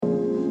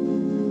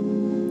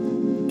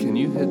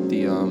you hit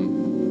the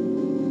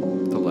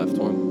left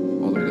one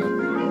all the way down?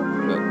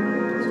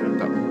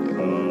 That one. Yeah.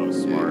 Oh,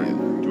 smart. Yeah. Do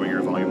you want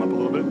your volume up a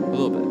little bit? A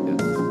little bit,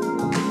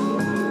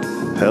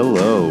 yeah.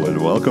 Hello,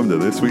 and welcome to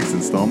this week's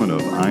installment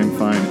of I'm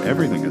Fine,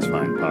 Everything is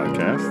Fine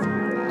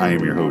podcast. I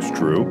am your host,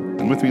 Drew,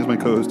 and with me is my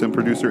co-host and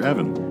producer,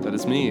 Evan. That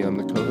is me. I'm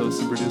the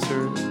co-host and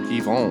producer,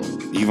 Yvonne.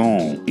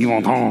 Yvonne.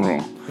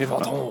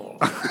 Yvonne.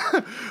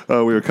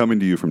 We are coming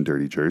to you from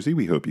Dirty Jersey.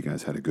 We hope you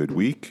guys had a good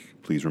week.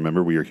 Please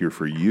remember, we are here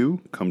for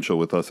you. Come chill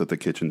with us at the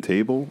kitchen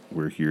table.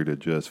 We're here to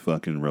just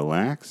fucking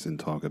relax and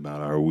talk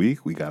about our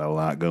week. We got a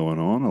lot going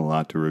on, a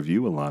lot to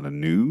review, a lot of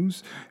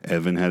news.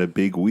 Evan had a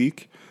big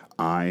week.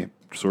 I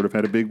sort of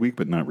had a big week,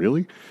 but not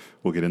really.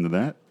 We'll get into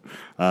that.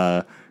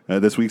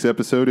 This week's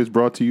episode is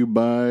brought to you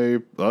by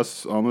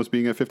us almost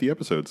being at 50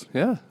 episodes.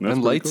 Yeah, That's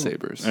and pretty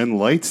lightsabers. Cool. And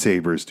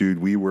lightsabers, dude.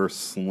 We were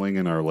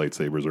slinging our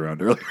lightsabers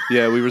around earlier.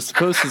 Yeah, we were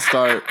supposed to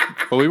start.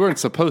 Well, we weren't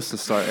supposed to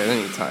start at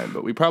any time,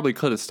 but we probably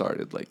could have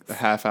started like a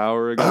half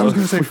hour ago. I was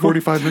going to say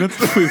 45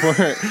 minutes. We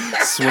weren't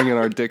swinging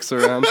our dicks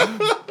around.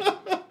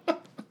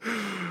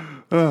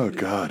 Oh,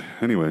 God.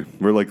 Anyway,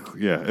 we're like,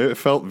 yeah, it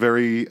felt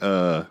very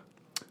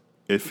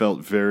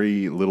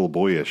little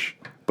boyish.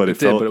 But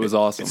it was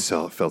awesome.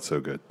 It felt so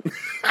good.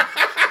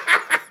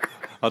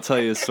 I'll tell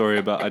you a story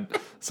about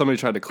somebody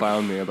tried to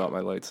clown me about my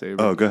lightsaber.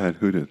 Oh, go ahead.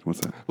 Who did?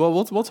 What's that? Well,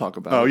 we'll talk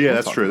about it. Oh, yeah, We'll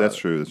that's talk true. about That's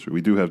it. true. That's true.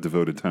 We do have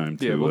devoted time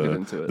to we'll get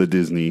into it. the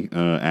Disney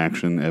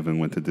action. Evan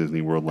went to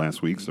Disney World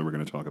last week, so we're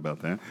going to talk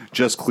about that.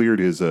 Just cleared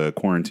his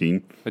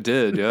quarantine. I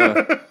did,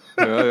 yeah.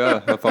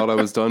 yeah. I thought I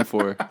was done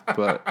for,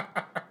 but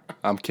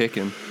I'm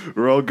kicking.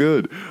 We're all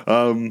good.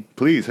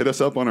 Please hit us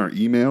up on our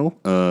email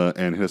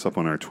and hit us up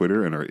on our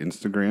Twitter and our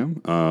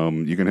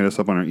Instagram. You can hit us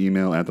up on our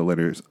email at the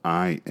letters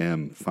I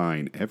am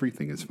fine.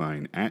 Everything is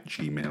fine at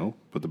Gmail.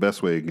 But the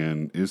best way,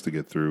 again, is to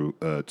get through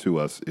to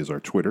us is our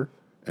Twitter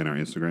and our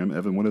Instagram.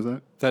 Evan, what is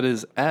that? That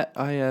is at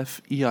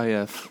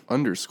 @IFEIF_.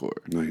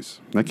 Nice.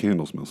 That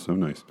candle smells so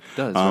nice. It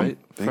does, right?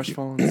 Thank Fresh you.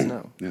 fallen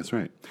snow. That's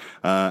right.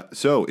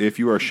 So if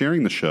you are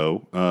sharing the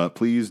show,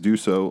 please do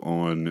so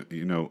on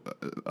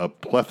a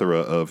plethora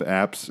of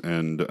apps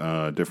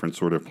and different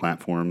sort of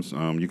platforms.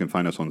 You can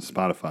find us on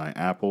Spotify,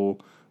 Apple,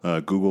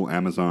 Google,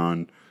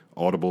 Amazon,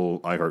 Audible,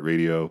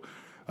 iHeartRadio.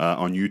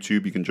 On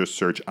YouTube, you can just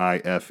search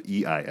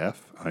IFEIF.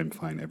 I'm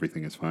fine.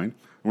 Everything is fine. And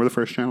we're the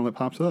first channel that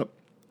pops up.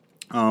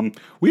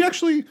 We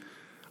actually,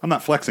 I'm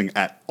not flexing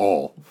at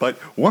all, but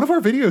one of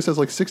our videos has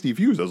like 60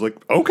 views. I was like,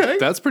 okay.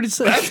 That's pretty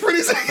sick. That's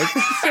pretty sick.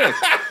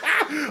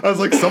 I was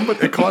like,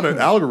 it caught an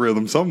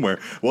algorithm somewhere.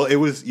 Well, it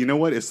was, you know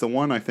what? It's the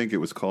one, I think it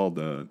was called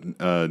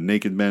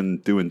Naked Men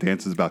Doing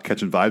Dances About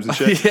Catching Vibes and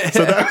shit.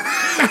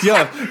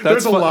 Yeah. So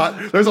there's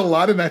a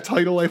lot in that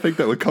title, I think,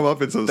 that would come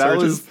up in some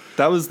searches.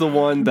 That was the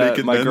one that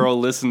Naked my Men. Girl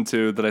listened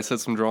to that I said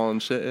some drawing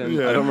shit in.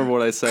 Yeah. I don't remember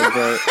what I said,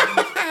 but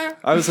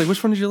I was like,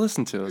 which one did you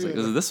listen to? I was like,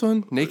 is it this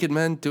one? Naked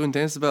Men Doing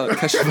Dances About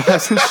Catching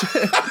Vibes and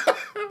shit.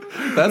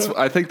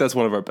 I think that's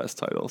one of our best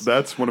titles.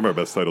 That's one of our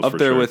best titles Up for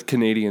there sure. with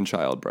Canadian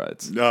Child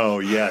Brides. Oh,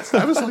 yes.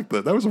 That was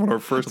one of our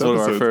first That's one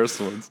episodes. of our first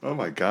ones. Oh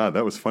my God,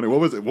 that was funny. What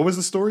was it? What was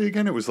the story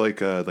again? It was like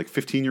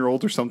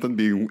 15-year-olds or something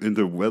being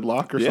into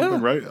wedlock or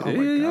something, right? Oh my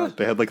God. Yeah.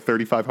 They had like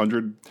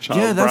 3,500 child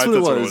Yeah, that's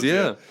brides. what it was,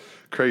 yeah.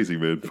 Crazy,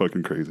 man.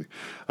 Fucking crazy.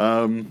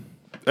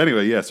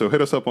 Anyway, yeah, so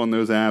hit us up on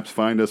those apps.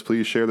 Find us.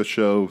 Please share the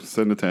show.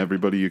 Send it to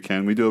everybody you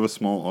can. We do have a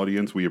small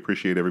audience. We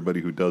appreciate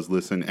everybody who does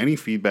listen. Any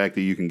feedback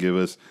that you can give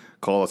us,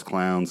 call us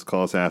clowns,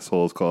 call us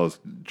assholes, call us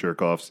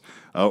jerk-offs,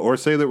 or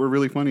say that we're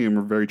really funny and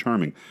we're very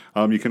charming.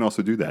 You can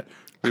also do that.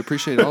 We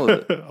appreciate all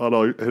of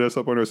it. Hit us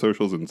up on our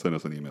socials and send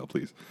us an email,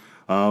 please.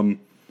 A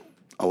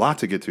lot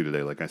to get to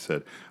today, like I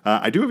said.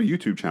 I do have a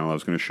YouTube channel I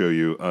was going to show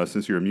you,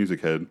 since you're a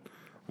music head.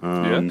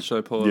 Should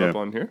I pull it up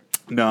on here?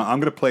 No, I'm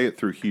going to play it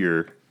through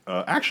here.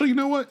 Actually, you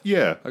know what?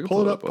 Yeah, I can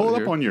pull it up. Pull it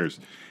here. up on yours.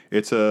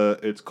 It's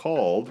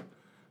called.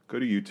 Go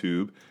to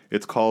YouTube.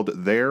 It's called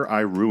 "There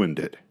I Ruined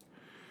It,"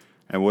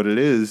 and what it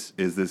is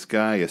this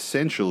guy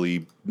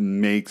essentially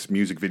makes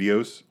music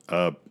videos,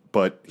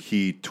 but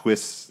he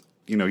twists.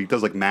 He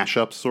does like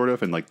mashups sort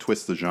of, and like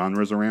twists the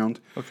genres around.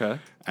 Okay.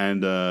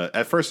 And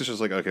at first, it's just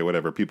like, okay,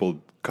 whatever.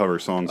 People cover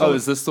songs. Oh,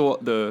 is this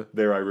the?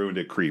 "There I Ruined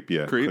It"? Creep.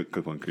 Yeah. Creep?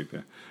 Click on Creep.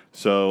 Yeah.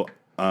 So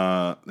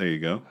there you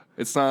go.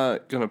 It's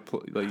not gonna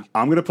play.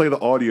 I'm gonna play the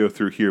audio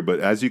through here,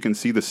 but as you can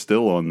see, the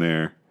still on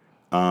there.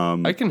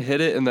 I can hit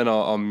it and then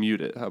I'll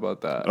mute it. How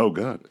about that? Oh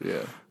God. Yeah.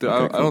 Okay,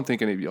 I cool. don't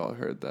think any of y'all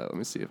heard that. Let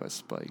me see if I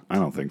spiked. I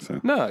don't think so.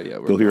 No, yeah.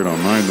 They'll hear it on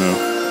mine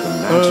though. The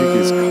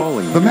magic is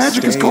calling you. The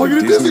magic is calling you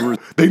to Disney World.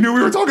 World. They knew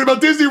we were talking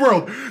about Disney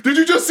World. Did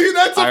you just see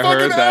that's a I fucking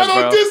heard that, ad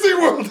on bro. Disney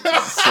World?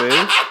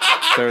 See?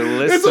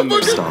 They're It's a listening.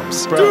 fucking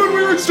Stop. dude.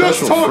 We were just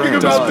Special talking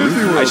friend. about Dog,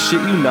 Disney World. I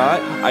shit you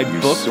not. I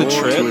booked the Soar to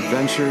trip.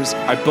 adventures.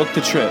 I booked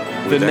the trip.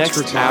 The With next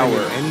extra time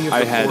hour, in any of I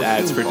the had 4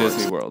 ads for theme parks.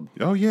 Disney World.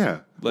 Oh yeah.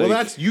 Well,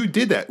 Like- you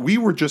did that. We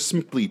were just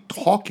simply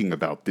talking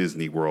about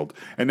Disney World,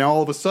 and now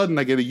all of a sudden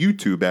I get a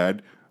YouTube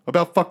ad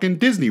about fucking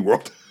Disney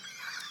World.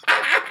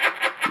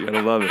 You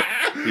gotta love it.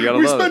 You gotta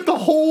We love spent it. the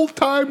whole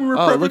time we were. Oh,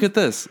 prepping- look at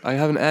this. I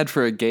have an ad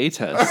for a gay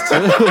test.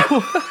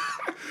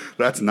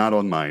 That's not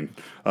on mine.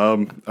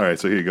 All right,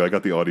 so here you go. I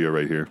got the audio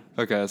right here.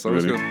 Okay, so I'm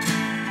just Ready?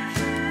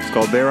 gonna. It's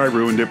called There I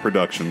Ruined It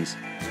Productions,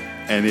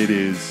 and it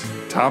is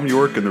Tom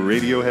York and the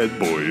Radiohead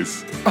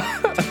Boys.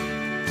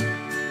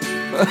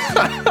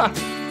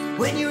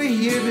 When you were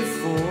here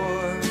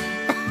before,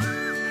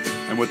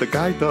 And what the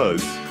guy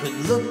does, could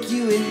look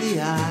you in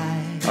the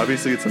eye.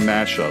 obviously it's a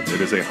mashup.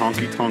 It is a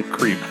honky-tonk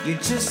creep. You're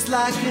just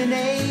like an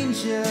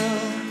angel.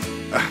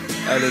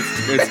 And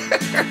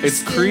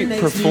it's Creep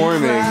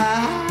performing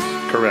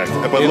Correct.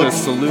 But in look, a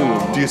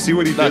saloon. do you see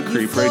what he Not did?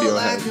 Creep,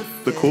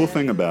 Radiohead. The cool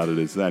thing about it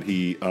is that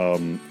he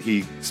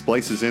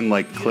splices in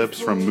like clips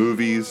from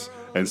movies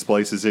and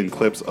splices in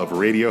clips of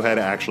Radiohead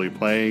actually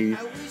playing,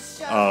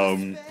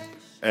 and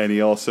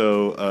he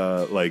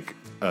also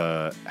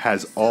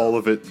has all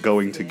of it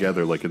going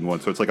together like in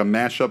one. So it's like a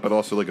mashup, but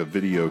also like a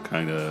video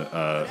kind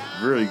of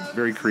really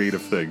very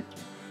creative thing.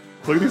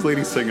 Look at these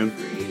ladies singing.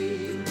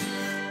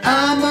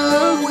 I'm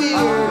a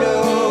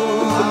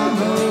weirdo. I'm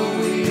a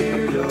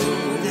weirdo.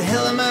 What the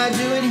hell am I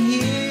doing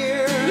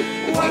here?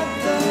 What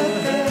the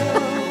hell?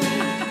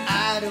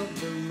 I don't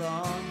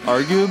belong.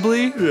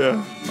 Arguably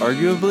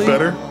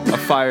Better? a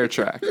fire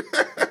track.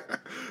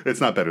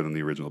 It's not better than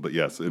the original, but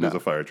yes, it is a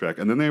fire track.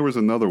 And then there was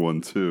another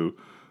one too.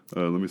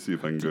 Let me see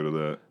if I can go to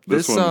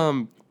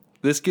that.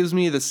 This gives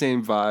me the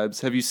same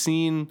vibes. Have you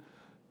seen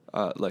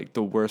like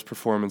the worst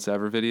performance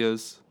ever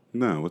videos?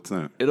 No, what's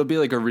that? It'll be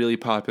like a really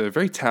popular,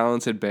 very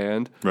talented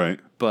band, Right.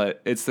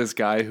 but it's this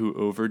guy who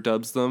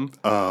overdubs them.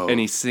 Oh. And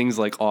he sings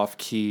like off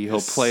key. He'll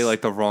play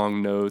like the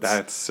wrong notes.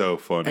 That's so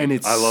funny. And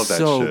it's I love that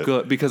so shit.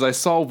 good because I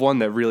saw one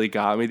that really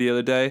got me the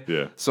other day.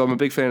 Yeah. So I'm a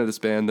big fan of this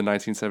band, the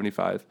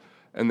 1975,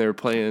 and they were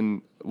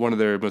playing one of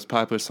their most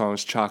popular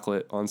songs,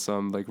 "Chocolate," on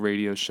some like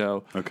radio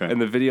show. Okay.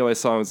 And the video I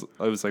saw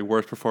was like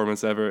worst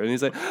performance ever, and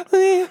he's like,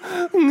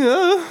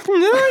 no.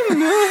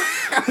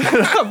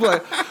 And I'm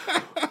like,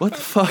 what the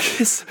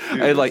fuck is?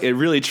 And like it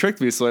really tricked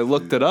me. So I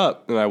looked it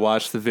up and I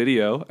watched the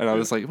video, and I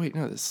was like, wait,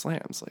 no, this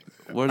slams. Like,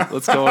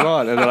 what's going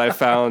on? And then I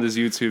found his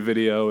YouTube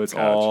video. It's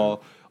Gotcha.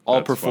 all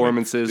That's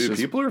performances. funny. Dude,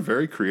 Just, people are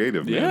very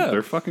creative, man. Yeah.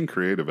 They're fucking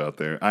creative out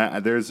there.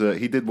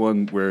 He did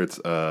one where it's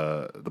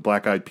the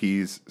Black Eyed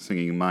Peas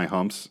singing "My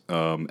Humps,"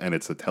 and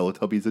it's a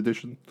Teletubbies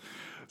edition.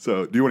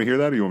 So, do you want to hear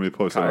that, or you want me to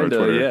post it on our kinda,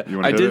 Twitter? yeah. You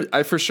wanna I hit did. it?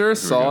 I for sure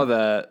saw go.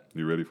 that.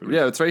 You ready for this?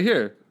 Yeah, it's right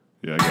here.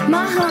 Yeah, I got it.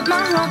 My hump,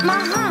 my hump, my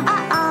hump. My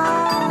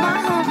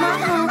hump, my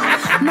hump.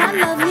 My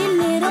lovely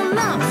little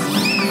lump.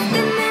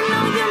 Spending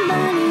all your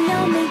money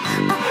on me.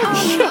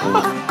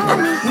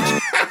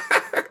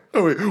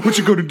 Oh wait, what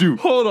you gonna do?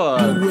 Hold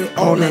on. With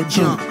all that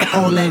junk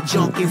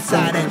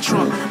inside that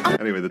trunk.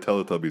 Anyway, the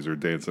Teletubbies are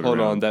dancing Hold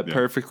around. on. That Yeah.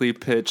 perfectly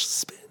pitched.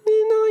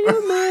 Spending all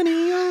your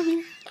money on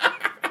me.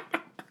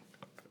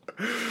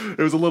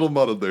 It was a little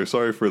muddled there.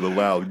 Sorry for the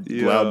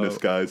loudness,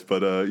 guys.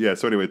 But yeah.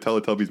 So anyway,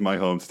 Teletubbies, My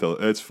Home. Still,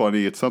 it's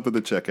funny. It's something to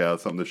check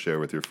out. Something to share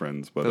with your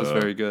friends. But That was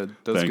very good.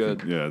 That was thank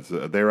good. you. Yeah. It's,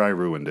 There I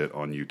Ruined It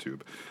on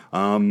YouTube.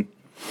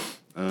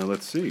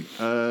 Let's see.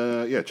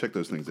 Yeah, check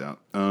those things out.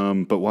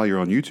 But while you're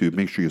on YouTube,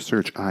 make sure you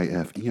search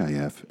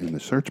IFEIF in the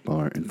search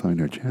bar and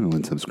find our channel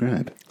and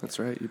subscribe. That's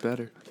right. You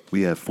better.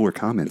 We have 4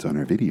 comments on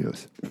our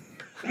videos.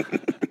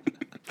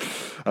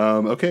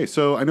 Okay,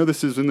 so I know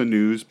this is in the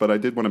news, but I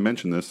did want to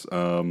mention this.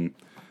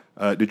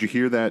 Did you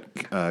hear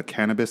that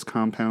cannabis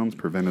compounds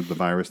prevented the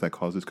virus that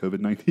causes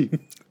COVID-19?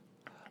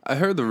 I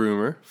heard the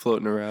rumor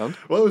floating around.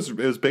 Well, it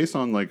was based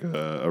on like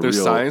a There's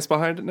real science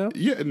behind it now.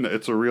 Yeah, and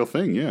it's a real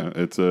thing. Yeah,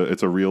 it's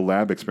a real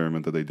lab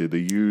experiment that they did.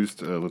 They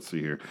used let's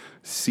see here,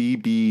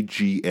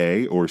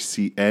 CBGA or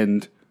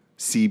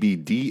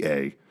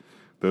CBDA.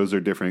 Those are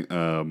different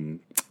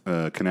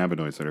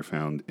cannabinoids that are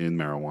found in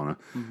marijuana.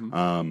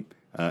 Mm-hmm.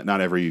 Not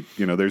every,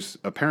 there's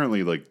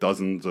apparently like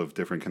dozens of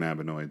different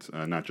cannabinoids,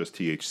 not just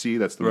THC.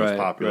 That's the most Right,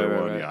 popular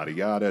right, one. right. Yada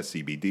yada.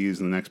 CBD is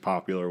the next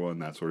popular one.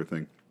 That sort of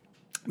thing.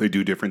 They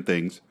do different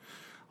things.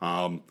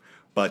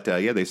 But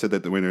yeah, they said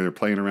that when they're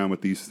playing around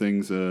with these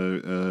things,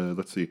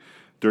 let's see,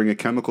 during a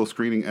chemical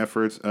screening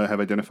efforts,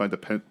 have identified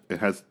it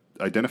has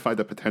identified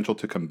the potential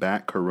to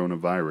combat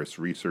coronavirus.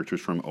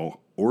 Researchers from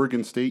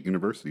Oregon State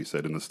University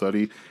said in the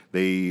study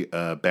they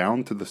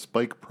bound to the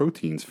spike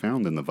proteins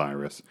found in the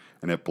virus,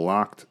 and it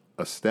blocked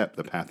a step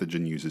the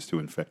pathogen uses to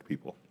infect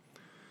people.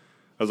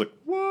 I was like,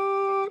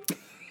 what?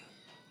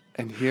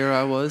 And here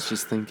I was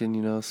just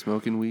thinking,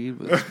 smoking weed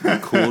was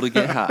cool to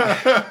get high.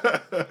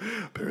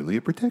 Apparently,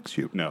 it protects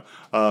you. No.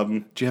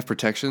 Do you have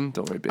protection?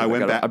 Don't worry, babe. I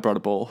went back- I brought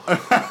a bowl.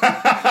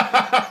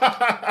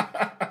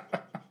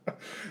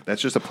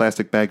 That's just a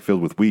plastic bag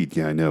filled with weed.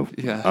 Yeah, I know.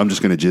 Yeah. I'm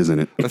just going to jizz in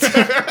it.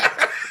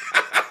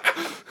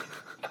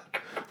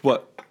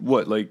 What?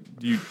 Like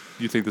you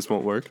think this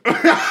won't work?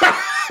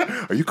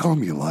 Are you calling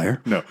me a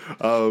liar? No.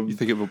 You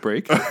think it will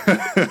break?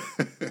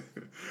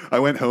 I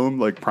went home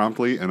like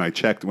promptly and I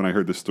checked when I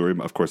heard this story.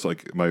 Of course,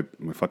 like my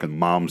fucking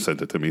mom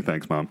sent it to me.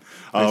 Thanks, Mom.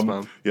 Thanks,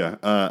 Mom. Yeah.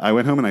 I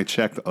went home and I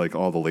checked like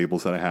all the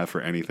labels that I have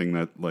for anything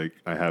that like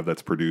I have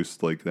that's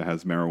produced like that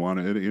has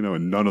marijuana in it,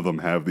 and none of them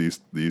have these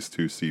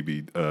two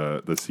the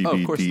Oh, of course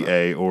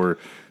CBDA or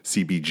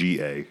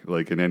CBGA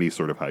like in any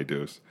sort of high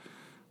dose.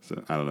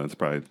 So I don't know. It's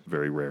probably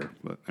very rare,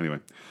 but anyway,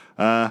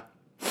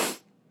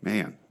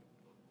 man,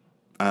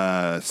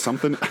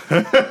 something.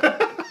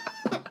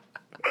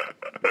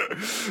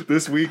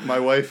 This week, my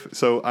wife.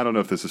 So I don't know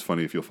if this is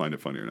funny. If you'll find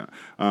it funny or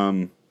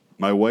not.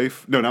 My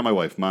wife. No, not my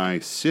wife. My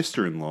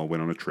sister-in-law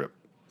went on a trip.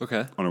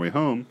 Okay. On her way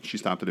home, she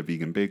stopped at a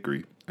vegan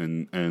bakery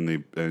and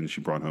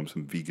she brought home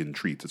some vegan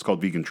treats. It's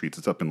called Vegan Treats.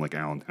 It's up in like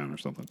Allentown or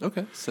something.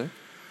 Okay. Sick.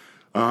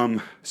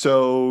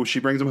 So she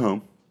brings them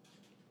home,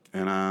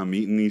 and I'm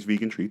eating these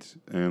vegan treats,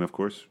 and of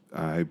course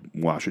I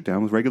wash it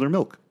down with regular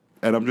milk,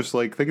 and I'm just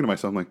like thinking to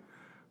myself, I'm like,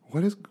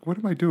 what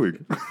am I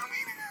doing?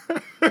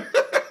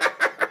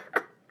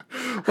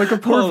 Like a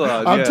poor, Hold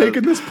on, I'm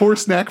taking this poor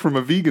snack from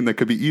a vegan that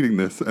could be eating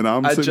this, and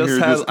I'm sitting here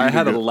just I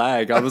had a eating it.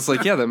 lag. I was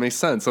like, yeah, that makes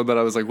sense. And then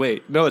I was like,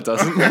 wait, no, it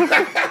doesn't.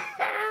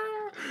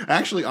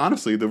 Actually,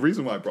 honestly, the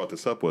reason why I brought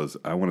this up was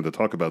I wanted to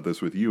talk about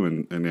this with you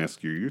and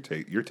ask you your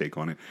take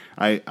on it.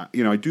 I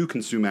do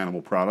consume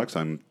animal products.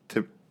 I'm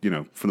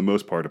for the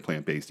most part a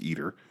plant-based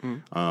eater.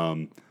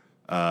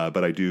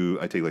 But I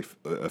take like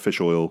fish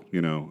oil.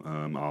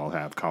 I'll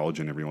have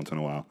collagen every once in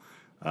a while.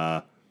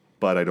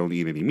 But I don't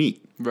eat any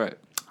meat. Right.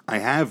 I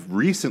have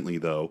recently,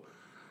 though,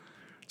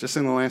 just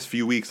in the last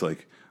few weeks,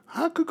 like,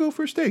 I could go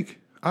for a steak.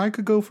 I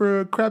could go for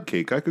a crab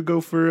cake. I could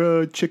go for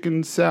a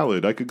chicken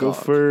salad. I could go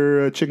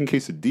for a chicken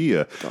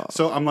quesadilla.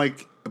 So I'm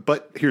like,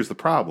 but here's the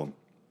problem.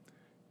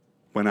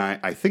 When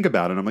I think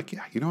about it, I'm like,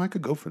 yeah, I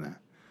could go for that.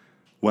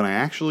 When I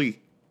actually,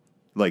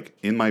 like,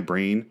 in my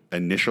brain,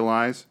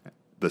 initialize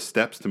the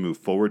steps to move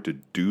forward to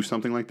do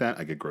something like that,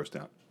 I get grossed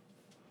out.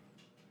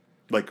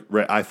 Like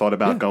I thought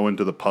about going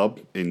to the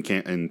pub in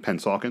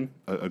Pennsauken,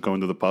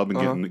 going to the pub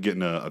and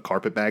getting a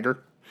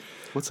carpetbagger.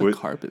 What's a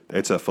carpet?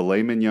 It's a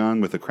filet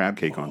mignon with a crab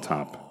cake on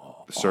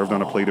top, served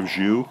on a plate of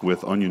jus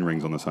with onion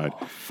rings on the side.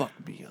 Fuck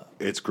me up.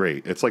 It's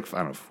great. It's like,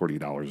 I don't know,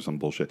 $40 or some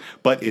bullshit,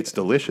 but it's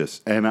delicious.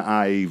 And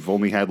I've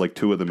only had like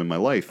 2 of them in my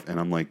life, and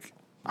I'm like,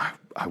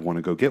 I want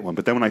to go get one.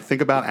 But then when I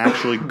think about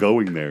actually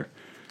going there,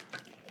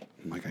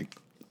 I'm like,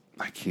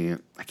 I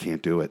can't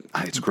do it.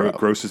 It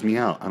grosses me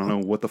out. I don't know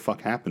what the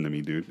fuck happened to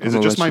me, dude. Is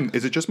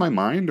it just my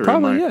mind? Or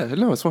Probably, yeah.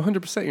 No, it's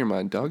 100% your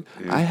mind, dog.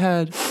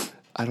 Yeah.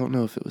 I don't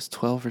know if it was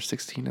 12 or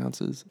 16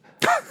 ounces.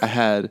 I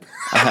had.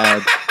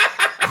 I'm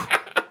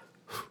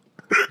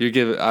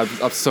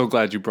so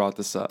glad you brought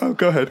this up. Oh,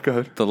 go ahead.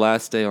 The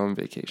last day on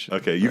vacation.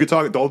 Okay, you can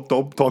talk.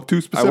 Don't talk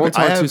too specific. I won't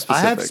talk too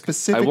specific. I have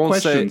specific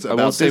questions. I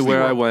won't say Disney where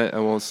World. I went. I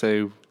won't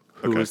say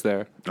who was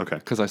there. Okay.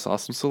 Because I saw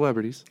some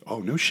celebrities. Oh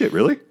no shit!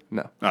 Really?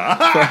 No.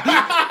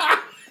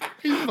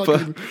 You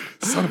fucking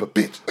son of a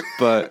bitch.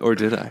 Or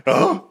did I?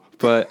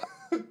 But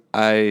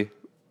I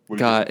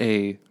got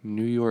a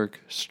New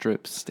York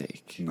strip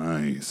steak.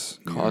 Nice.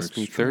 Cost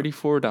me $34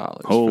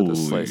 for the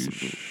slice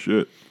of meat.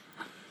 Shit!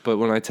 But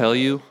when I tell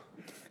you,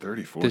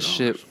 $34. this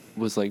shit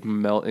was like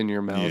melt in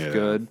your mouth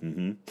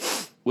good.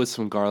 With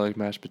some garlic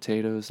mashed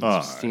potatoes and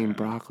some steamed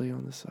broccoli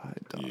on the side.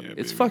 Dog. Yeah,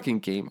 it's baby. fucking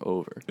game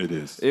over. It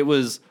is. It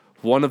was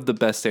one of the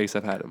best steaks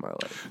I've had in my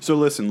life. So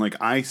listen, like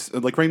right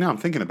now I'm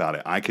thinking about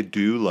it. I could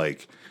do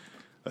like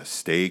a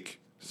steak,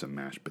 some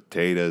mashed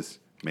potatoes,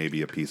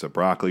 maybe a piece of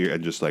broccoli,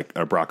 and just like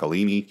a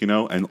broccolini,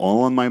 and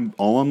all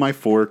on my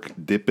fork,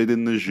 dip it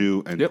in the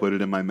jus and put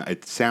it in my mouth.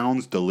 It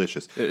sounds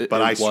delicious.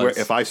 But I swear,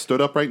 if I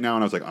stood up right now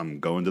and I was like, I'm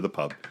going to the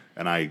pub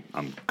and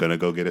I'm gonna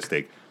go get a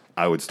steak,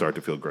 I would start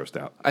to feel grossed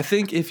out. I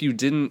think if you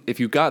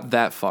got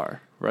that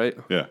far, right?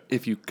 Yeah.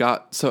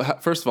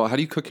 First of all, how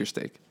do you cook your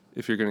steak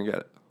if you're gonna get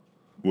it?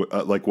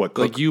 Like what?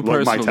 Like you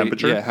personally, my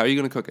temperature? Yeah. How are you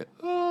gonna cook it?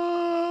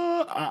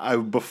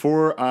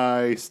 Before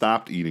I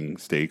stopped eating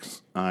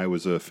steaks, I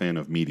was a fan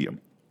of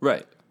medium.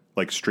 Right.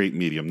 Like straight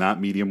medium, not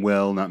medium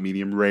well, not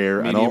medium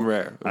rare. Medium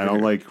rare. I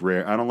don't like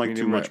rare. I don't like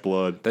medium too much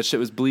blood. That shit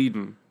was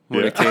bleeding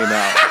when it came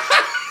out.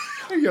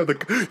 Yeah,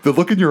 the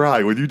look in your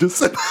eye when you just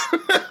said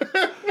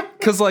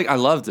Because like I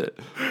loved it.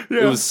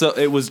 Yeah.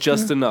 It was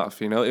just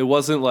enough, It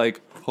wasn't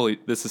like, holy,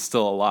 this is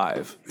still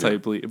alive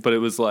type bleed, but it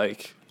was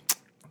like,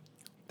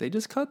 they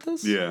just cut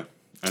this. Yeah,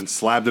 and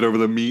slapped it over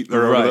the meat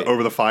or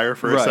over the fire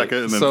for a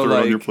second, and then threw it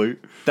on your plate.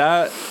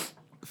 That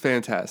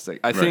fantastic.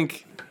 I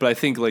think like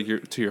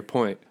to your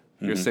point.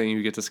 You're saying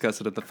you get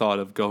disgusted at the thought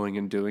of going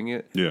and doing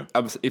it. Yeah.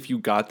 If you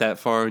got that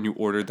far and you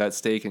ordered that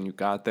steak and you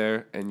got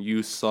there and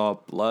you saw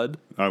blood,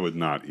 I would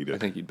not eat it. I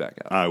think you'd back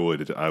out. I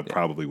would. I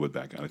probably would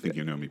back out. I think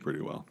you know me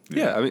pretty well.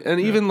 Yeah. I mean, and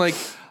even like,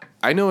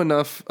 I know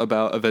enough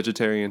about a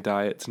vegetarian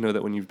diet to know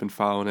that when you've been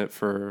following it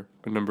for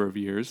a number of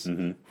years,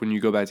 when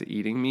you go back to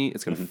eating meat,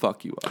 it's going to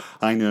fuck you up.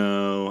 I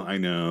know.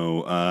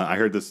 I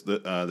heard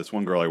this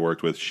one girl I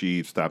worked with.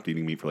 She stopped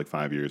eating meat for like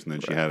 5 years, and then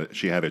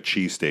she had a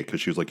cheesesteak because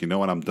she was like, you know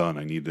what, I'm done.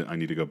 I need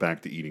to go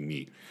back to eating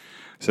meat.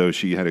 So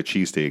she had a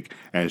cheesesteak,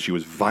 and she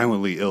was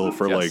violently ill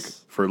for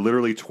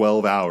literally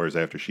 12 hours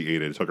after she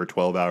ate it. It took her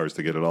 12 hours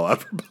to get it all out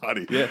of her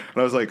body. Yeah. And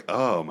I was like,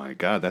 oh my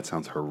God, that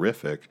sounds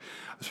horrific.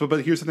 So,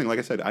 but here's the thing. Like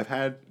I said, I've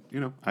had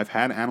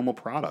animal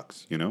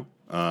products,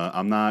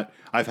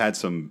 I've had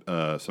some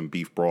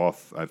beef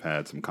broth. I've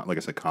had some, like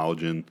I said,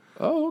 collagen.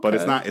 Oh, okay. But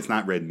it's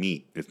not red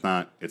meat. It's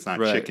not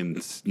chicken,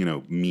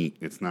 meat.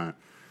 It's not.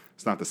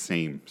 It's not the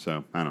same.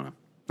 So I don't know.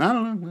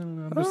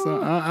 I'm just,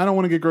 I don't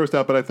want to get grossed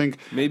out, but I think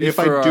Maybe if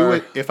for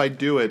I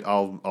do it,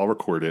 I'll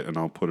record it and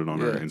I'll put it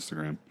on our Yeah.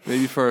 Instagram.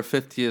 Maybe for our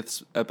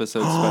 50th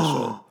episode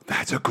special.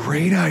 That's a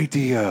great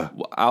idea.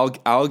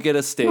 I'll get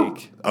a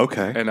steak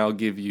Okay. and I'll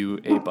give you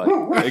a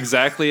bite.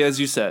 Exactly as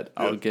you said.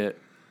 I'll get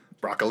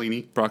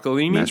Broccolini,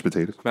 broccolini,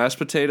 mashed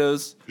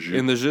potatoes, jus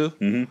in the jus,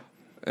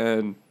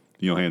 and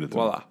You'll hand it to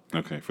voila. me.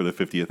 Okay, for the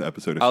 50th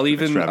episode. I'll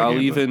Extravaganza.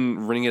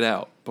 even wring it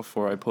out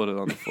before I put it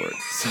on the fork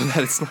so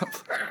that it's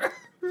not.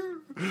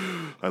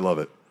 I love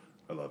it.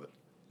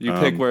 You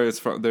pick where it's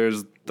from.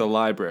 There's the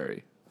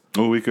library.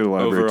 Oh, we could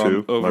library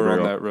too. Over Library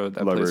on that road.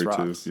 That library place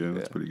too. rocks. Yeah,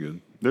 that's Yeah. pretty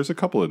good. There's a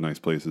couple of nice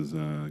places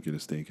get a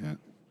steak at.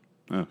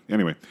 Oh,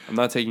 anyway, I'm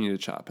not taking you to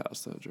Chop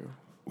House though, Drew.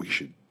 we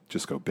should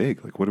just go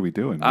big. Like, what are we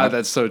doing?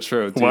 That's so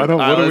true. Dude. Why don't-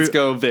 what do let's we-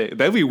 go big.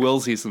 Then we will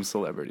see some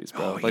celebrities,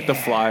 bro. Like the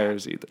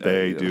Flyers eat.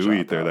 They at do Chop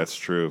eat there. House. That's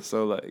true.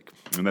 So like,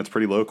 And that's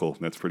pretty local.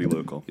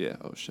 yeah.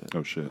 Oh shit.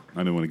 Oh shit! I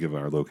didn't want to give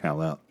our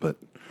locale out, but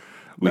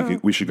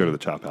we should go to the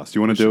Chop House. Do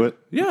you want to do it?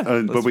 Yeah,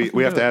 But let's we fucking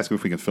have do to it. ask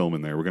if we can film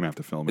in there. We're gonna have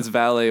to film It's it.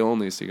 valet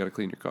only, so you got to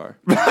clean your car.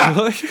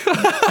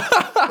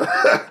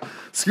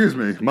 Excuse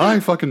me. My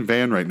fucking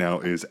van right now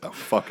is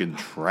fucking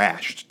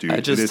trashed, dude.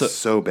 It is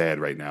so bad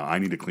right now. I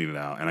need to clean it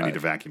out, and I need to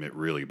vacuum it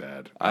really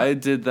bad. I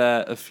did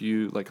that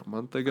a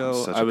month ago.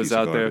 Such a I was piece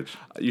of out there. garbage.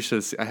 You should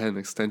have seen. I had an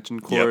extension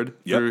cord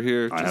Yep. through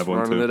here, I just have one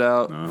running too. it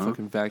out, Uh-huh.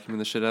 fucking vacuuming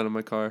the shit out of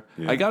my car.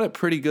 Yeah. I got it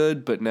pretty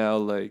good, but now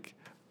like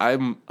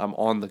I'm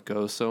on the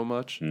go so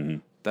much Mm-hmm.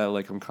 that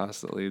like I'm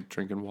constantly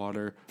drinking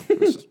water.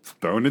 It's just-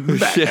 Throwing it in the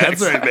back. Yeah,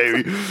 That's right,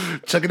 baby.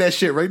 Chucking that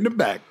shit right in the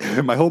back.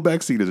 My whole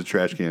back seat is a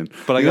trash can.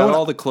 but I You know got what?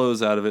 all the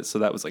clothes out of it, so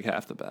that was like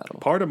half the battle.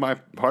 Part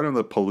of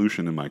the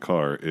pollution in my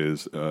car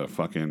is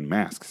fucking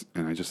masks,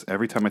 and I just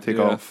every time I take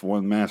Yeah. off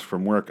one mask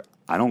from work,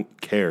 I don't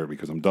care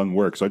because I'm done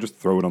work, so I just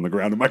throw it on the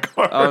ground in my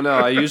car. Oh no!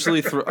 I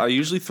usually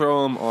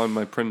throw them on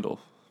my Prindle.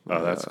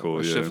 Oh, that's cool.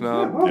 my Yeah. shift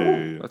knob.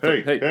 Yeah.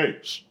 Hey.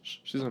 Shh,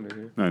 she's under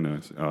here. I know.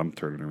 I'm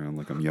turning around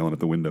like I'm yelling at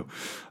the window.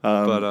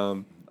 But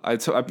I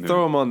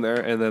throw them on there,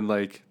 and then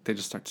like they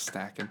just start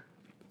stacking.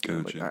 I'm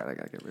like, Gotcha. all right, I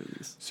gotta get rid of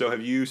these. So,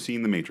 have you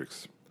seen The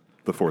Matrix,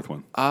 the fourth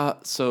one?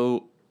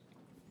 So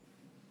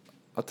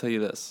I'll tell you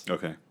this.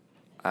 Okay.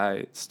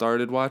 I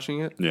started watching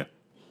it. Yeah.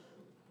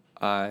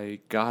 I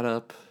got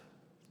up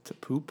to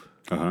poop,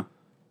 Uh-huh.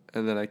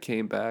 and then I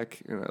came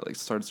back and I like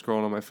started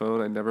scrolling on my phone.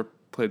 I never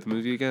played the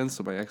movie again,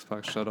 so my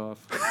Xbox shut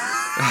off.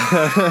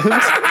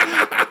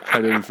 I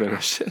didn't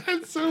finish it.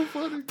 That's so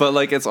funny. But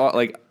like it's all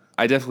like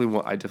I definitely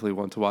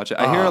want to watch it.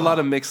 I hear a lot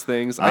of mixed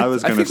things. I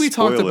was I gonna think we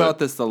talked spoil about it.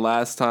 this the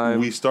last time.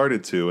 We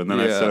started to, and then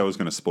I Yeah. said I was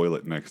going to spoil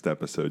it next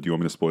episode. Do you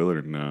want me to spoil it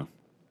or no?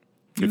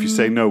 If you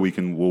say no,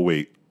 we'll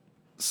wait.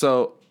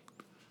 So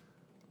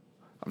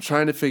I'm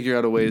trying to figure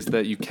out a ways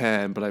that you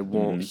can, but I Mm-hmm.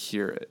 won't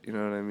hear it. You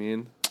know what I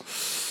mean?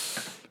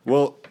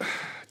 Well,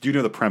 do you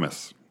know the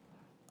premise?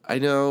 I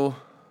know.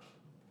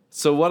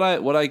 So what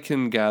I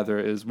can gather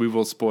is we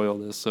will spoil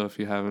this. So if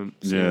you haven't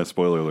seen Yeah, it,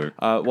 spoiler alert.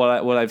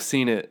 what I've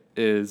seen it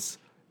is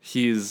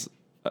he's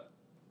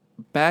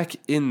back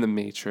in the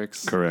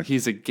Matrix. Correct.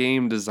 He's a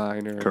game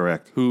designer.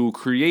 Correct. Who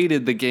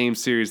created the game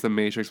series The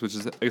Matrix, which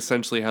is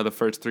essentially how the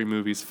first three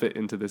movies fit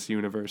into this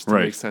universe to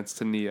Right. make sense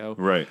to Neo.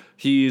 Right.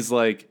 He's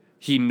like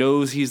he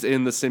knows he's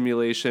in the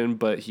simulation,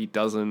 but he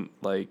doesn't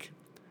like.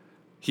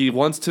 He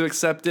wants to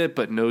accept it,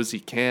 but knows he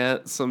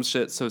can't. Some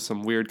shit. So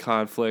some weird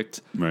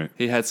conflict. Right.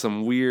 He had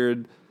some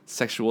weird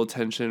sexual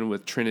tension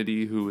with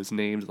Trinity, who was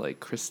named like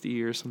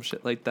Christy or some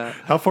shit like that.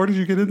 How far did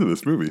you get into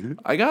this movie?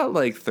 I got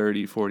like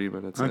 30, 40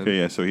 minutes in. Okay,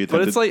 yeah. So he attempted.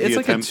 But it's like he a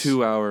attempts-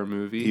 2-hour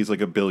movie. He's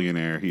like a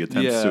billionaire. He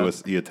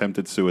attempts Yeah. he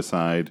attempted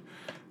suicide,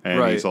 and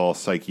Right. he's all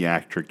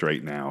psychiatric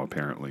right now,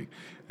 apparently.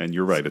 And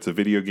you're right. It's a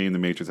video game. The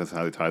Matrix. That's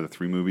how they tie the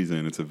three movies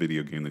in. It's a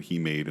video game that he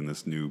made in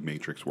this new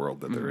Matrix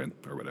world that they're in,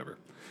 or whatever.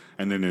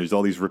 And then there's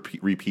all these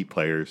repeat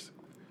players.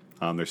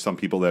 There's some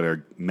people that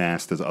are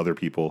masked as other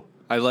people.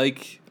 I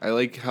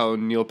like how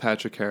Neil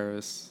Patrick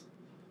Harris,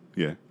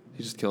 Yeah.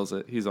 he just kills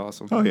it. He's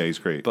awesome. Oh yeah, he's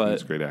great. But-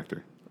 He's a great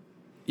actor.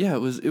 Yeah, it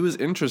was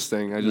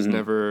interesting. I just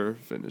never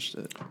finished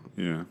it.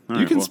 Yeah.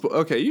 You can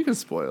you can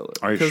spoil it.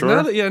 Are you 'Cause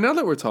sure? Now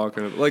that we're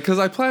talking, like, because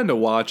I plan to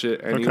watch it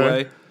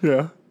anyway,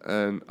 Yeah.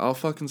 and I'll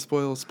fucking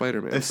spoil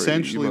Spider-Man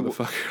Essentially, for you,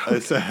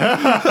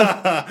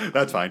 motherfucker.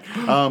 that's fine.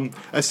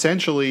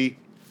 Essentially,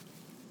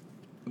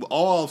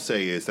 all I'll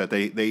say is that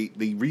they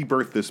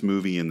rebirthed this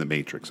movie in the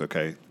Matrix,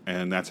 okay,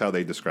 and that's how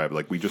they describe it.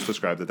 Like we just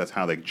described it. That's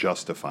how they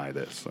justify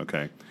this,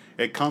 okay.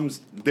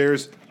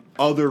 There's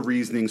other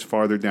reasonings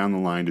farther down the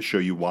line to show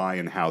you why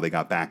and how they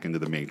got back into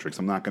the Matrix.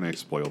 I'm not going to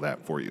spoil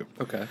that for you.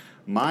 Okay.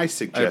 My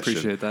suggestion,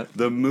 appreciate that.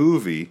 the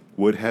movie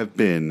would have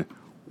been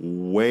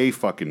way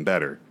fucking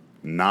better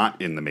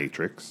not in the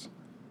Matrix.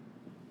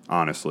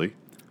 Honestly,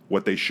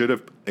 what they should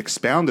have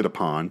expounded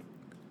upon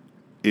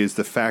is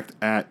the fact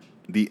at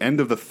the end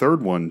of the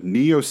third one,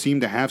 Neo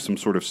seemed to have some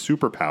sort of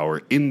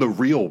superpower in the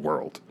real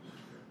world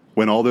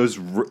when all those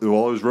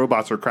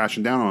robots are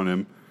crashing down on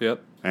him,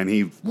 Yep. and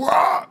he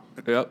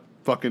Yep.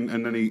 fucking,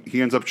 and then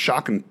he ends up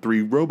shocking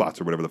 3 robots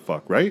or whatever the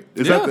fuck, right?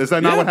 Is Yeah, that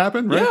not yeah, what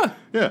happened? Right? yeah.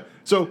 Yeah.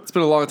 So It's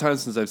been a long time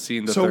since I've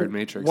seen the third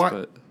Matrix,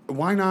 but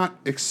why not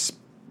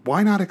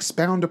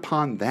expound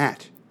upon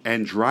that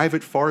and drive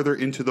it farther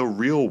into the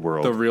real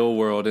world? the real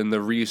world and the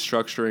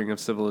restructuring of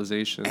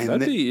civilization. And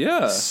That'd be,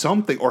 yeah.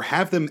 something, or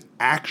have them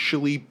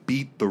actually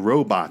beat the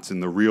robots in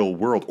the real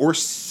world, or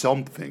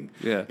something.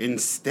 Yeah.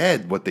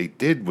 Instead, what they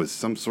did was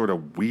some sort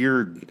of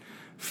weird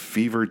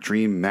fever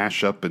dream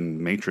mashup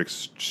in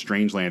Matrix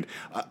Strangeland.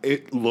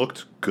 It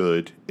looked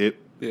good.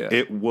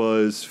 It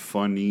was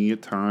funny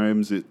at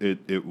times.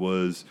 It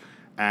was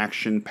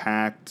action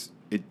packed.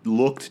 It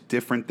looked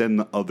different than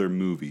the other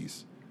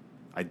movies.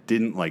 I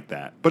didn't like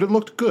that, but it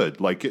looked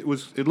good. Like it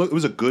was a good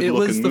looking movie. It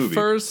was the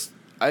first.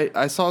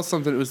 I saw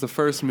something. It was the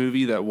first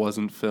movie that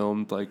wasn't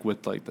filmed like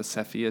with like the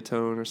sepia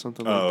tone or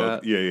something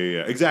like that.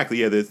 Yeah. Exactly.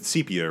 Yeah, the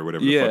sepia or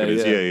whatever the fuck it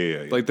is.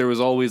 Yeah. Like there was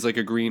always like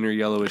a green or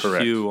yellowish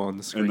Correct. hue on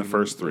the screen in the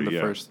first 3. In the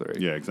first 3.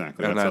 Yeah,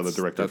 exactly. And That's how the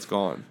director. That's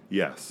gone.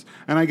 Yes,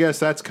 and I guess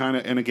that's kind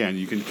of. And again,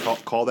 you can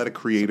call that a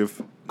creative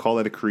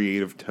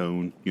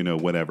tone.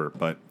 Whatever.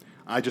 But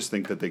I just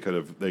think that they could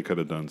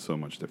have done so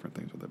much different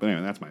things with it. But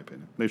anyway, that's my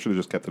opinion. They should have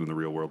just kept it in the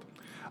real world.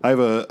 I have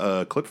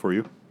a clip for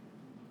you.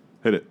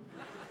 Hit it.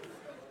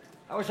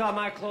 I wish all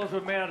my clothes were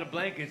made out of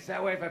blankets.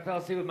 That way, if I fell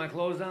asleep with my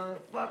clothes on,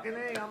 fucking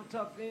hey, I'm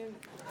tucked in.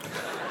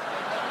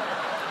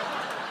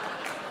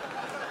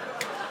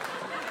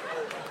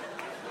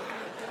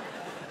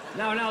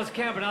 Now, when I was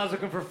camping, I was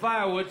looking for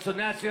firewood, so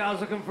naturally I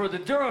was looking for the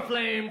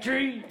Duraflame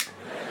tree.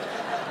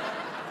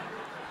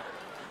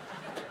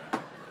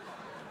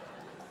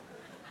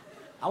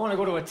 I want to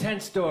go to a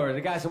tent store.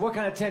 The guy said, what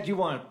kind of tent do you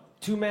want?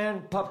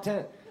 2-man, pup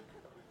tent?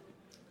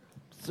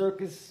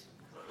 Circus?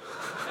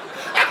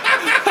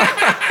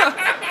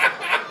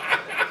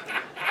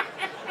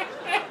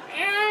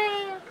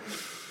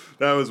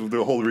 That was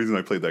the whole reason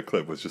I played that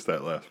clip, was just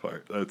that last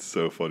part. That's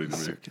so funny to me.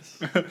 Circus.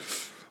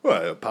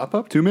 What, a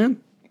pop-up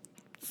 2-man?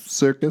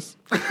 Circus.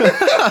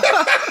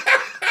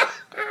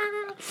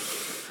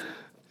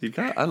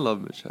 I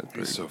love Mitch Hedberg.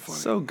 It's so funny.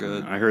 So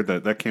good. I heard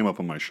that came up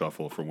on my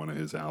shuffle for one of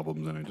his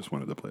albums, and I just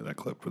wanted to play that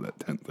clip for that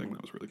tent thing.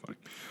 That was really funny.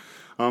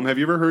 Have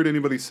you ever heard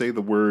anybody say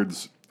the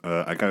words,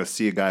 I gotta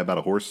see a guy about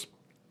a horse?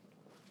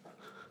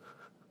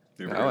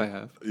 Now I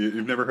have.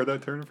 You've never heard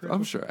that term?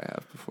 I'm sure I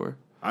have before.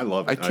 I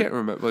love it. I can't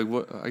remember. Like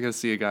what? I gotta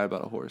see a guy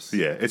about a horse.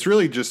 Yeah, it's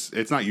really just,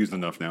 it's not used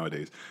enough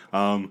nowadays.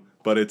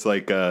 But it's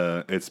like,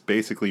 it's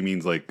basically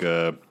means like,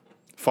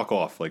 fuck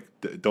off. Like,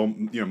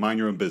 don't, mind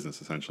your own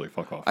business, essentially.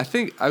 Fuck off. I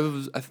think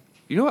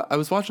you know what? I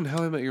was watching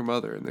How I Met Your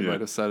Mother, and they might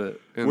have said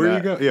it. Where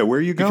you go? Yeah, where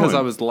are you going? Because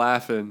I was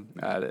laughing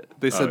at it.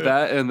 They said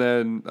yeah. that, and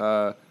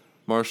then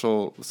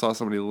Marshall saw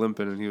somebody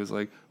limping, and he was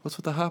like, "What's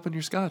with the hop in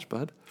your scotch,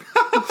 bud?"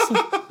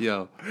 Like,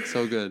 yo,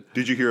 so good.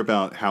 Did you hear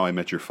about How I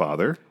Met Your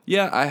Father?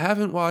 Yeah, I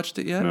haven't watched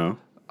it yet. No.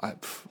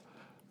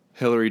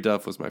 Hillary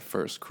Duff was my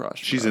first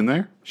crush. She's bro. in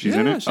there? She's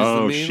Yeah, in it? she's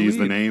the main she's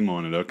the lead. name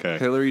on it. Okay.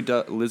 Hillary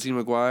Duff, Lizzie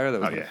McGuire.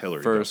 That was my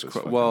Hillary first Duff is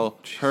crush. fucking- Well,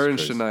 Jesus her and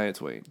Christ. Shania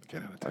Twain.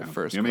 Get out of My town.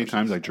 first You know how many crushes.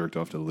 times I jerked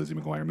off to the Lizzie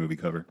McGuire movie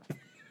cover?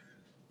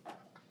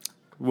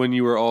 When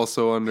you were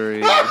also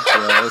underage.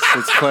 Yes,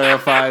 let's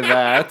clarify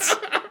that.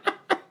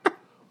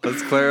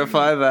 Let's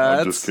clarify that.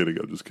 I'm just kidding.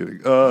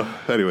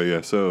 Anyway,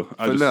 yeah. So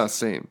But no,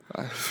 same.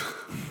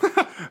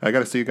 I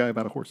got to see a guy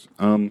about a horse.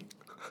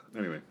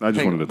 Anyway, I just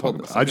Hang wanted to on, talk hold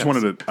about.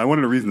 on. I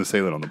wanted a reason to say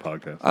that on the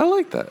podcast. I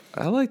like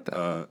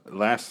that.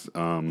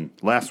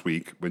 Last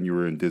week when you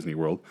were in Disney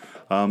World,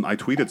 I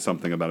tweeted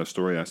something about a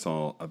story I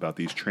saw about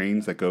these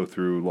trains that go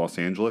through Los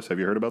Angeles. Have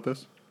you heard about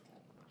this?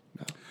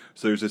 No.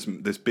 So there's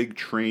this big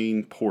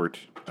train port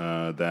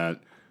that,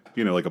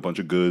 like a bunch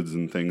of goods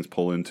and things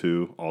pull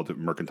into, all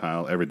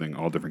mercantile, everything,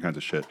 all different kinds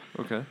of shit.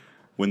 Okay.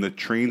 When the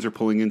trains are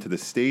pulling into the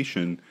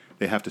station,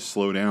 they have to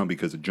slow down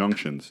because of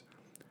junctions.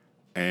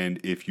 And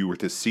if you were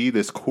to see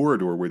this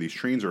corridor where these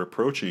trains are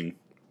approaching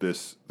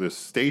this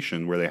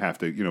station where they have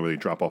to, where they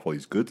drop off all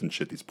these goods and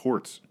shit, these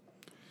ports,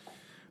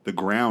 the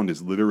ground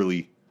is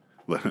literally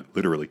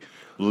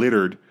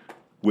littered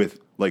with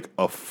like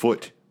a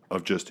foot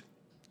of just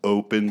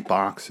open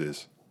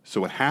boxes. So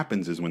what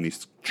happens is when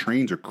these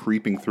trains are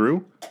creeping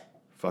through,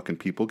 fucking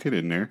people get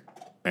in there,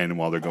 and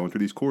while they're going through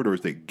these corridors,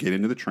 they get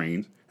into the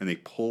trains and they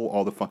pull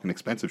all the fucking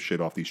expensive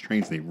shit off these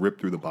trains and they rip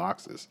through the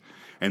boxes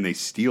and they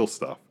steal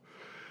stuff.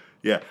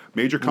 Yeah,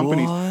 major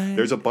companies. What?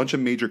 There's a bunch of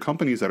major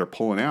companies that are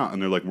pulling out,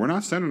 and they're like, we're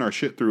not sending our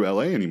shit through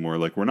LA anymore.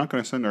 Like, we're not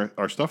going to send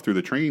our stuff through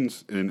the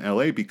trains in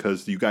LA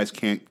because you guys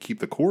can't keep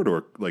the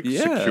corridor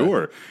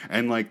secure.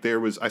 And like,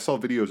 I saw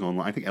videos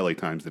online. I think LA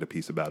Times did a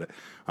piece about it.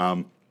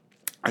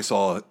 I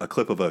saw a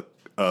clip of a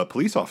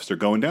police officer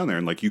going down there,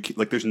 and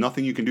there's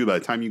nothing you can do. By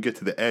the time you get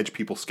to the edge,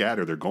 people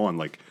scatter. They're gone.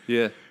 Like,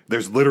 Yeah.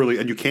 there's literally,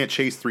 and you can't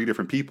chase 3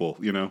 different people,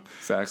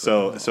 Exactly.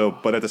 So,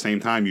 but at the same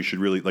time, you should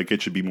really,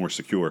 it should be more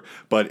secure.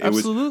 But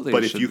Absolutely,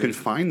 but it if should you can be.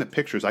 find the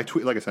pictures, I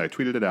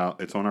tweeted it out.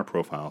 It's on our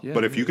profile. Yeah,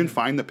 but if you yeah, can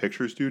find the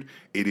pictures, dude,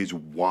 it is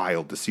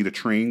wild to see the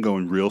train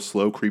going real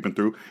slow, creeping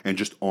through, and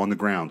just on the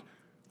ground,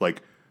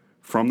 like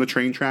from the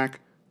train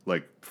track,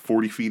 like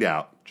 40 feet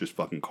out, just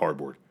fucking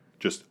cardboard.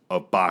 just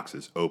of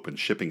boxes open,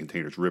 shipping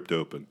containers ripped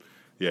open.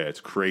 Yeah,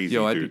 it's crazy,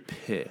 Yo, I'd dude. be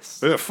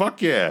pissed. Yeah,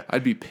 fuck yeah.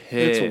 I'd be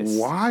pissed. It's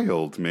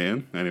wild,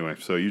 man. Anyway,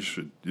 so you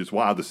should. It's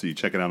wild to see.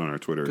 Check it out on our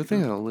Twitter. Good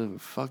thing I don't live in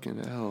fucking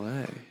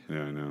L.A.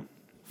 Yeah, I know.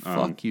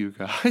 Fuck you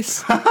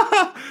guys.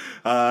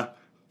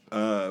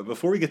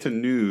 Before we get to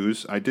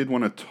news, I did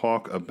want to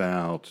talk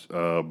about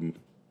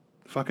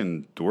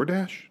fucking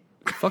DoorDash.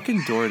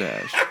 Fucking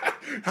DoorDash.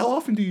 How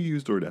often do you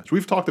use DoorDash?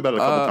 We've talked about it a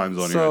couple times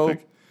on here, I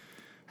think.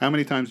 How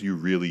many times do you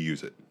really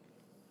use it?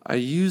 I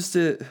used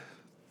it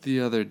the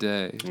other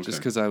day just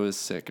because I was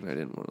sick and I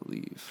didn't want to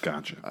leave.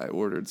 Gotcha. I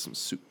ordered some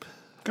soup.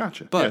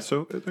 Gotcha. But- yeah,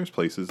 so there's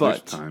places,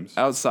 But there's times.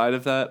 outside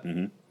of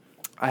that,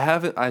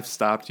 I've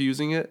stopped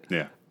using it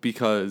Yeah.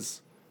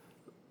 because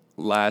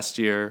last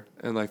year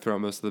and like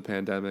throughout most of the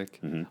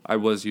pandemic, I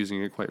was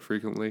using it quite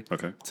frequently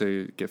Okay.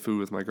 to get food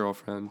with my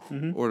girlfriend,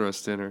 order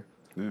us dinner.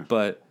 Yeah.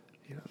 But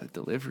you know, the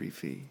delivery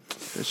fee,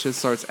 that shit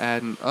starts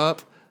adding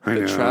up. I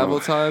The know.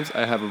 travel times,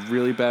 I have a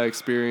really bad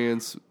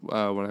experience when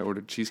I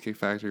ordered Cheesecake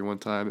Factory one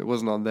time. It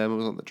wasn't on them; it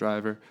was on the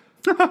driver.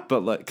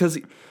 But like,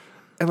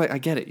 I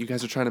get it. You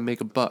guys are trying to make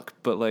a buck,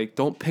 but like,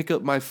 don't pick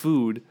up my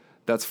food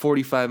that's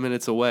 45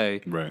 minutes away,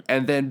 Right.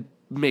 and then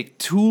make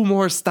 2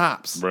 more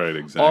stops, Right,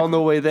 exactly. on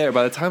the way there.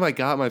 By the time I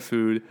got my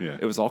food, Yeah.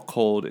 it was all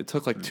cold. It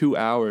took like 2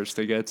 hours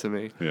to get to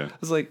me. Yeah. I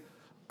was like,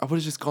 I would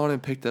have just gone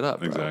and picked it up.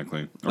 Bro.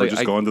 Exactly. Or Like,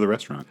 just gone to the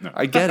restaurant. No.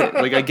 I get it.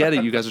 Like, I get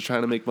it. You guys are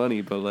trying to make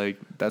money, but like,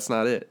 that's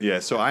not it. Yeah,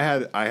 so I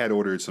had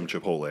ordered some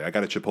Chipotle. I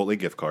got a Chipotle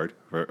gift card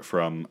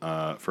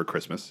for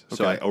Christmas.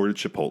 So I Okay. ordered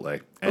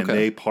Chipotle, and Okay.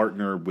 they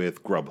partner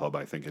with Grubhub,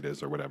 I think it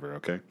is, or whatever.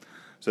 Okay,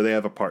 so they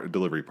have a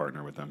delivery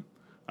partner with them.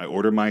 I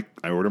order my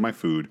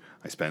food.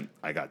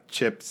 I got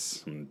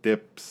chips, some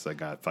dips. I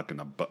got fucking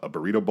a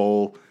burrito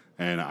bowl.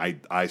 And I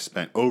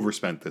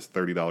overspent this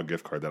 $30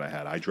 gift card that I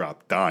had. I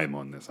dropped dime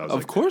on this. I was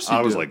Of course you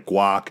I was did. like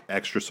guac,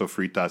 extra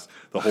sofritas,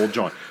 the whole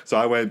joint. So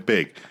I went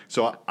big.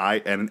 So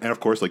and of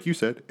course, like you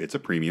said, it's a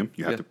premium.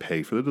 You have Yeah. to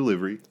pay for the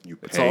delivery. You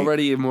pay. It's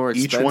already more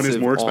Each one is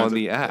expensive more on expensive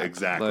the app.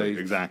 Exactly, Like-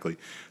 exactly.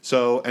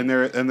 So and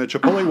the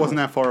Chipotle wasn't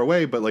that far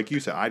away, but like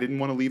you said, I didn't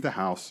want to leave the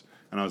house,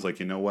 and I was like,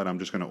 you know what? I'm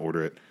just going to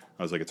order it.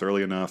 I was like, it's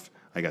early enough.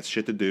 I got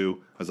shit to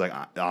do. I was like,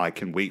 I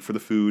can wait for the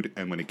food,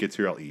 and when it gets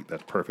here, I'll eat.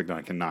 That's perfect, and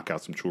I can knock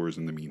out some chores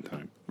in the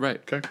meantime.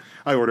 Right. Okay.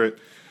 I order it.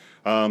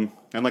 And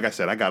like I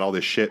said, I got all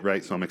this shit,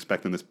 right? So I'm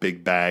expecting this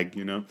big bag,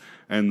 you know.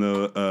 And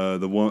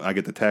the one I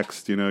get the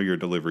text, you know, your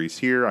delivery's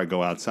here. I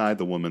go outside,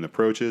 the woman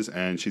approaches,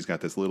 and she's got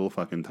this little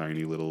fucking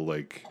tiny little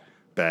like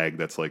bag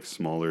that's like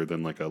smaller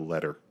than like a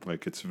letter.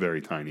 Like it's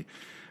very tiny.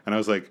 And I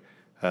was like,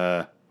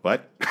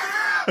 what?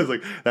 I was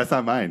like, that's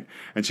not mine.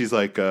 And she's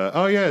like,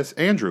 oh yeah, it's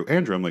Andrew.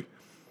 I'm like,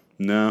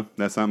 no,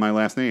 that's not my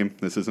last name.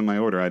 This isn't my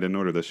order. I didn't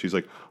order this. She's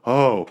like,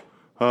 oh,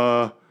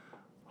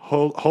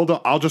 hold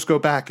on. I'll just go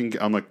back and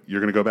I'm like,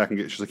 you're going to go back and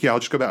get it? She's like, yeah, I'll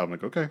just go back. I'm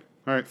like, okay,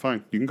 all right,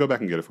 fine. You can go back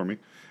and get it for me.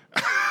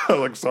 I'm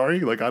like, sorry.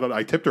 Like,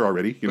 I tipped her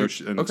already, you know,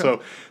 and okay.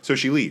 so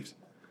she leaves.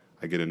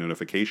 I get a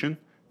notification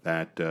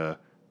that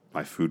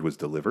my food was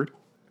delivered.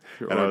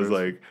 And I was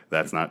like,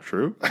 that's not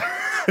true.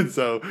 And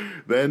so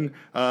then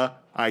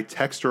I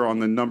text her on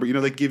the number. You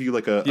know, they give you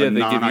like a give you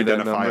that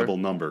non-identifiable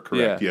number,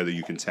 correct? Yeah. Yeah, that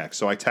you can text.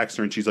 So I text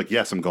her, and she's like,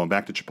 yes, I'm going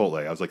back to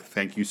Chipotle. I was like,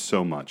 thank you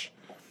so much.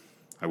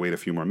 I wait a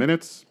few more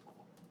minutes,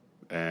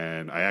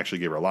 and I actually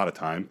gave her a lot of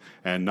time,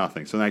 and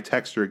nothing. So then I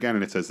text her again,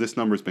 and it says, this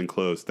number's been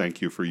closed.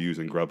 Thank you for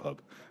using Grubhub.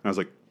 And I was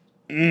like,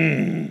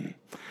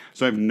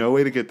 So I have no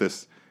way to get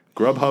this.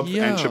 Grubhub and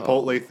Yo.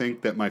 Chipotle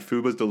think that my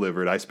food was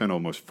delivered. I spent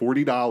almost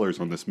 $40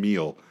 on this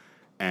meal,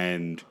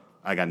 and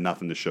I got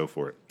nothing to show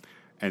for it.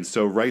 And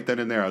so right then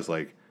and there, I was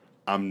like,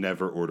 I'm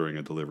never ordering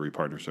a delivery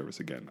partner service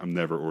again. I'm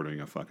never ordering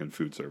a fucking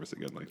food service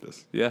again like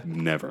this. Yeah.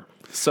 Never.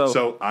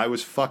 So I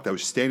was fucked. I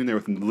was standing there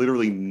with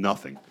literally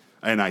nothing.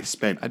 And I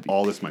spent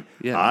all this money.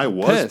 yeah, I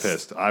was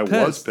pissed. I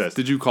was pissed.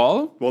 Did you call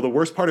him? Well, the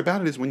worst part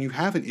about it is when you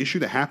have an issue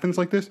that happens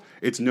like this,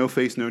 it's no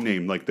face, no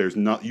name. Like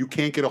you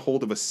can't get a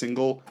hold of a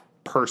single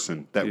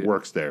person that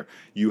works there.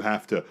 You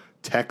have to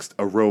text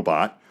a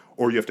robot,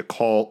 or you have to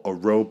call a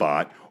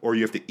robot, or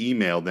you have to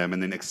email them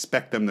and then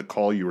expect them to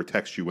call you or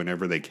text you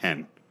whenever they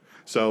can.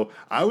 So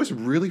I was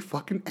really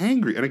fucking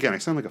angry. And again, I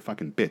sound like a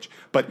fucking bitch.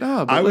 But,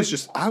 No, but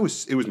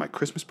it was my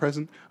Christmas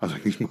present. I was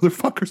like, these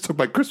motherfuckers took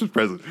my Christmas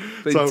present.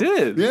 They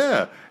did.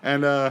 Yeah.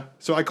 And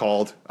so I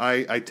called.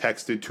 I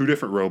texted 2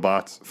 different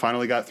robots,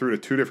 finally got through to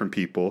 2 different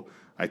people.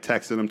 I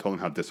texted them, told them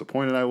how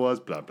disappointed I was,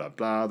 blah, blah,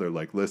 blah. They're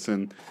like,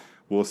 listen,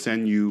 we'll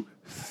send you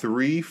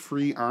 3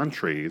 free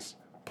entrees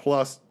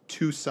plus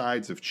 2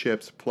 sides of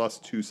chips plus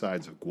 2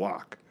 sides of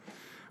guac.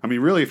 I mean,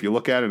 really, if you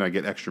look at it and I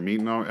get extra meat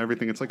and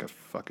everything, it's like a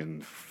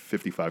fucking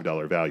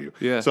 $55 value.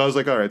 Yeah. So I was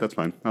like, all right, that's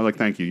fine. I was like,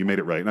 thank you. You made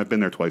it right. And I've been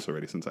there twice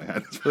already since I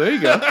had it. There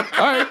you go. All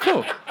right,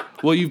 cool.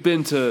 Well, you've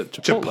been to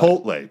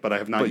Chipotle, but I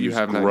have not But you used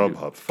have not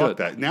Grubhub. used- Fuck good.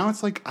 that. Now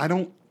it's like I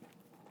don't...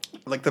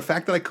 Like, the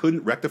fact that I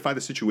couldn't rectify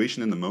the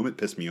situation in the moment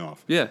pissed me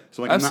off. Yeah,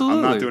 So, like, absolutely.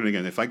 I'm not doing it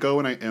again. If I go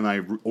and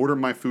I order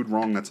my food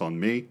wrong, that's on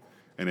me.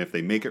 And if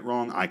they make it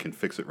wrong, I can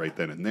fix it right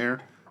then and there.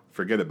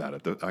 forget about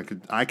it.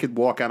 I could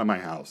walk out of my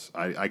house.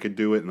 I could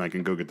do it, and I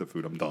can go get the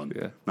food. I'm done.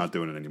 Yeah. Not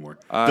doing it anymore.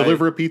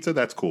 Deliver a pizza,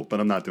 that's cool, but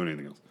I'm not doing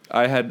anything else.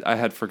 I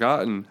had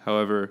forgotten,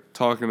 however,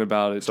 talking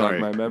about it jogged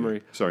my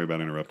memory. Sorry about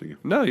interrupting you.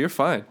 No, you're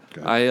fine.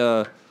 Okay.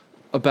 I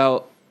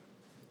about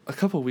a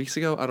couple of weeks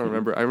ago, I don't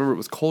remember. I remember it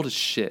was cold as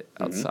shit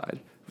outside.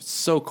 It was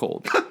so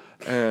cold.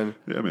 And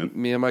Yeah, man.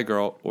 me and my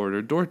girl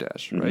ordered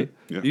DoorDash, right?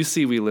 Yeah. You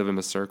see we live in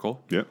a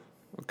circle. Yep.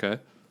 Okay.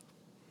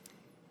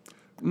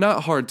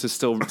 Not hard to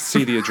still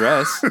see the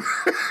address.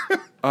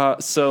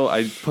 So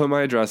I put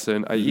my address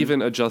in. I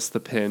even adjust the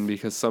pin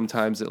because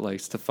sometimes it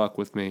likes to fuck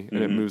with me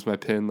and it moves my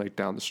pin like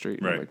down the street.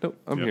 And Right. I'm like, nope,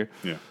 I'm Yeah, here.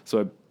 yeah.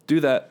 So I do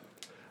that.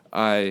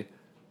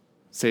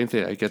 Same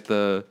thing. I get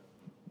the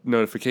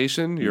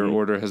notification. Your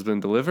order has been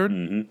delivered.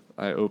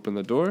 I open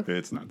the door.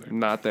 It's not there.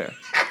 Not there.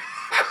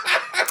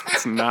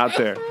 It's not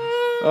there.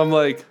 I'm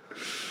like,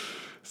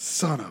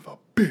 Son of a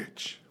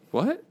bitch.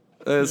 what?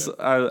 As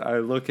I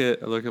look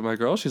at my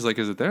girl, she's like,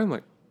 "Is it there?" I'm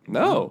like,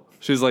 "No."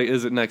 She's like,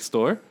 "Is it next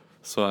door?"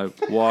 So I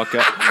walk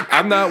out.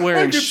 I'm not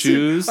wearing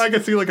shoes. I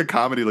can see like a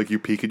comedy, like you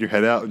peeking your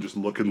head out and just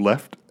looking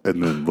left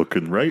and then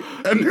looking right,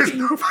 and there's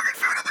no fucking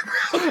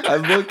food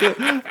on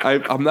the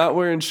ground. I'm not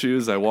wearing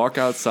shoes. I walk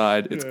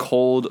outside. It's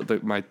cold.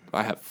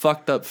 I have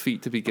fucked up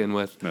feet to begin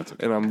with. That's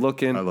okay. And I'm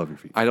looking. I love your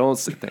feet. I don't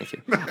see. Thank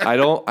you. I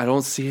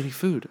don't see any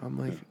food. I'm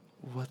like,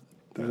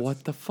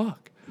 what the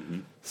fuck?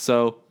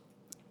 So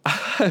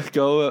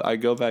I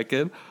go back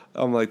in.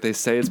 I'm like, they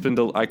say it's been.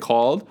 I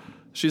called.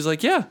 She's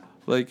like, yeah.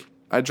 Like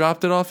I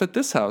dropped it off at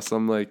this house.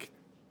 I'm like,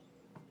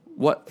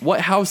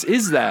 what house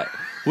is that?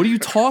 What are you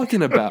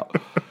talking about?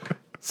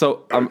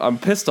 So I'm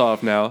pissed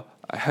off now.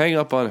 I hang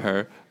up on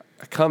her.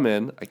 I come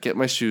in. I get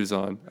my shoes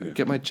on. I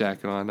get my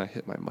jacket on. I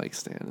hit my mic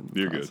stand in the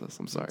You're good. process.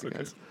 I'm sorry, It's okay.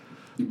 guys.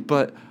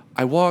 But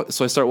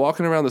so I start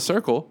walking around the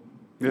circle.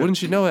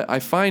 Wouldn't you know it? I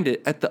find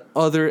it at the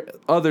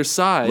other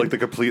side. Like the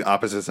complete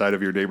opposite side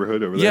of your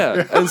neighborhood over there.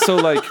 Yeah. And so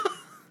like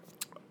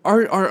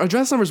our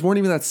address numbers weren't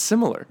even that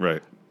similar.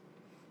 Right.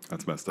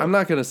 That's messed up. I'm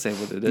not gonna say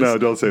what it is. No,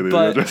 don't say the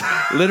But address.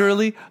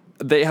 literally,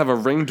 they have a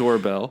Ring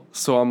doorbell,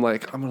 so I'm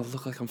like, I'm gonna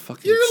look like I'm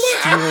fucking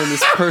stealing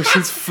this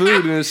person's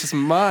food, and it's just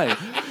mine.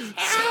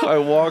 So I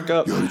walk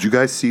up. Yo, did you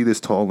guys see this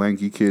tall,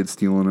 lanky kid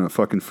stealing a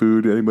fucking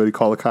food? Anybody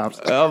call the cops?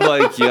 I'm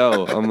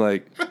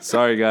like,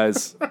 sorry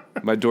guys,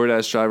 my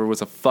DoorDash driver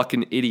was a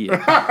fucking idiot.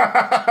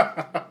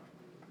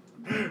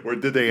 Or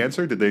did they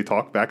answer? Did they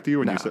talk back to you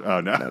when you said,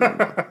 "Oh no"?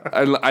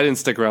 I didn't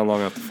stick around long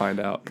enough to find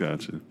out.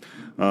 Gotcha.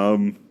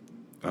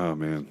 Oh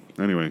man.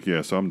 Anyway,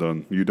 yeah. So I'm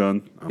done. You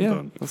done? I'm Yeah,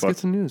 done. let's Fuck. get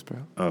some news, bro,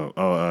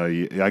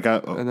 Yeah, I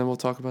got. and then we'll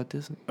talk about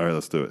Disney. All right,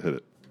 let's do it. Hit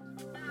it.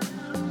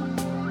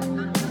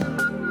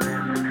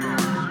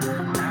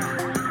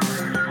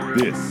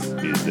 This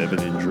is Evan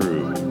and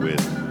Drew with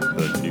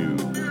the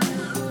news.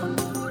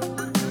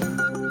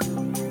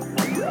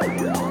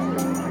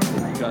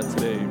 Got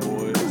today,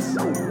 boys.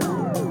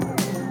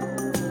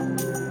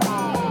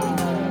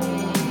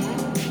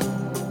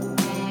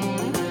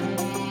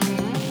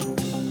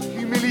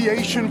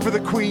 Humiliation for the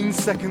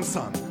Queen's second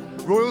son.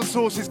 Royal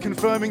sources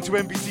confirming to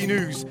NBC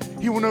News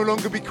he will no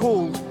longer be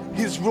called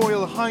His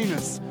Royal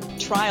Highness.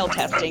 Trial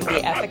testing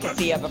the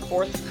efficacy of a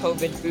fourth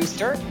COVID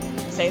booster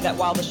say that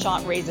while the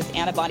shot raises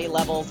antibody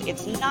levels,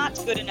 it's not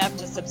good enough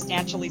to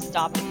substantially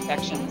stop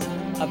infections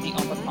of the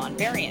Omicron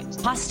variant.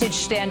 Hostage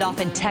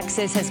standoff in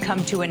Texas has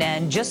come to an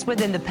end just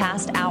within the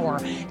past hour.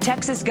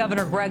 Texas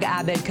Governor Greg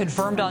Abbott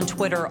confirmed on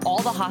Twitter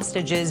all the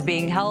hostages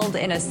being held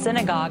in a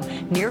synagogue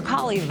near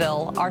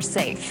Colleyville are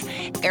safe.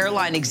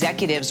 Airline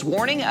executives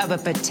warning of a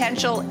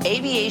potential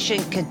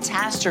aviation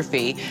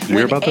catastrophe hear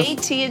when about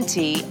this?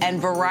 AT&T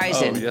and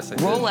Verizon Oh, yes, I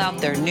did. roll out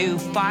their new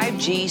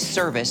 5G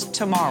service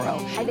tomorrow.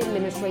 Biden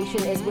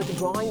administration is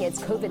withdrawing its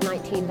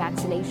COVID-19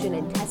 vaccination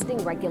and testing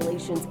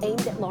regulations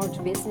aimed at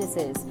large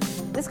businesses.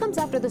 This comes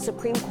after the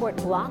Supreme Court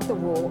blocked the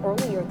rule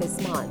earlier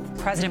this month.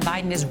 President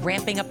Biden is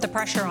ramping up the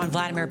pressure on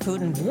Vladimir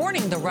Putin,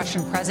 warning the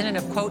Russian president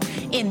of, quote,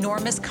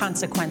 enormous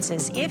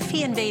consequences if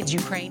he invades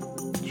Ukraine.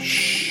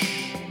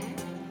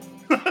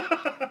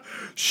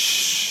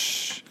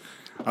 Shh.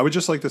 I would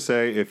just like to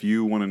say, if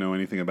you want to know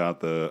anything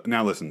about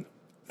now listen,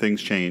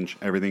 things change.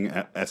 Everything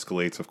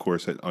escalates, of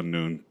course, at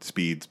unknown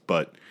speeds.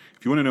 But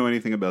if you want to know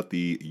anything about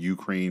the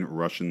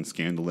Ukraine-Russian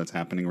scandal that's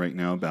happening right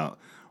now about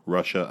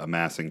Russia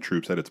amassing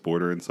troops at its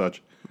border and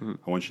such,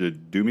 I want you to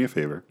do me a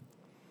favor.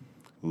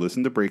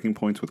 Listen to Breaking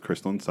Points with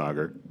Crystal and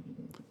Sagar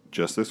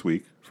just this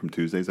week from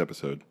Tuesday's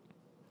episode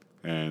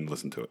and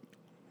listen to it.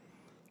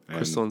 And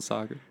Crystal and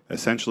Saga.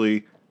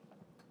 essentially,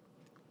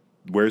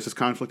 where is this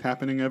conflict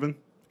happening, Evan?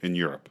 In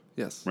Europe.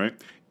 Yes. Right?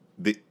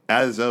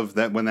 As of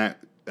that, when that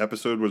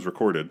episode was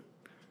recorded,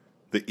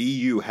 the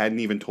EU hadn't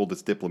even told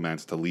its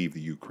diplomats to leave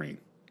the Ukraine.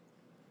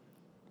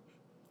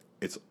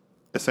 It's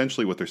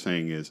essentially what they're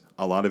saying is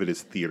a lot of it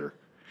is theater.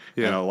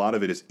 Yeah. And a lot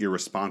of it is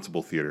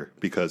irresponsible theater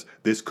because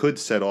this could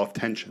set off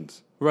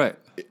tensions. Right.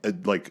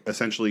 Like,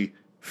 essentially,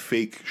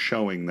 fake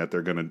showing that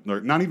they're going to, or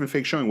not even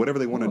fake showing, whatever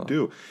they want to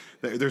do.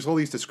 There's all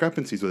these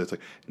discrepancies with it. It's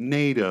like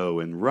NATO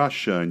and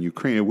Russia and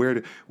Ukraine.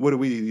 What do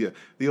we,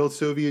 the old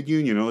Soviet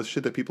Union, all this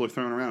shit that people are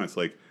throwing around. It's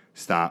like,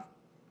 stop.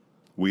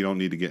 We don't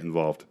need to get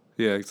involved.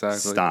 Yeah,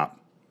 exactly. Stop.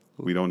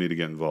 We don't need to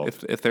get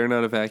involved. If they're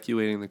not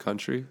evacuating the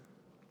country,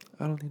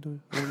 I don't need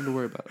to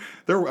worry about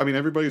it.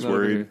 Everybody's Not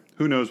worried. here.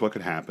 Who knows what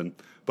could happen?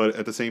 But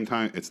at the same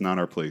time, it's not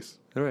our place.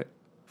 All right.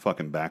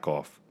 Fucking back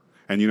off.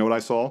 And you know what I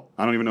saw?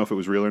 I don't even know if it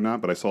was real or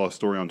not, but I saw a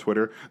story on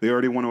Twitter. They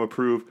already want to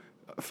approve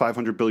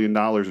 $500 billion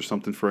or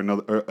something for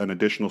an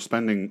additional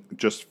spending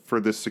just for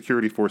the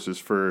security forces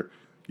for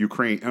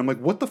Ukraine. And I'm like,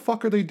 what the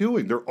fuck are they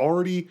doing? They're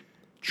already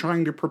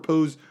trying to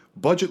propose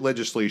budget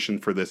legislation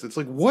for this. It's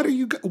like, what are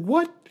you...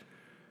 What?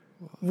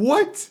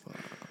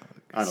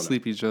 I don't know.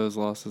 Sleepy Joe's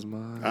lost his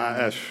mind.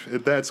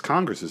 That's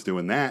Congress is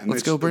doing that. And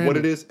Let's go, What Brandon.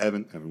 it is,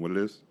 Evan, what it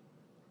is,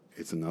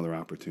 it's another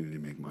opportunity to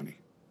make money.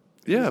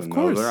 Yeah, of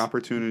course. Another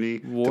opportunity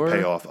to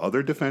pay off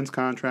other defense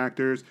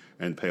contractors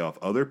and pay off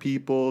other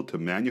people to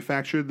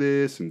manufacture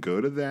this and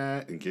go to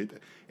that and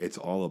get. It's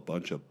all a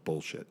bunch of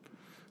bullshit.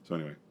 So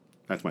anyway,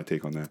 that's my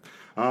take on that.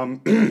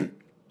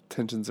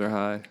 Tensions are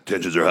high.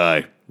 Tensions are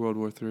high. World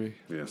War III.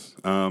 Yes.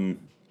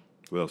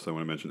 What else I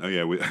want to mention? Oh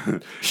yeah,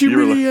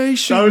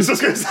 Humiliation. I was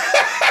just gonna say.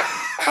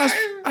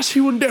 As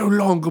he will no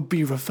longer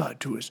be referred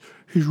to as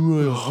His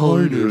Royal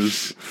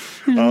Highness.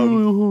 His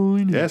Royal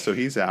Highness. Yeah, so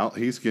he's out.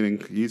 He's getting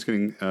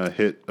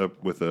hit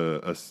up with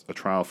a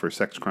trial for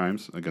sex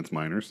crimes against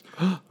minors,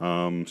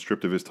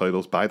 stripped of his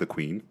titles by the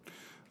Queen.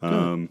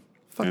 And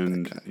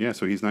yeah,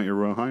 so he's not your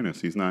Royal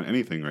Highness. He's not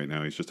anything right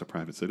now. He's just a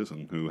private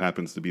citizen who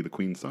happens to be the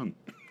Queen's son.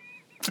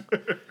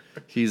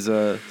 He's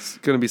going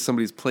to be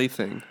somebody's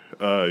plaything.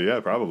 Yeah,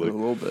 probably. A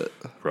little bit.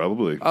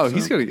 Probably. Oh,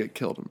 he's going to get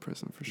killed in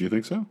prison for sure. You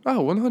think so?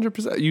 Oh,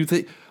 100%. You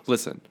think...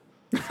 Listen.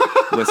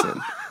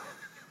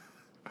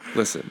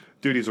 Listen.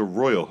 Dude, he's a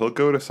royal. He'll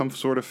go to some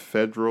sort of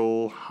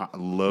federal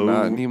low...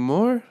 Not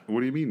anymore. What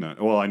do you mean not?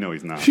 Well, I know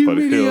he's not.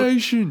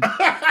 Humiliation.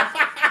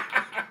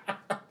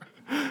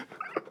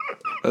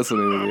 That's the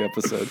name of the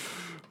episode.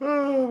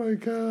 Oh, my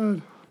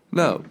God.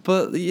 No,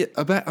 but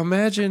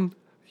imagine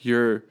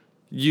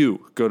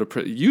you go to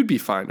prison. You'd be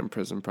fine in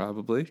prison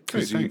probably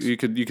because Hey, you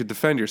could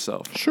defend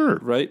yourself. Sure.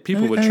 Right?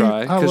 People would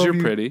try because you're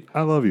pretty.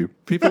 I love you.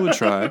 People would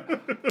try.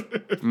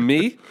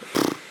 Me?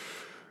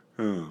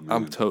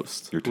 I'm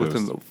toast. You're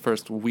Within toast. the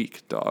first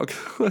week, dog.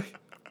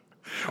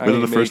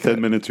 Within the first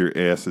 10 minutes, your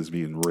ass is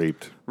being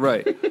raped.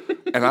 Right.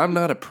 And I'm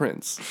not a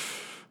prince.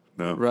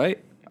 No.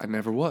 Right? I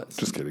never was.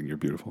 Just kidding. You're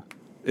beautiful.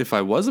 If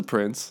I was a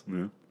prince,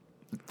 Yeah.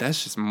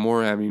 that's just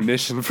more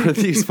ammunition for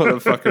these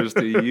motherfuckers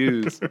to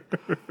use.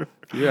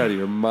 You're out of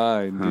your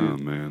mind, dude. Oh,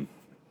 man.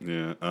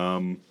 Yeah.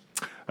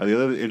 The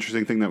other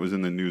interesting thing that was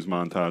in the news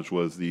montage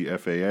was the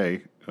FAA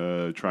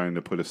trying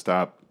to put a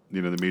stop.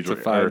 You know, the major...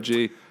 To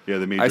 5G. Yeah,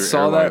 the major I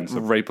saw airlines.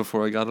 that right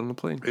before I got on the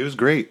plane. It was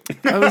great.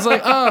 I was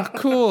like, oh,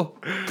 cool.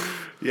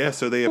 Yeah,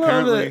 so they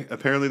Love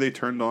apparently they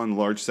turned on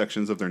large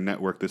sections of their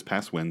network this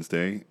past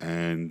Wednesday,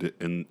 and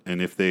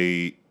if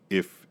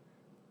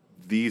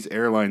these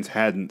airlines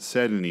hadn't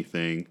said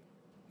anything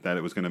that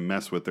it was going to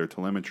mess with their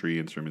telemetry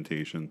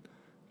instrumentation,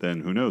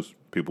 then who knows?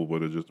 People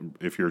would have just,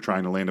 if you're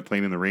trying to land a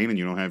plane in the rain and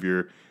you don't have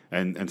your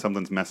and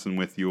something's messing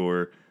with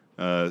your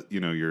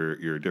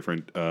your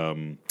different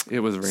It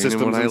was raining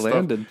systems when I and stuff.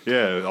 landed.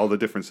 Yeah, all the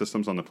different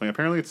systems on the plane.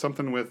 Apparently, it's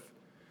something with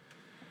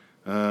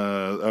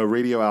a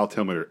radio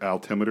altimeter. I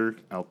don't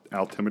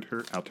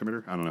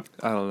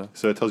know.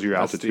 So it tells you your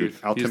That's altitude.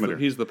 Steve. Altimeter.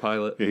 He's the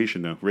pilot. Yeah, he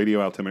should know.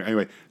 Radio altimeter.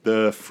 Anyway,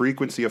 the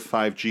frequency of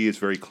 5G is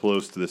very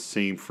close to the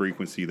same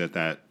frequency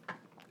that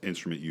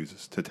instrument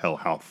uses to tell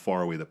how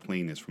far away the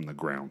plane is from the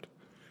ground.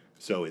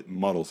 So it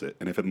muddles it.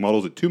 And if it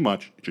muddles it too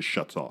much, it just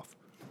shuts off.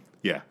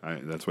 Yeah,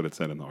 that's what it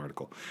said in the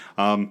article.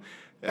 And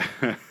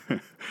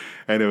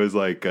it was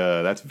like,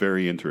 that's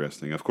very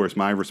interesting. Of course,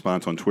 my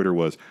response on Twitter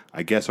was,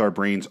 I guess our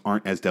brains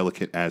aren't as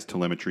delicate as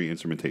telemetry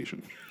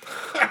instrumentation.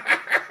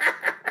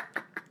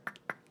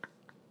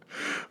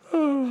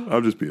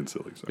 I'm just being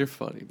silly. So. You're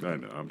funny. I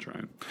know, I'm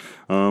trying.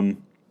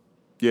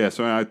 Yeah,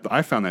 so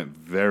I found that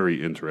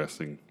very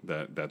interesting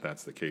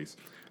that's the case.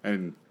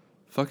 And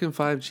fucking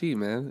 5G,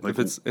 man. Like,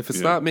 if it's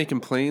yeah. not making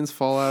planes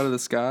fall out of the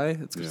sky,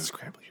 it's gonna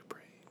scramble your brain.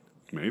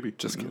 Maybe.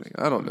 Just kidding.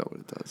 I don't know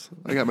what it does.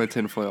 I got my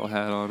tinfoil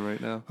hat on right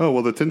now. Oh,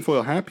 well, the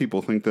tinfoil hat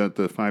people think that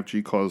the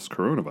 5G caused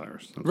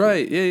coronavirus. That's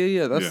Right.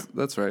 Yeah.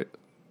 That's right.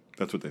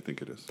 That's what they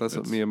think it is. That's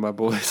what me and my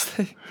boys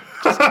think.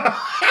 That's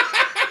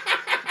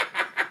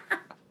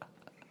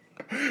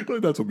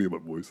what me and my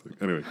boys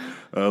think. Anyway,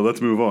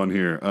 let's move on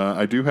here.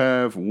 I do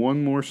have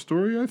one more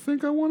story I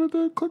think I wanted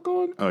to click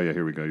on. Oh, yeah,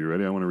 here we go. You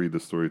ready? I want to read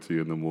this story to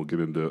you, and then we'll get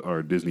into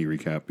our Disney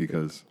recap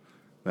because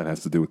that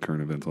has to do with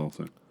current events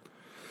also.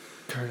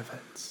 Current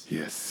events.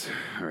 Yes.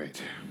 All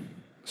right.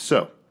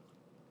 So,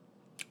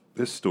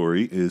 this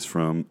story is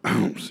from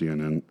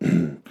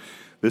CNN.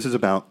 This is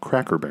about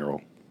Cracker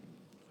Barrel.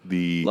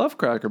 Love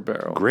Cracker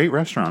Barrel. Great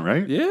restaurant,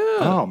 right? Yeah.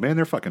 Oh, man,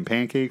 their fucking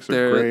pancakes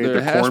are great.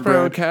 Their hash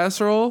brown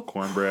casserole.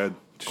 Cornbread.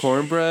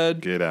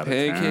 cornbread, Get out of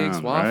pancakes,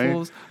 town,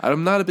 waffles. right?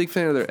 I'm not a big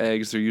fan of their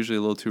eggs. They're usually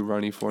a little too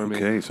runny for me.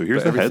 Okay, so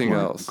here's But the everything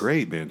headline. else.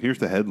 Great, man. Here's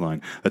the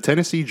headline. A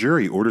Tennessee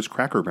jury orders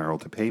Cracker Barrel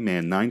to pay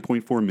man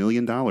 $9.4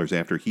 million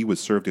after he was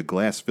served a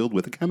glass filled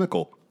with a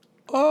chemical.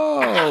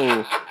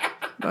 Oh,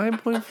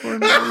 $9.4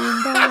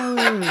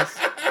 million.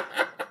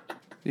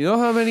 You know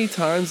how many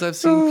times I've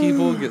seen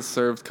people get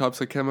served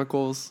cups of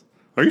chemicals?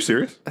 Are you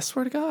serious? I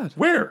swear to God.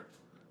 Where?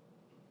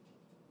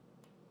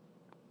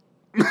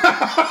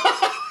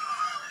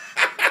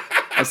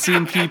 I've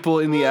seen people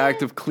in the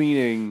act of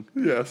cleaning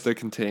Yes. the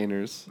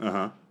containers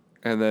Uh-huh.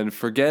 and then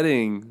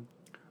forgetting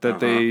that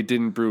they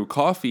didn't brew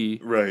coffee.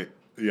 Right.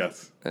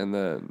 Yes. And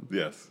then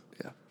Yes.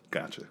 Yeah.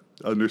 Gotcha.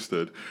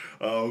 Understood.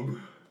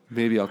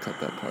 Maybe I'll cut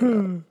that part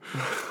out.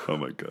 Oh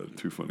my God,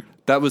 too funny.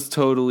 That was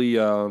totally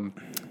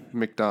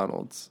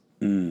McDonald's.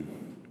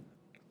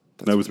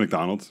 That was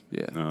McDonald's?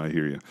 Yeah. I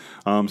hear you.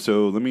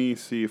 So let me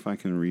see if I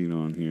can read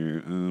on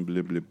here.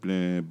 Blah, blah,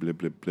 blah, blah,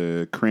 blah,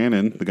 blah.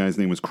 Cranon, the guy's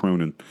name was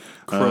Cronin,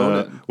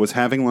 was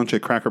having lunch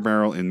at Cracker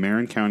Barrel in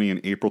Marin County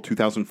in April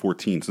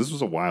 2014. So this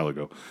was a while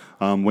ago.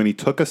 When he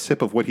took a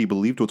sip of what he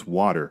believed was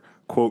water,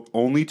 quote,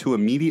 only to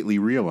immediately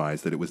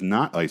realize that it was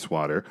not ice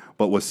water,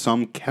 but was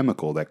some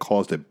chemical that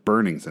caused a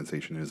burning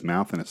sensation in his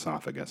mouth and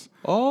esophagus.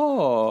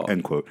 Oh.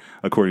 End quote,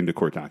 according to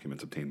court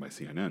documents obtained by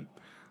CNN.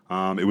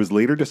 It was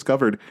later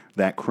discovered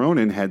that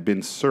Cronin had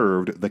been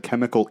served the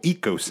chemical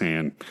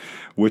Ecosan,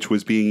 which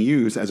was being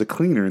used as a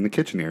cleaner in the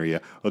kitchen area,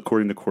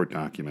 according to court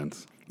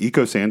documents.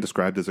 Ecosan,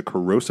 described as a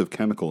corrosive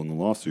chemical in the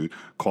lawsuit,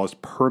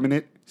 caused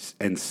permanent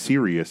and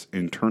serious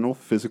internal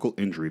physical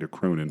injury to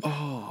Cronin.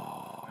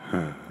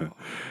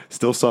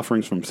 Still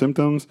suffering from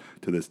symptoms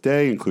to this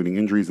day, including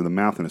injuries of the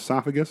mouth and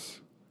esophagus.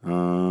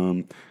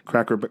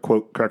 Cracker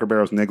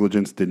Barrel's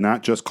negligence did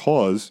not just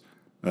cause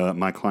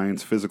my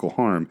client's physical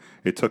harm,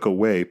 it took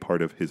away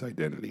part of his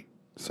identity,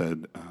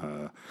 said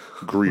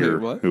Greer,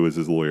 Wait, what? who is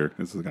his lawyer.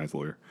 This is the guy's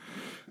lawyer.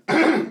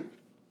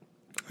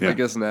 I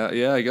guess now.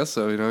 Yeah, I guess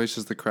so. You know, he's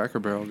just the Cracker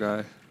Barrel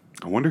guy.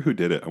 I wonder who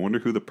did it. I wonder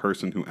who the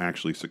person who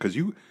actually... Because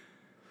you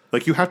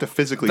have to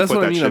physically That's put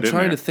what that I mean. shit I'm in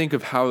trying there. to think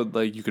of how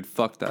you could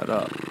fuck that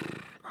up.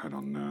 I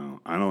don't know.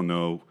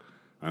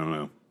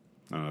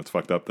 It's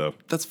fucked up though.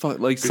 That's like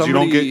because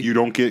somebody. you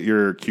don't get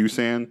your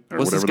QSan or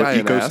Was this whatever guy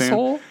an EcoSan.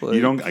 asshole?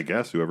 You don't. I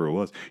guess whoever it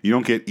was. You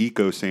don't get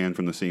EcoSan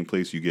from the same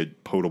place you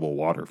get potable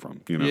water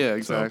from. You know. Yeah, So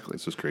exactly.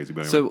 it's just crazy.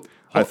 But So, anyway,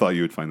 I thought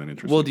you would find that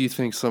interesting. Well, do you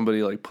think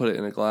somebody put it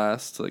in a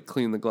glass to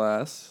clean the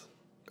glass?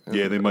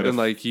 Yeah, they might have.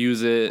 And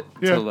use it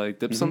Yeah. to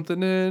dip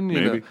something in,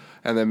 you Maybe. know,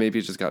 and then maybe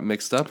it just got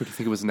mixed up. Or do you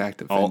think it was an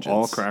act of all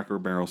vengeance? Cracker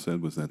Barrel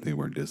said was that they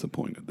were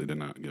disappointed. They did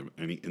not give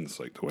any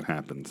insight to what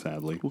happened.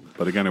 Sadly,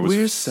 but again, it was.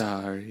 We're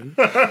sorry.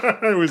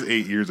 It was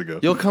 8 years ago.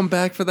 You'll come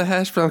back for the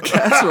hash brown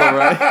casserole,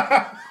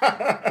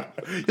 right?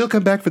 You'll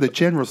come back for the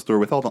general store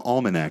with all the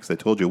almanacs that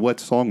told you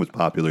what song was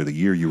popular the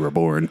year you were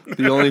born.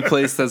 The only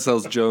place that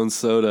sells Jones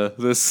Soda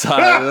this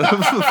side of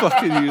the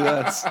fucking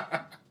U.S.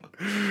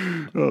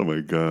 Oh my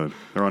God,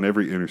 they're on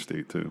every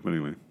interstate too. But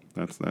anyway,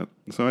 that's that.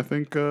 So I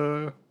think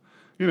that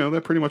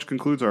pretty much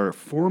concludes our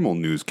formal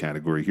news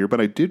category here. But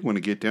I did want to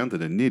get down to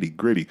the nitty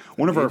gritty.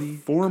 One of our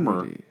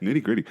former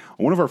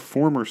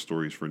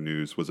stories for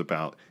news was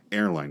about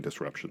airline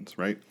disruptions.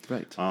 Right.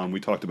 We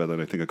talked about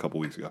that I think a couple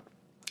weeks ago.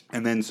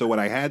 And then so what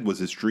I had was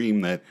this dream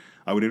that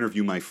I would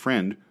interview my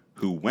friend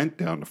who went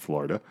down to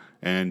Florida,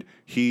 and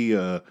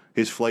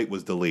his flight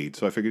was delayed.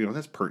 So I figured,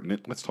 that's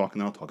pertinent. Let's talk,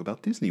 and then I'll talk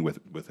about Disney with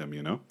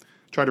him,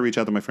 Tried to reach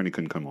out to my friend. He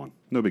couldn't come on.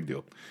 No big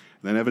deal.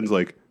 And then Evan's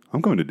like,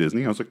 I'm going to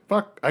Disney. I was like,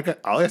 fuck,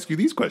 I'll ask you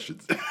these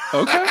questions.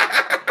 Okay.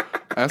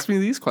 Ask me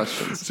these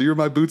questions. So you're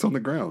my boots on the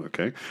ground,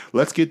 okay?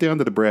 Let's get down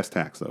to the brass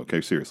tacks, though,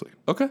 okay? Seriously.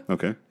 Okay.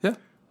 Okay? Yeah.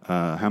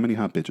 How many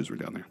hot bitches were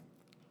down there?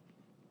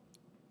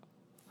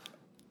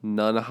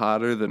 None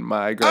hotter than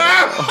my girl.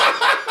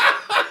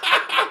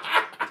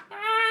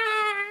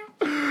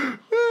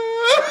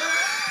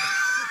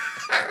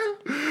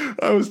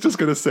 I was just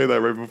gonna say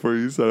that right before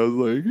you said. I was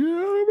like, "Yeah,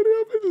 how many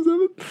hot bitches,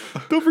 Evan?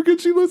 Don't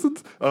forget she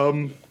listens."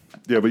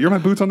 Yeah, but you're my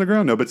boots on the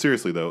ground. No, but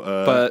seriously though,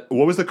 but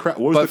what was the crowd?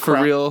 But for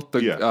real,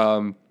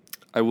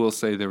 I will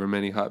say there were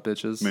many hot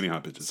bitches. Many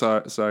hot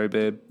bitches. Sorry,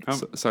 babe.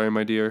 Sorry,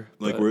 my dear.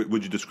 Like,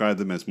 would you describe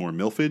them as more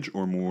milfage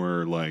or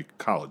more like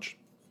college?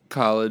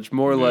 College,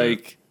 more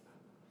like.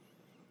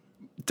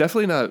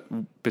 Definitely not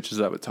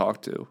bitches I would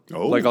talk to.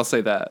 Oh. I'll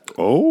say that.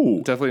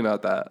 Oh. Definitely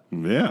not that.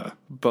 Yeah.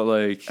 But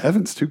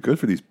Evan's too good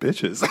for these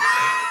bitches.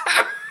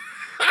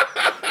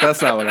 That's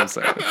not what I'm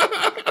saying.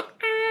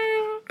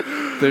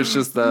 There's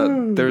just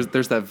that there's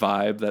that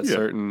vibe that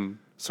certain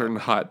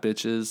hot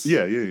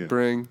bitches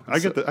bring. I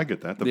get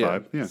that. The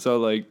vibe. Yeah.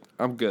 So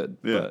I'm good.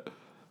 Yeah. But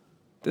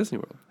Disney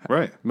World.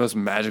 Right. Most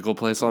magical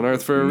place on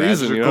earth for a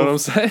reason, you know what I'm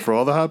saying? For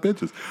all the hot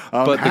bitches.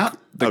 But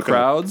the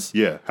crowds?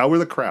 Yeah. How were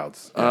the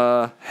crowds?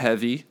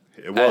 Heavy.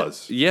 It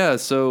was.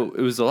 So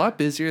it was a lot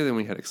busier than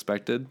we had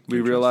expected.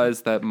 We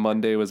realized that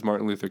Monday was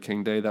Martin Luther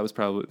King Day. That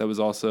was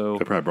also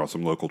That probably brought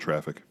some local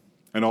traffic.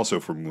 And also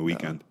from the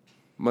weekend.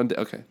 Monday.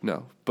 Okay,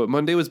 no, but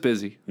Monday was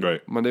busy.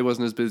 Right. Monday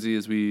wasn't as busy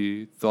as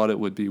we thought it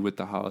would be with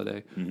the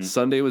holiday.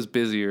 Sunday was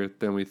busier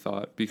than we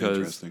thought because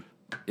Interesting.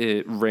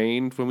 it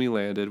rained when we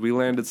landed. We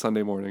landed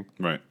Sunday morning.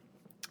 Right.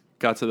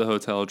 Got to the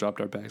hotel, dropped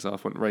our bags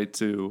off, went right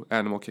to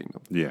Animal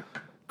Kingdom. Yeah.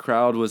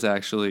 Crowd was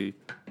actually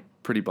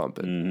pretty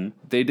bumping.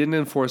 They didn't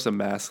enforce a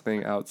mask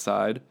thing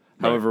outside.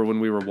 Right. However, when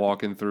we were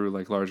walking through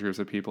like large groups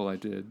of people, I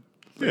did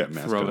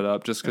Mask throw it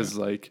up just because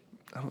like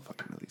I don't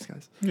fucking know these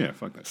guys. Yeah,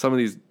 fuck that. Some of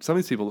these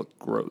people look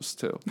gross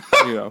too.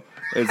 You know,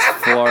 it's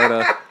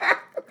Florida.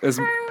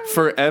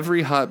 For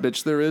every hot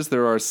bitch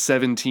there are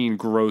 17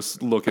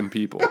 gross looking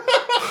people.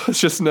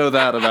 Just know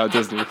that about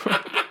Disney.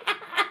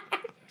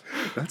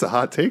 That's a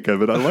hot take,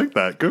 Evan. I like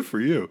that. Good for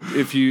you.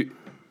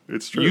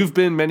 It's true. You've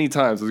been many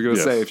times. I was going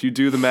to say, if you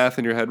do the math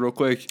in your head real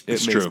quick, it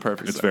makes true.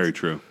 perfect sense. It's very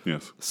true.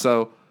 Yes.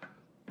 So,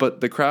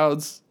 but the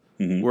crowds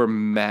were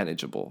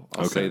manageable.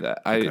 I'll say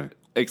that.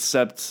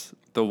 Except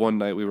the one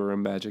night we were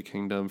in Magic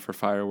Kingdom for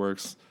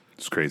fireworks.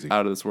 It's crazy.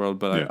 Out of this world.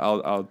 But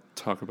I'll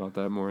talk about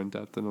that more in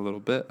depth in a little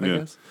bit, I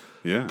guess.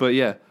 Yeah. But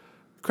yeah,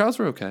 crowds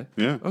were okay.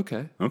 Yeah.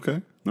 Okay.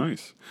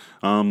 Nice.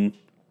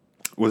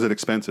 Was it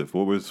expensive?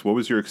 What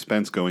was your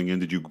expense going in?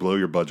 Did you blow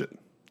your budget?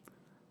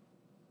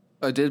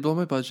 I did blow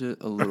my budget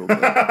a little bit.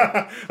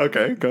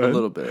 Okay, go ahead. A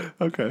little bit.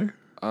 Okay.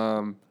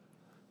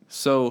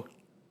 So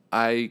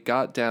I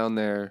got down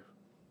there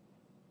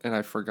and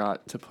I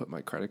forgot to put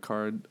my credit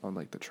card on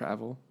like the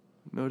travel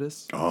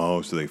notice.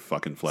 Oh, so they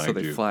fucking flagged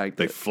you.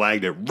 They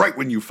flagged it right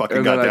when you fucking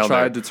and got then down I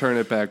tried there. to turn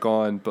it back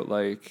on, but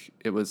like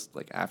it was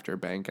like after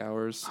bank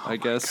hours, I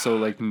guess. So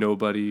like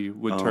nobody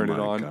would turn it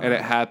on. God. And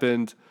it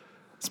happened.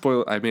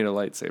 Spoiler, I made a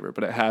lightsaber,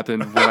 but it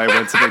happened when I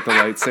went to make the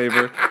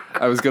lightsaber.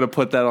 I was going to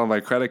put that on my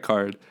credit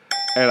card.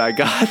 And I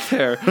got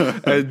there,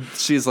 and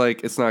she's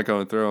like, "It's not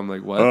going through." I'm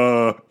like,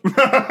 "What?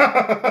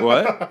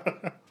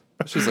 What?"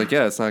 She's like,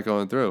 "Yeah, it's not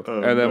going through."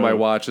 And then my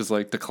watch is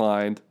like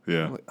declined.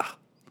 Yeah. I'm like,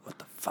 what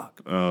the fuck?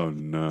 Oh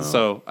no.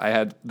 So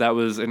that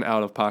was an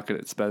out of pocket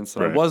expense. So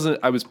Right.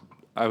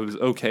 I was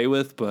okay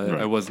with, but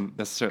I wasn't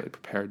necessarily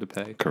prepared to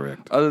pay.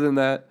 Correct. Other than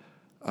that,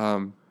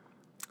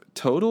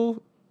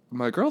 total.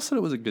 My girl said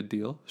it was a good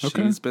deal.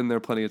 Okay. She's been there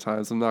plenty of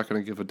times. I'm not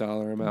going to give a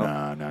dollar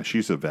amount. Nah,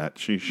 she's a vet.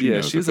 She Yeah,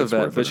 knows she's if a it's vet,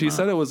 worth but it she or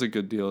said not. it was a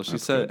good deal. She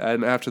said,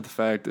 and after the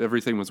fact,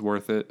 everything was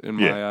worth it in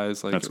my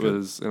eyes. Like that's it good.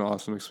 was an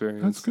awesome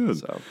experience. That's good.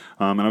 So.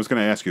 And I was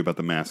going to ask you about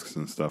the masks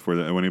and stuff. Were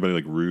anybody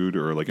like rude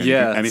or like anything,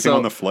 Yeah, anything so-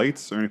 on the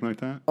flights or anything like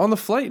that? On the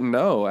flight,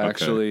 no,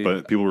 actually. Okay.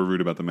 But people were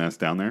rude about the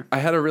mask down there? I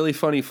had a really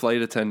funny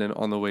flight attendant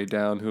on the way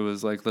down who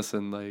was like,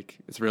 "Listen, like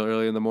it's real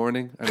early in the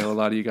morning. I know a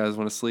lot of you guys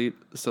want to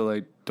sleep, so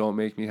like don't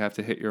make me have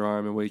to hit your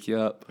arm and wake you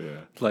up. Yeah.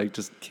 Like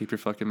just keep your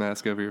fucking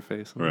mask over your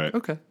face." I'm like, Right.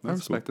 okay, I That's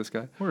respect cool. this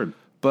guy. Word.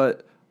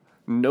 But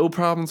no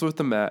problems with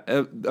the mask.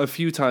 A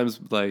few times,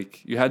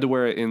 like you had to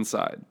wear it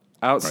inside.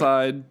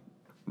 Outside,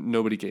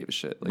 nobody gave a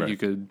shit. Like Right. you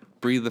could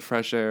breathe the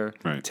fresh air,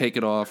 Right. take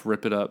it off,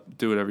 rip it up,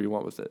 do whatever you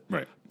want with it.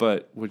 Right.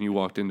 But when you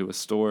walked into a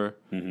store,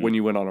 when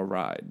you went on a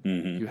ride,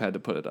 you had to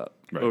put it up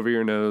Right. over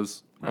your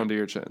nose, under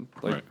your chin,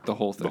 like Right. the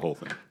whole thing. The whole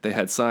thing. They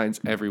had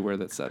signs everywhere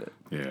that said it.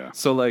 Yeah.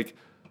 So like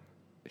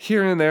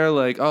here and there,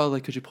 like, oh,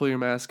 like could you pull your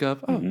mask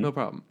up? Oh, no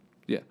problem.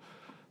 Yeah.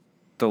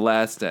 The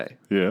last day,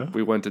 Yeah.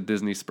 we went to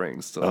Disney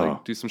Springs to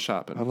like do some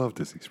shopping. I love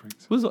Disney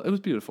Springs. It was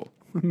beautiful.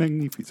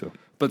 Magnifico.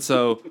 But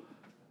so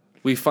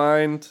we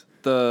find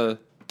the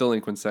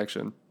delinquent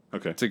section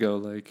Okay. to go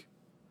like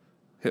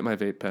hit my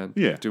vape pen,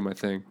 Yeah. do my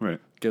thing, Right.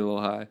 get a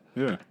little high,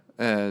 Yeah.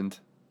 and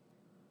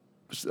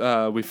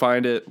we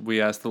find it.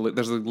 We ask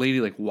there's a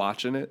lady like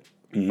watching it.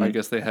 I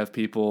guess they have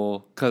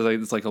people because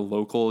it's like a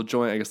local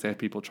joint. I guess they have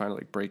people trying to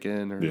like break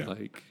in or Yeah.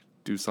 like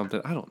do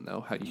something. I don't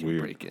know how you can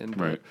Weird. break in,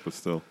 Right. But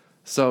still.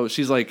 So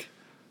she's like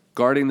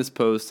guarding this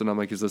post, and I'm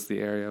like, "Is this the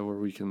area where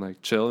we can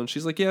like chill?" And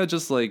she's like, "Yeah,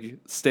 just like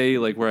stay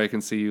like where I can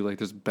see you. Like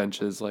there's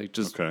benches. Like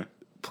just Okay.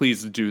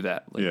 please do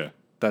that. Like, Yeah.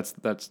 that's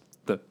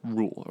the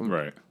rule. I'm like,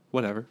 Right.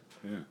 Whatever.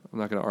 Yeah. I'm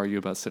not gonna argue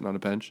about sitting on a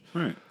bench."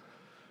 Right.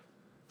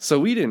 So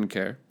we didn't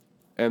care,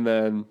 and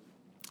then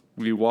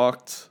we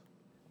walked.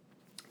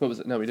 What was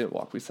it? No, we didn't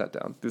walk. We sat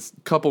down. This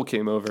couple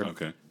came over.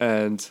 Okay.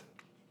 And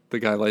the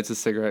guy lights a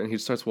cigarette, and he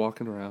starts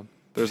walking around.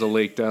 There's a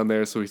lake down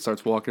there, so he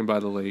starts walking by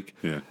the lake.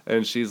 Yeah.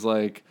 And she's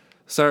like,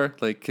 "Sir,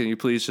 like, can you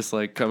please just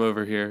like come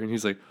over here?" And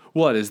he's like,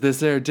 "What, is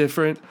this air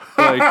different?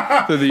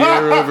 Like than the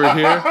air over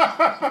here?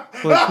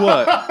 Like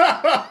what?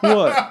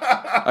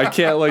 I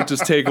can't like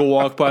just take a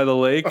walk by the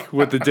lake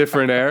with the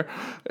different air."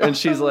 And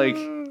she's like,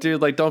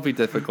 "Dude, like don't be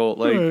difficult.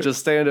 Like Right. just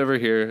stand over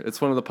here.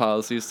 It's one of the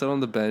policies. Sit on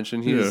the bench."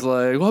 And he's Yeah.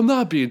 like, "Well, I'm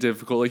not being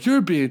difficult. Like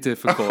you're being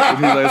difficult." And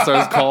he like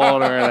starts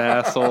calling her an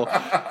asshole.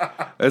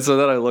 And so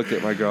then I look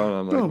at my girl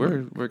and I'm like,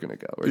 "We're gonna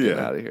go. We're getting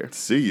out of here."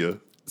 See ya.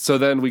 So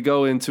then we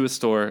go into a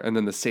store, and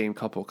then the same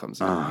couple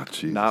comes in,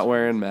 Jesus. not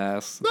wearing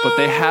masks, but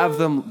they have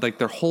them like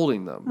they're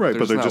holding them, Right,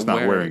 but they're just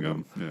not wearing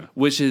them. Yeah.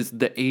 which is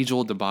the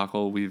age-old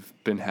debacle we've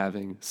been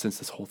having since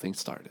this whole thing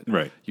started.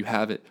 Right. You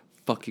have it,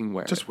 fucking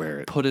wear it. Just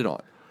wear it. Put it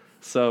on.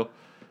 So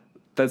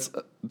that's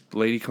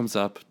lady comes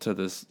up to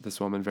this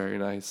woman, very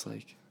nice,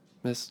 like,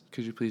 "Miss,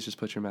 could you please just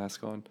put your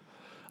mask on?"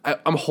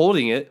 I'm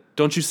holding it.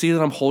 Don't you see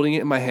that I'm holding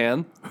it in my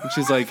hand? And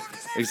she's like,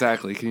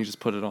 exactly. Can you just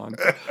put it on?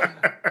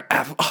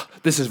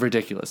 This is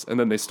ridiculous. And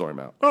then they storm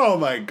out. Oh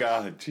my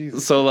God,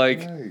 Jesus. So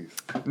like,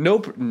 Christ. no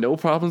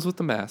problems with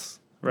the mask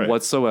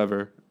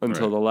whatsoever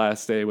until Right. the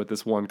last day with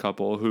this one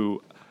couple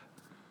who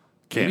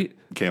Can't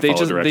they follow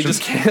just directions. they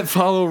just can't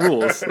follow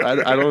rules. I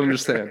don't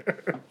understand.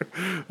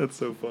 That's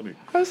so funny.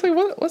 I was like,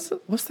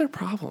 what's their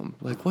problem?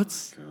 Like,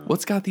 what's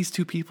got these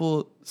two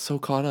people so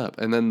caught up?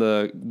 And then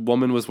the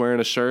woman was wearing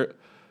a shirt.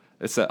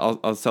 It said,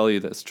 I'll tell you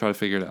this. Try to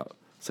figure it out.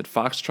 It said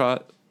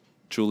Foxtrot,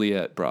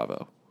 Juliet,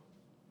 Bravo.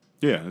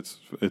 Yeah,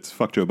 it's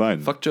fuck Joe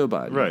Biden. Fuck Joe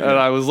Biden. Right. And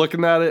I was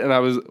looking at it,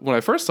 and when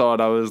I first saw it,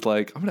 I was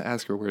like, I'm gonna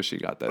ask her where she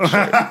got that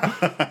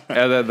shirt.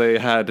 And then they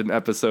had an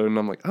episode, and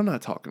I'm like, I'm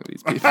not talking to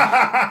these people.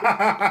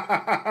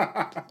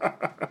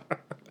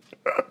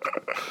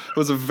 It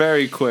was a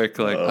very quick,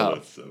 like,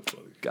 that's so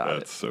funny.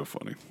 That's so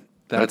funny.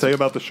 Did I tell you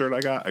about the shirt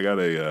I got? I got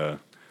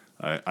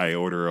I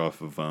order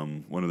off of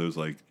one of those,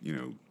 like,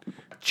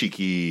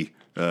 cheeky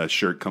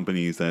shirt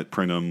companies that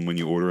print them when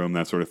you order them,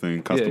 that sort of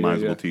thing,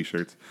 customizable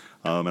T-shirts.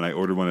 And I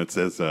ordered one that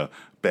says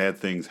 "Bad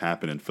things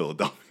happen in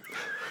Philadelphia."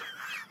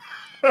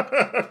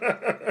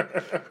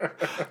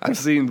 I've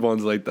seen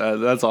ones like that.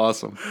 That's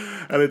awesome.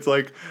 And it's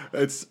like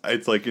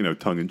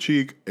tongue in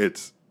cheek.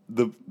 It's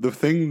the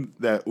thing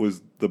that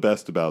was the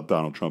best about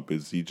Donald Trump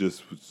is he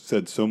just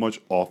said so much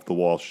off the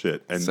wall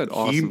shit and said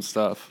awesome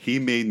stuff. He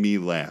made me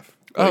laugh.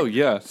 Oh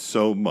yeah,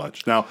 so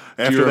much. Now,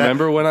 do you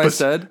remember when I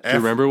said? Do you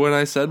remember when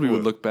I said we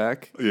would look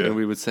back Yeah. and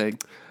we would say,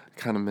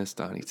 "Kind of miss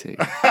Donnie T."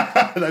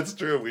 That's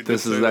true.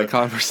 This is that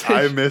conversation.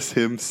 I miss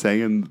him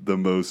saying the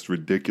most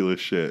ridiculous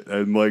shit,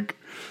 and like,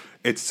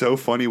 it's so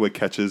funny what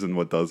catches and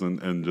what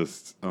doesn't, and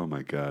just oh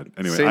my God.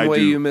 Anyway, Same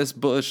way you miss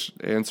Bush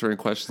answering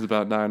questions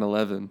about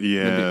 9/11.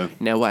 Yeah.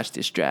 Now watch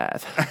this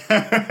drive.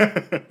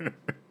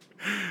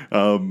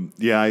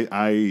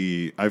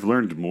 I've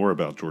learned more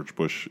about George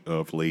Bush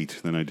of late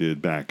than I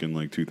did back in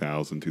like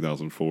 2000,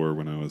 2004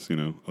 when I was,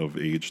 of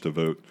age to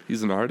vote.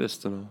 He's an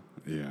artist and all.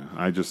 Yeah,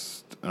 I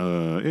just,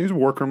 he's a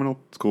war criminal.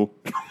 It's cool.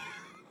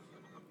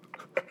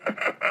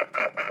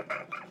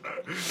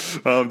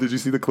 Did you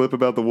see the clip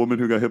about the woman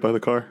who got hit by the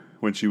car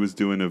when she was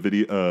doing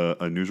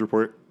a news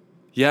report?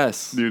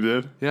 Yes. You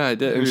did? Yeah, I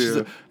did. And she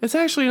said, it's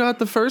actually not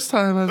the first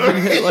time I've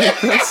been hit like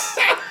this.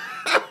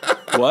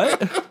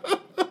 What?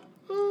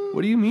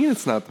 What do you mean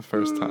it's not the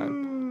first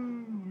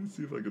time? Let me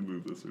see if I can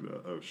move this or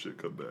not. Oh, shit,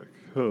 come back.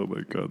 Oh,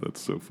 my God,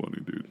 that's so funny,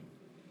 dude.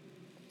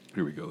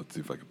 Here we go. Let's see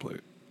if I can play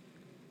it.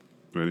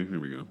 Ready? Here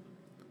we go.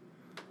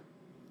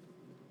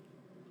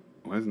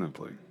 Why isn't that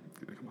playing?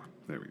 Yeah, come on.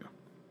 There we go.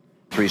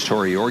 3's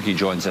Tori Yorkie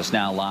joins us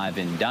now live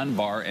in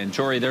Dunbar. And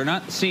Tori, they're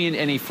not seeing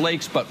any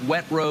flakes, but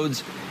wet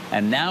roads.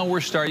 And now we're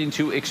starting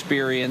to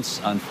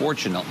experience,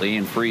 unfortunately,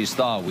 in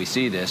freeze-thaw, we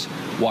see this,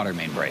 water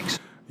main breaks.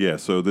 Yeah,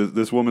 so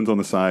this woman's on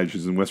the side.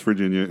 She's in West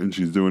Virginia, and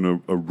she's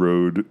doing a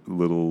road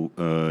little,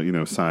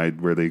 side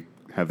where they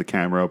have the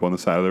camera up on the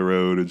side of the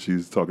road, and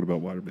she's talking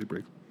about water main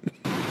breaks.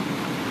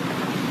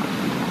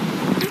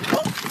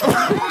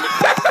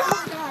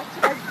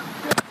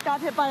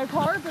 Got hit by a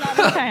car, but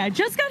I'm okay. I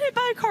just got hit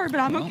by a car, but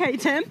I'm okay,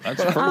 Tim.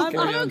 That's the first I'm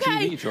story on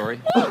okay. TV, Tori.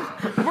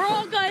 We're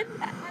all good.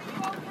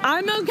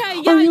 I'm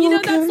okay. Yeah, you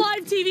know, that's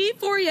live TV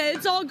for you.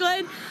 It's all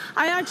good.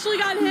 I actually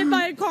got hit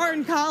by a car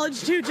in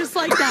college, too, just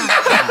like that.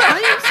 I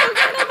am so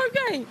good. I'm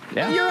okay.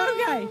 Yeah. You're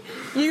okay.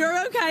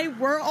 You're okay.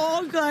 We're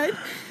all good.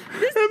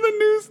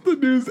 And the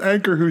news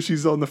anchor who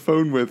she's on the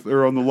phone with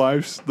or on the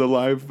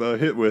live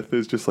hit with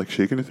is just like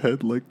shaking his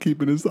head, like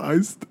keeping his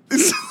eyes.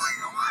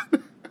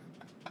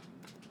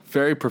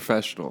 Very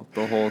professional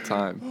the whole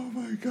time. Oh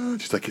my God.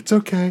 She's like, it's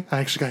okay. I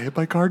actually got hit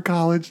by a car in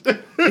college.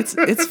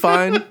 It's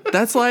fine.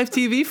 That's live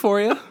TV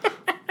for you.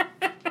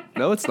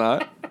 No, it's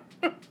not.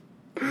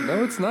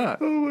 No, it's not.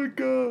 Oh my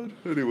God.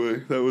 Anyway,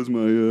 that was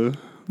my.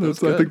 I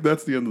think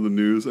that's the end of the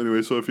news.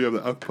 Anyway, so if you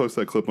have I'll post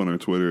that clip on our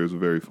Twitter. It's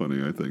very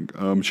funny, I think.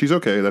 She's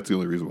okay. That's the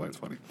only reason why it's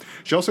funny.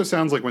 She also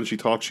sounds like when she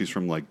talks, she's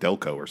from like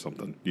Delco or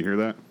something. You hear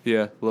that?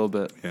 Yeah, a little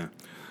bit. Yeah.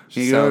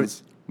 She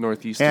sounds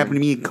northeastern. Happened to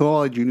me in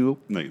college, No,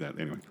 that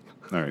anyway.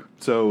 All right.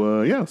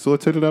 So so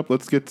let's hit it up.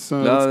 Let's get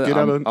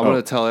I'm going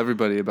to tell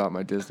everybody about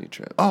my Disney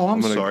trip. Oh,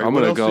 I'm gonna, sorry. I'm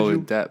What going to else go did you-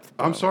 in depth.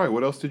 I'm sorry.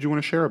 What else did you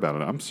want to share about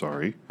it? I'm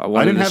sorry. I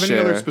didn't to have any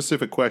other share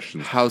specific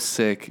questions. How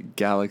sick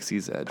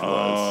Galaxy's Edge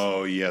was.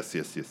 Oh, yes.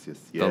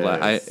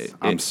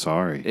 I'm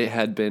sorry. It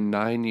had been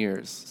 9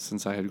 years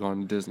since I had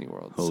gone to Disney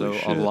World. Holy so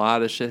shit. a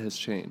lot of shit has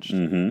changed.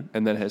 Mhm.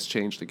 And then has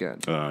changed again.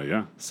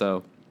 Yeah.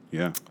 So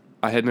Yeah.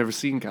 I had never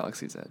seen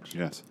Galaxy's Edge.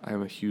 Yes. I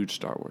am a huge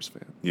Star Wars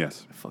fan.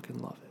 Yes. I fucking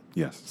love it.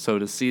 Yes. So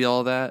to see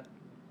all that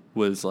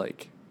was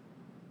like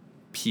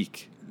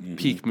peak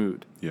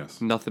mood.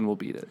 Yes. Nothing will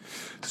beat it.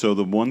 So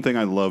the one thing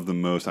I love the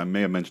most, I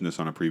may have mentioned this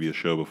on a previous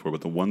show before, but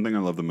the one thing I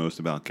love the most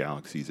about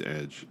Galaxy's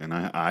Edge, and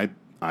I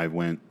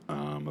went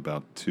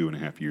about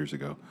 2.5 years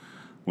ago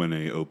when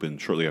they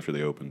opened, shortly after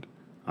they opened.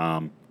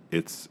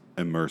 It's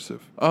immersive.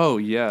 Oh,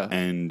 yeah.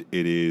 And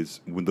it is,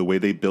 the way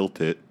they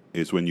built it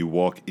is when you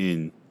walk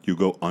in, you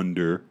go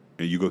under,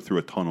 and you go through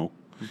a tunnel,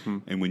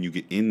 Mhm. and when you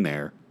get in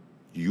there,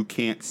 You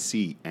can't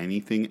see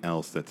anything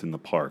else that's in the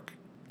park.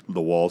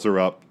 The walls are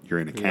up. You're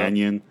in a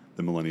canyon.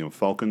 The Millennium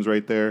Falcon's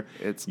right there.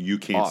 You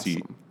can't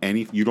see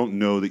anything. You don't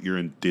know that you're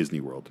in Disney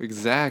World.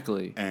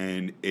 Exactly.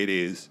 And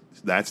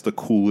that's the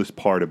coolest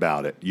part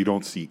about it. You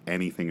don't see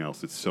anything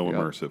else. It's so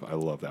immersive. I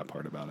love that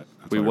part about it.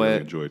 That's what I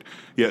really enjoyed.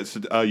 Yeah,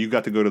 so you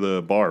got to go to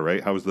the bar,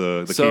 right? How was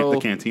the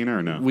cantina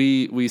or no?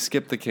 We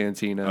skipped the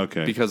cantina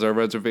because our Mm-hmm.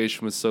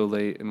 reservation was so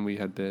late and we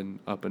had been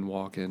up and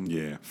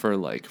walking for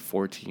like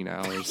 14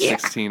 hours,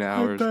 16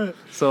 hours.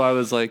 So I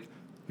was like,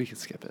 we can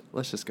skip it.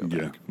 Let's just go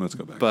back. Yeah, let's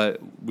go back.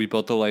 But we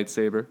built the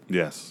lightsaber.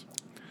 Yes.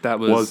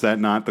 Was that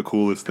not the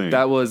coolest thing?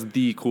 That was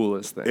the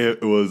coolest thing.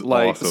 It was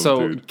awesome,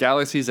 so dude.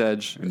 Galaxy's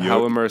Edge,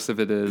 how immersive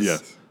it is.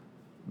 Yes.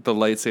 The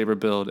lightsaber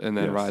build and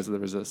then Rise of the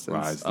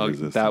Resistance.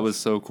 That was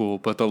so cool.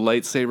 But the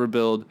lightsaber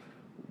build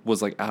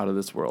was like out of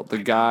this world. The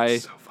guy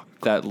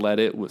that led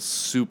it was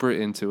super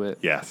into it.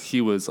 Yes.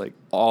 He was like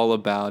all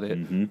about it.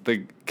 Mm-hmm.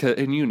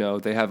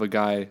 And they have a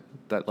guy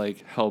that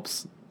like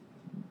helps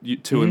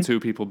two and two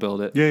people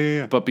build it.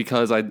 Yeah. But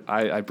because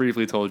I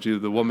briefly told you,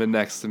 the woman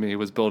next to me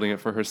was building it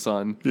for her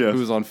son, who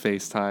was on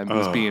FaceTime, who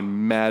was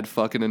being mad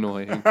fucking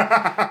annoying.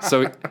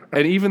 So,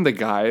 and even the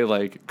guy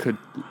like could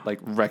like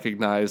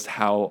recognize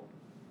how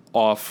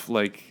off,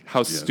 like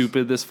how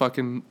stupid this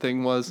fucking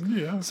thing was.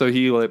 Yeah. So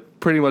he like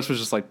pretty much was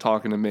just like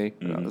talking to me,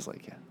 and I was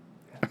like, yeah.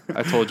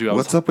 I told you.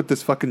 What's up with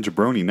this fucking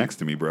jabroni next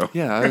to me, bro?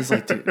 Yeah, I was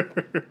like,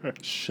 dude,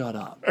 shut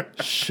up.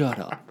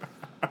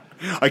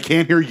 I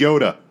can't hear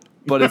Yoda.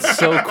 But it's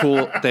so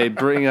cool. They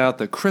bring out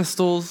the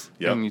crystals,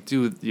 and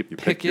you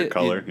pick your it.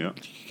 color. You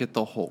get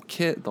the whole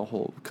kit, the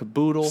whole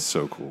caboodle.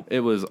 So cool. It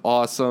was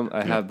awesome.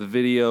 I have the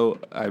video.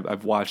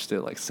 I've watched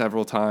it like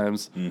several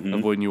times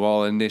of when you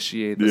all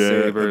initiate the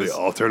sabers. And they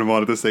all turn them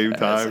on at the same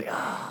time.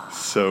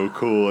 So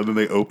cool. And then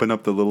they open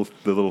up the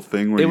little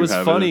thing where it was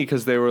funny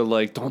because they were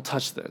like, "Don't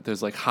touch that.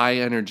 There's like high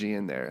energy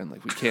in there, and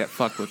like we can't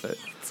fuck with it."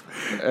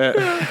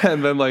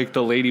 And then like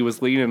the lady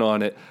was leaning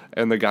on it,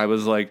 and the guy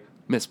was like,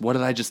 "Miss, what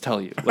did I just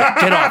tell you? Like,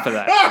 get off of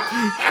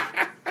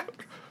that."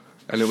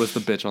 And it was the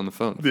bitch on the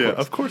phone.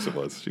 Of course it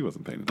was. She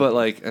wasn't paying attention. But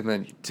like, and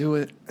then you do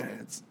it,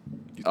 and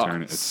you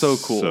turn it. It's so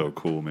cool. So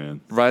cool,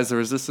 man. Rise of the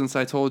Resistance,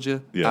 I told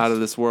you, out of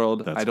this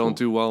world. I don't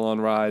do well on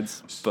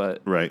rides,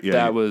 but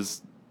that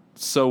was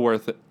so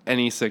worth it.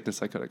 Any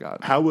sickness I could have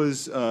gotten. How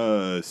was?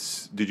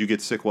 Did you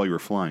get sick while you were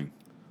flying?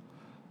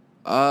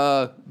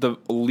 The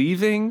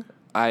leaving,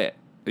 I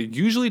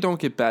usually don't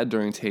get bad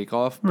during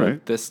takeoff,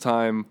 but this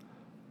time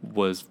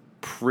was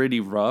pretty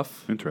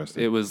rough.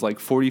 Interesting. It was like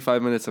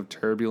 45 minutes of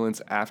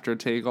turbulence after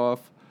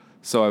takeoff,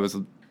 so I was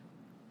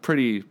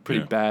pretty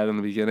bad in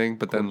the beginning,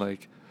 but then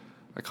like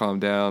I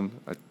calmed down,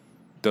 I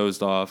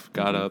dozed off,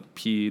 got up,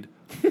 peed,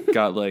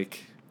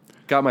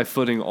 got my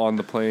footing on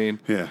the plane,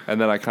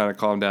 and then I kind of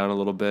calmed down a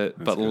little bit.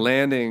 But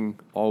landing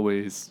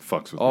always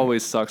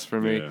sucks for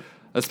me,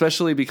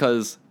 especially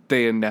because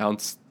they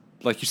announce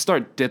like you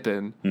start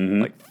dipping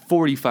like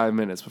 45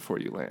 minutes before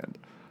you land.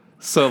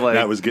 So like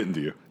that was getting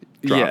to you.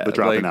 The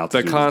dropping out,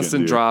 the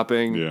constant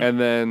dropping, and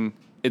then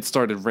it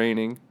started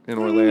raining in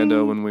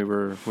Orlando when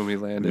we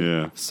landed.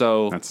 Yeah,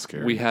 so that's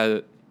scary. We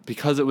had,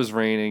 because it was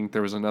raining,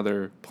 there was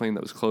another plane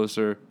that was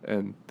closer,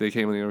 and they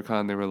came on the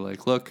intercom. They were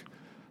like, "Look,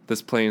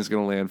 this plane is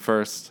going to land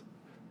first.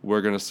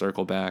 We're going to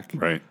circle back,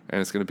 and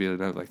it's going to be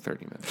another like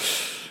 30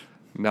 minutes."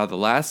 Now, the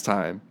last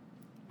time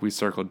we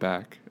circled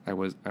back, I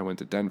went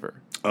to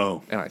Denver.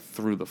 Oh, and I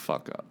threw the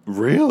fuck up.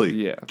 Really?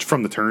 Yeah.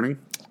 From the turning.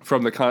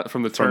 From the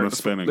turn,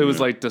 spinning, it was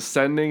like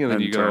descending, and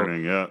then you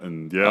turning, go up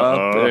and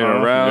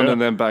around,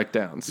 and then back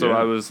down. So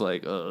I was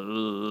like,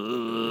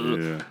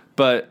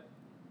 but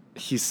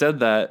he said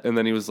that, and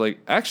then he was like,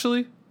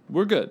 "Actually,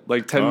 we're good."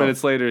 Like 10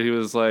 minutes later, he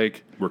was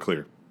like, "We're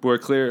clear. We're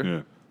clear."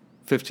 Yeah.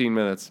 15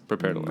 minutes,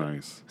 prepare to land.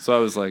 Nice. So I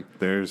was like,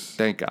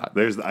 thank God.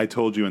 I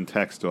told you in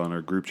text on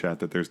our group chat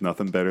that there's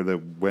nothing better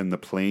than when the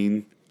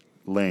plane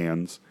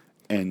lands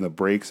and the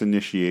brakes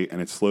initiate,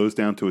 and it slows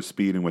down to a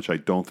speed in which I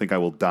don't think I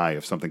will die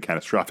if something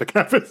catastrophic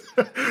happens.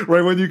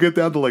 Right when you get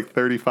down to like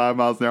 35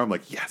 miles an hour, I'm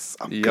like, yes,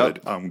 I'm good.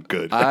 I'm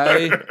good.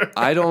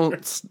 I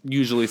don't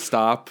usually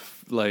stop.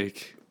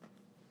 Like,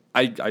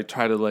 I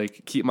try to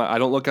like I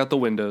don't look out the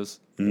windows.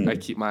 I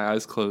keep my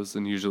eyes closed,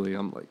 and usually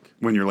I'm like,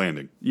 when you're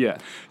landing. Yeah.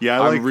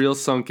 I'm real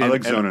sunk in. I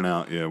like zoning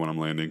out. Yeah, when I'm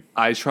landing.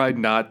 I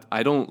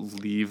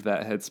don't leave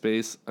that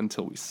headspace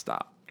until we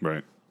stop.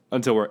 Right.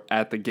 Until we're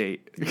at the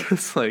gate.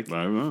 It's like,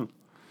 I don't know.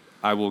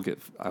 I will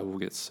get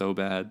so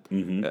bad.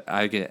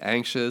 I get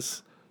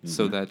anxious,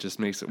 so that just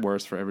makes it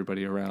worse for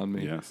everybody around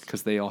me. Yes.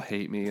 Because they all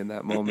hate me in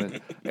that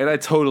moment. And I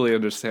totally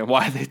understand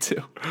why they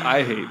do.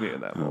 I hate me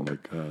in that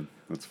moment. Oh my God.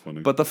 That's funny.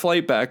 But the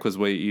flight back was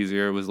way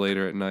easier. It was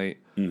later at night.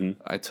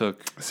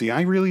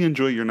 I really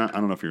enjoy I don't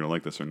know if you're going to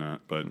like this or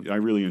not, but I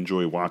really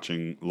enjoy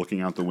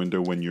looking out the window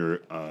when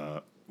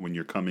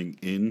you're coming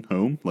in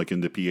home, like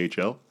into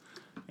PHL.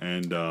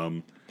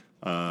 And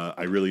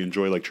I really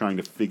enjoy like trying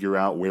to figure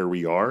out where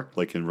we are,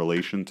 like in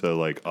relation to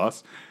like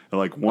us. And,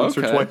 like once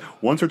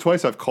or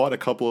twice, I've caught a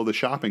couple of the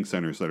shopping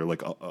centers that are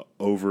like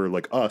over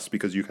like us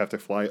because you have to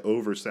fly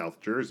over South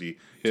Jersey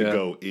to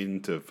go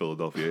into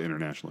Philadelphia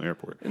International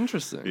Airport.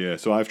 Interesting. Yeah,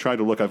 so I've tried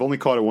to look. I've only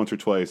caught it once or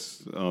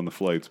twice on the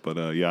flights, but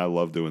I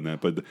love doing that.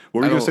 But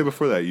what were you going to say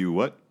before that? You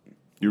what?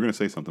 You were going to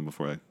say something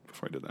before I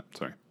did that.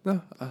 Sorry.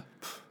 No, I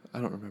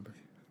don't remember.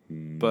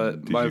 But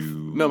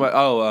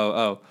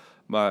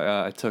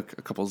I took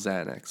a couple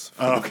Xanax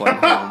for the flight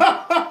home.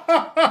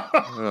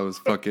 I was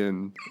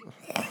fucking.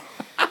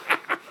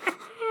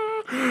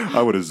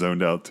 I would have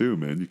zoned out too,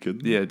 man. You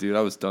kidding? Yeah, dude,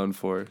 I was done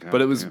for. God, but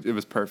it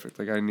was perfect.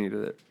 Like I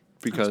needed it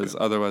because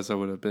otherwise I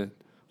would have been,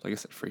 like I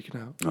said, freaking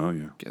out. Oh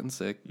yeah, getting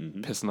sick,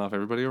 pissing off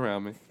everybody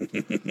around me,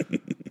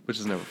 which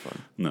is never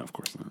fun. No, of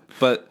course not.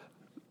 But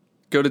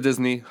go to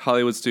Disney,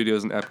 Hollywood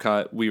Studios, and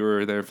Epcot. We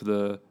were there for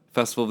the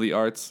Festival of the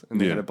Arts, and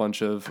they had a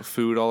bunch of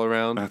food all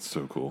around. That's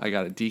so cool. I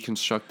got a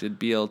deconstructed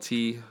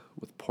BLT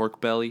with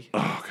pork belly.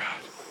 Oh god.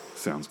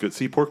 Sounds good.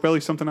 See, pork belly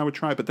is something I would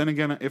try, but then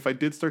again, if I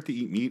did start to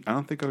eat meat, I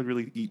don't think I would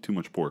really eat too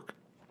much pork.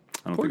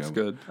 Pork's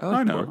good.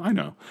 I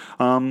know.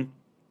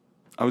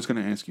 I was going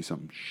to ask you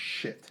something.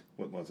 Shit.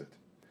 What was it?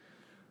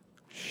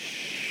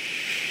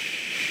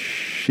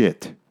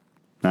 Shit.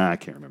 Nah, I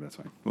can't remember. That's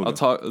fine. I'll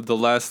talk. The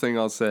last thing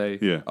I'll say.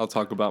 Yeah. I'll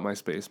talk about my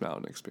Space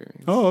Mountain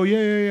experience. Oh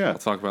yeah. I'll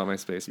talk about my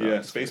Space Mountain.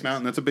 Yeah, Space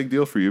Mountain. That's a big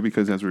deal for you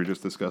because, as we were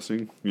just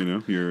discussing, you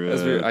know, your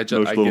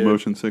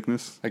motion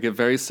sickness. I get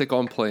very sick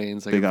on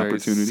planes. I Big get very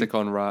opportunity. sick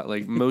on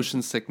like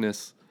motion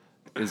sickness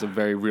is a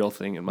very real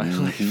thing in my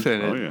life,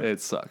 and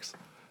it sucks.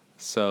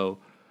 So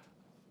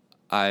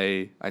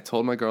I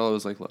told my girl, I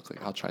was like, look,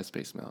 like I'll try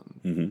Space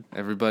Mountain.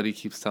 Everybody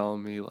keeps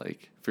telling me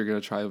like, if you're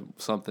gonna try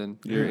something,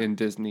 you're in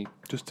Disney,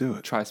 just do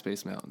it. Try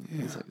Space Mountain.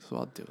 He's like, so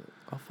I'll do it.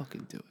 I'll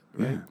fucking do it.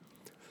 Right?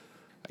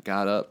 I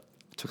got up,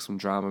 took some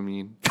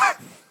Dramamine,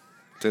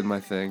 did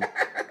my thing.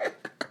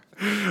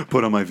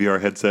 Put on my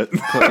VR headset.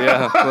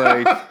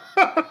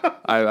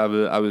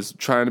 I was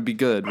trying to be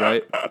good,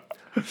 right?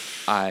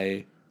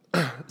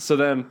 So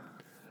then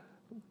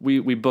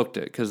we booked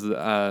it because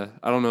I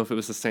don't know if it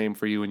was the same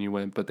for you when you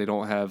went, but they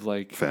don't have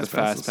like the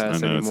Fast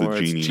Pass anymore.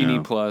 It's Genie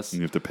Plus.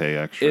 You have to pay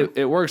extra.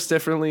 It works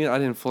differently. I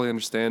didn't fully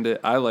understand it.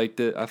 I liked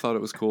it. I thought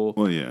it was cool.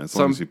 Well, yeah, as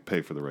long as you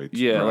pay for the rates.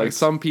 Yeah, like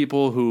some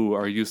people who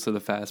are used to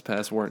the Fast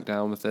Pass weren't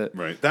down with it.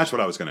 Right. That's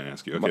what I was going to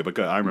ask you. Okay, but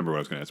I remember what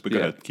I was going to ask. But go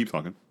ahead. Keep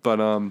talking.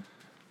 But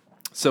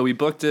so we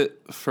booked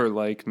it for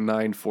like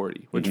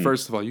 9:40, which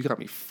first of all, you got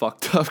me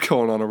fucked up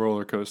going on a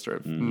roller coaster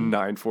at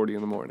 9:40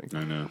 in the morning.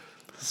 I know.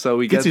 So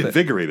we get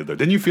invigorated though.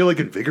 Didn't you feel like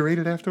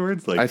invigorated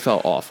afterwards? Like I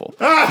felt awful,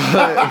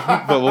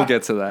 but we'll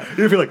get to that.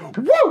 You feel like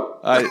woo.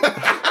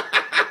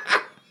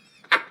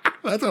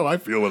 That's how I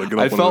feel when I get up.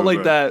 I felt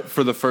like that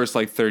for the first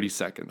like 30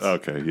 seconds.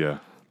 Okay, yeah.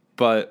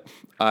 But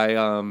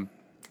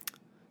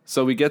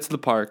so we get to the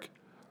park,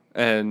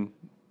 and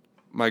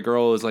my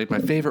girl is like, my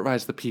favorite ride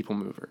is the People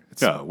Mover.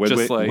 It's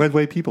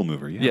Wedway People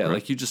Mover. Yeah,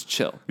 like you just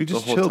chill. You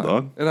just chill,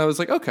 dog. And I was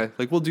like, okay,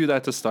 like we'll do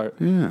that to start.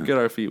 Yeah. Get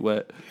our feet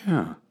wet.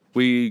 Yeah.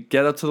 We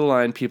get up to the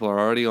line. People are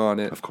already on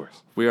it. Of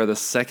course. We are the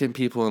second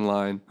people in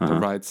line. The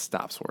ride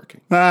stops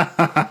working.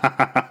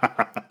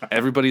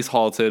 Everybody's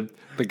halted.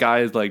 The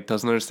guy like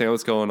doesn't understand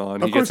what's going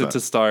on. He gets it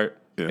to start.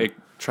 Yeah. It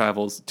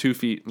travels 2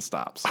 feet and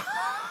stops.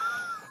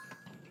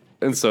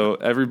 And so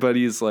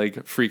everybody's like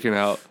freaking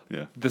out.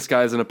 Yeah. This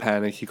guy's in a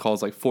panic. He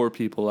calls like 4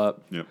 people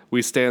up. Yep.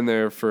 We stand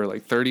there for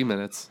like 30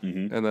 minutes.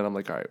 And then I'm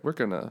like, all right, we're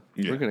gonna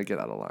get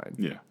out of line.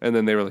 Yeah. And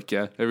then they were like,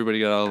 yeah, everybody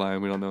get out of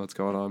line. We don't know what's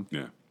going on.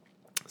 Yeah.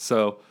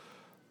 So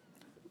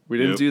we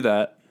didn't do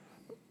that.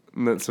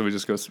 And then, so we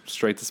just go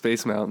straight to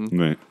Space Mountain.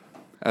 Right.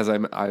 As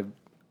I'm an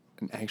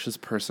anxious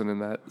person in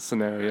that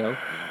scenario.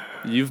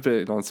 You've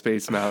been on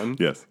Space Mountain.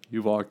 Yes.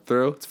 You walk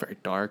through. It's very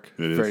dark.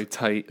 It is. Very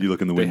tight. You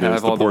look in the They windows.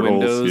 have all the portholes.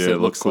 windows. Yeah, it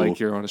looks cool. like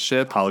you're on a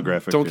ship.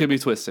 Holographic. Don't get me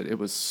twisted. It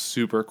was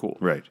super cool.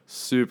 Right.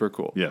 Super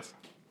cool. Yes.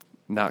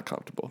 Not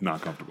comfortable.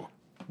 Not comfortable.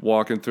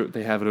 Walking through,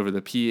 they have it over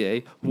the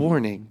PA.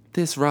 Warning,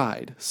 this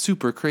ride,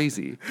 super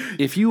crazy.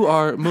 If you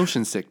are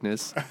motion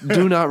sickness,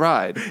 do not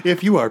ride.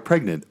 If you are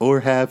pregnant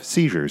or have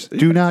seizures,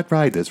 do not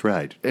ride this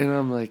ride. And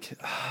I'm like,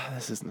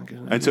 this isn't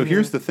good. And so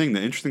here's the thing.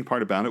 The interesting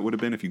part about it would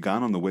have been if you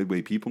got on the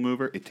Wedway People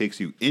Mover, it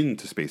takes you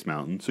into Space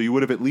Mountain. So you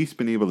would have at least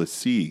been able to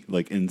see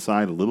like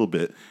inside a little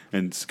bit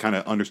and kind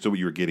of understood what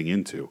you were getting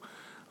into.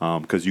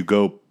 Because you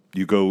go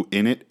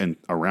in it and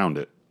around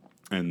it.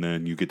 And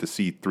then you get to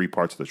see 3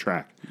 parts of the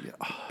track. Yeah.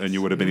 And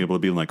you would have been able to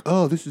be like,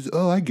 I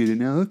get it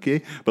now,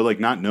 okay. But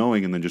like not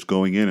knowing and then just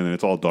going in and then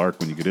it's all dark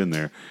when you get in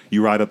there.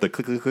 You ride up the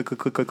click, click, click, click,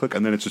 click, click, click,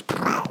 and then it's just...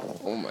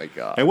 Oh my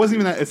God.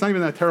 It's not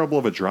even that terrible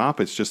of a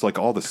drop. It's just like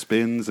all the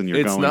spins and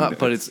you're going... It's not,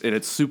 but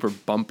it's super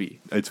bumpy.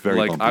 It's very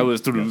like bumpy. I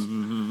was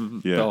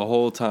Yeah. the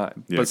whole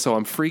time. Yeah. But so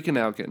I'm freaking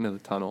out getting to the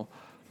tunnel,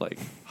 like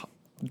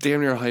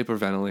damn near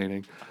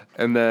hyperventilating.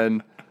 And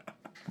then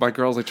my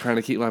girl's like trying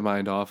to keep my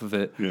mind off of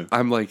it. Yeah.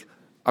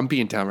 I'm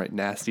being downright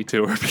nasty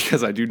to her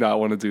because I do not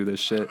want to do this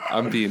shit.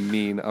 I'm being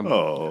mean. I'm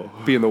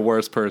being the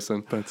worst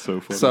person. That's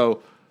so funny.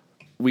 So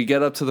we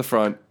get up to the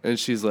front, and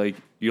she's like,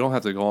 "You don't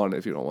have to go on it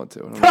if you don't want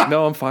to." And I'm like,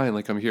 "No, I'm fine.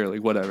 Like, I'm here.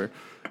 Like, whatever."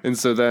 And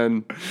so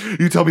then,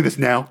 you tell me this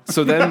now.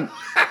 So then,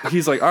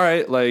 he's like, "All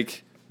right,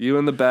 like you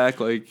in the back,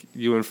 like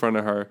you in front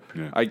of her."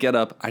 Yeah. I get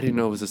up. I didn't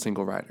know it was a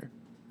single rider.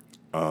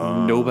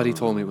 Nobody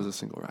told me it was a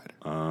single rider.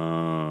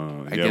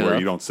 I Yeah, get where up,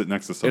 you don't sit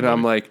next to somebody. and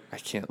I'm like, I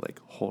can't like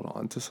hold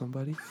on to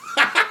somebody.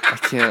 I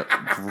can't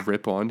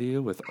grip onto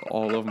you with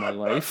all of my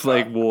life.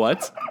 Like,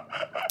 what?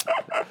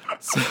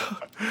 So,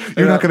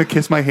 You're not going to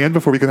kiss my hand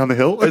before we go down the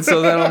hill? and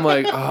so then I'm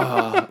like,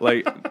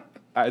 like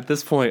at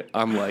this point,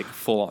 I'm like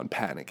full on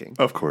panicking.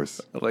 Of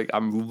course. Like,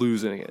 I'm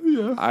losing it.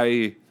 Yeah.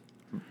 I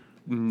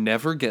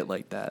never get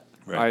like that.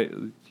 Right.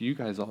 You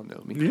guys all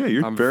know me. Yeah,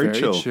 you're I'm very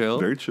chill.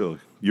 Very chill.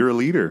 You're a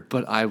leader.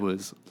 But I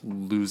was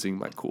losing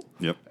my cool.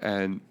 Yep.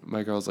 And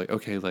my girl's like,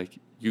 okay, like,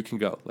 you can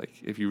go. Like,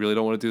 if you really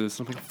don't want to do this,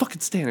 I'm like, fucking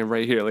standing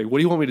right here. Like, what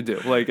do you want me to do?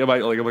 Like, am I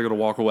going to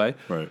walk away?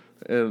 Right.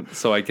 And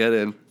so I get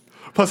in.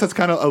 Plus, that's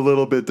kind of a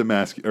little bit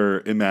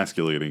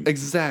emasculating.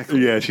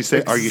 Exactly. Yeah, she's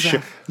saying, "Are you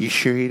sure? You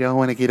sure you don't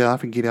want to go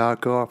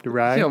off the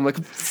ride?" Yeah, I'm like,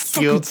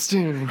 fucking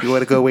standing. You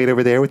want to go wait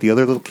over there with the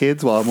other little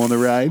kids while I'm on the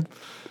ride?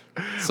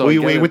 So will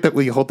you wait with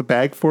will you hold the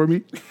bag for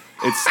me?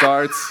 It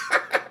starts.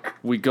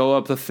 We go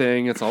up the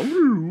thing. It's all.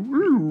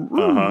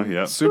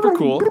 Yeah. Super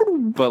cool,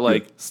 but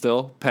like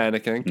still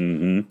panicking.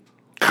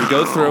 Mm-hmm. We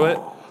go through it.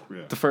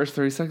 Yeah. The first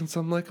 30 seconds,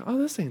 I'm like, oh,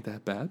 this ain't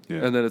that bad.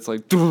 Yeah. And then it's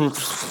like,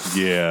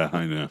 Yeah,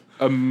 I know.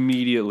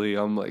 immediately,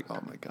 I'm like, oh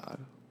my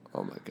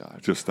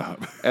god. Just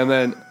stop. And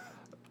then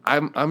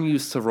I'm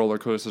used to roller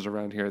coasters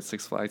around here at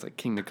Six Flags, like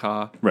King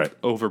Ka, Right.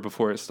 over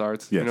before it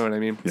starts. Yes. You know what I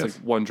mean? It's Yes.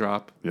 like one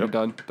drop, you're Yep.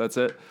 done. That's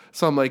it.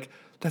 So I'm like,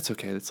 that's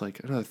okay. It's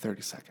like another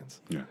 30 seconds.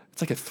 Yeah.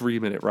 It's like a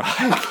 3-minute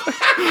ride.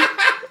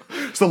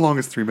 It's the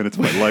longest 3 minutes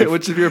of my life.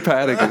 Which, if you're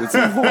panicking, it's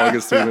the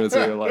longest 3 minutes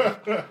of your life.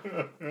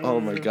 Oh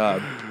my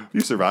god.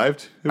 You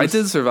survived. I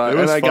did survive,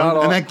 It was and I fun. got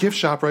all. And that gift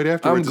shop right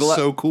afterwards is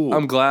so cool.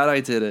 I'm glad I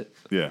did it.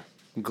 Yeah.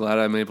 I'm glad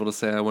I'm able to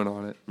say I went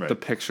on it. Right. The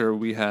picture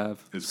we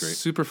have is great.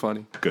 Super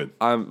funny. Good.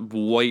 I'm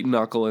white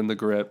knuckle in the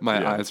grip.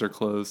 My Yeah. eyes are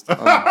closed.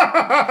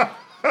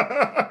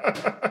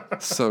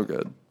 So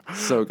good.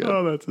 So good.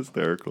 Oh, that's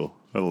hysterical.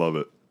 I love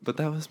it. But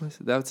that's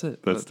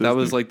it. That's That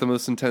was Disney. like the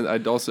most intense. I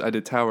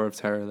did Tower of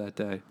Terror that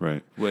day.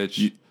 Right.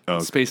 Which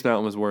Space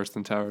Mountain was worse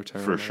than Tower of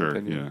Terror. For in my sure.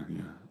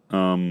 opinion.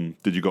 Yeah.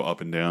 Did you go up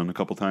and down a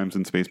couple times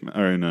in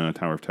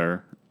Tower of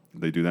Terror?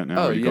 They do that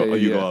now. Oh, Or you yeah, go, yeah,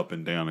 you yeah. go up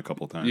and down a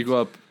couple times. You go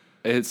up.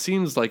 It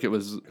seems like it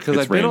was because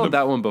It's I've been on random.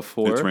 that one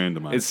before. It's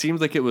randomized. It seems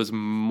like it was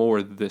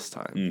more this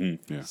time.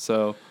 Mm-hmm. Yeah.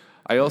 So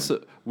I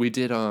also we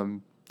did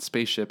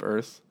Spaceship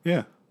Earth.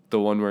 Yeah. The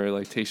one where it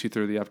like takes you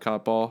through the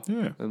Epcot ball.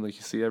 Yeah. And like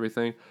you see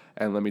everything.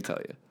 And let me tell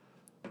you,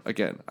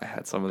 again, I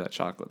had some of that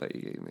chocolate that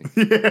you gave me.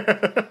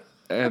 Yeah.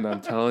 And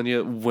I'm telling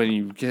you, when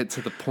you get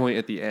to the point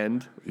at the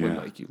end, when Yeah.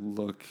 like you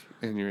look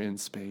and you're in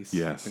space,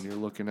 Yes. and you're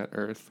looking at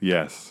Earth,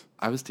 Yes.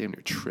 I was damn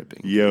near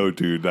tripping. Yo,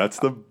 dude,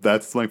 that's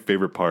my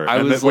favorite part. I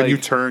and was then when you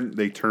like-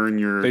 they turn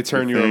you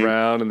thing,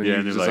 around, and then you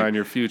and you're design like,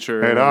 your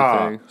future And and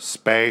everything.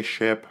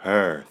 Spaceship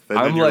Earth. And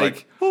I'm then you're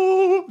like,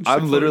 oh, just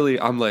I'm like- literally,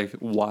 I'm like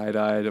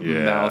wide-eyed,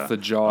 Yeah. mouth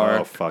ajar.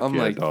 Oh, fuck I'm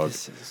yeah, like, dog.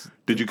 this is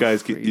Did you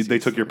guys get? They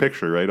took your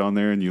picture right on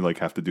there, and you like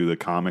have to do the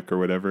comic or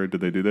whatever.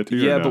 Did they do that to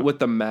you? or yeah, no? but with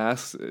the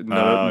mask,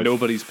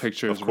 nobody's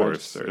picture is Of course,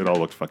 registered. it all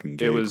looked fucking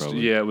gay. It was,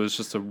 probably. yeah, it was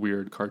just a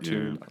weird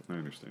cartoon. Yeah, I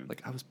understand.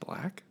 Like I was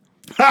black.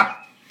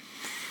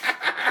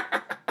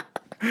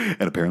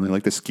 And apparently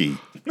like to ski.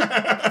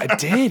 I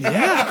did,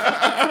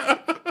 yeah.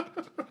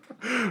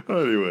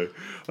 Anyway,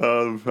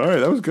 all right,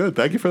 that was good.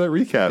 Thank you for that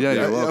recap. Yeah,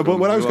 you're welcome. But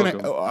what I was You're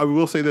gonna, I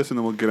will say this, and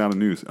then we'll get out of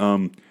news.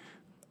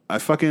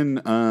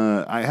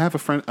 I have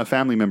a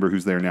family member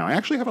who's there now. I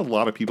actually have a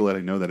lot of people that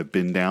I know that have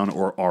been down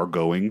or are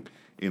going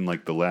in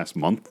like the last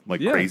month,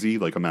 like crazy,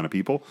 like amount of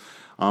people.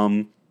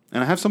 And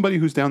I have somebody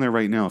who's down there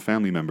right now, a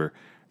family member,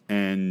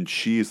 and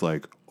she's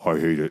like, I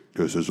hate it.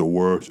 This is the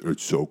worst.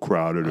 It's so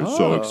crowded. It's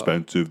so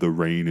expensive. The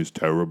rain is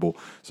terrible.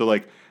 So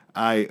like,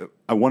 I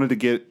wanted to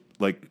get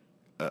like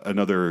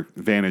another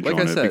vantage Like on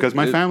I it said, because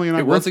my family and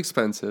I it was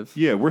expensive.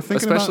 Yeah, we're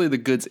thinking especially about, the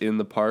goods in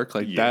the park.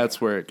 Like that's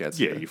where it gets.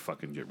 Yeah, me. you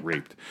fucking get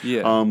raped.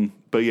 Yeah.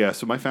 But yeah,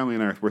 so my family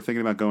and I we're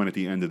thinking about going at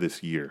the end of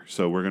this year.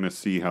 So we're gonna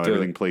see how Do it.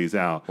 everything plays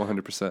out.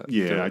 100%.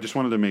 Yeah, I just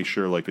wanted to make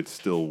sure like it's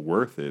still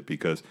worth it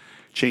because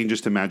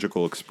changes to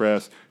Magical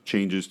Express,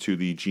 changes to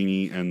the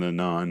Genie and the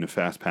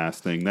non-Fast Pass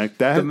thing. That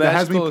the has me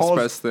Magical paused.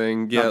 Express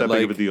thing, yeah, Not that like,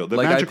 big of a deal. The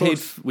like Magical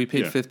we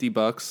paid yeah.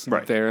 $50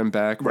 Right. there and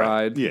back Right.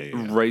 ride,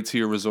 Yeah. right to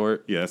your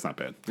resort. Yeah, that's not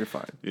bad. You're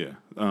fine. Yeah.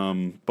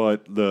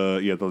 But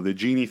the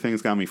Genie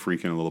thing's got me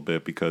freaking a little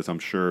bit because I'm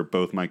sure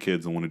both my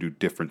kids will want to do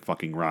different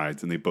fucking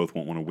rides and they both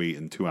won't want to wait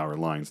in 2-hour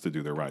lines to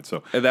do their ride.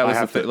 So And that I was the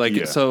have thing. to- Like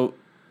yeah. so.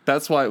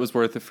 That's why it was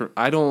worth it for.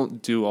 I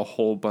don't do a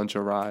whole bunch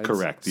of rides.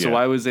 Correct, So yeah.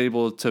 I was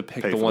able to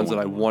pick Pay the for the ones that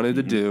one I you wanted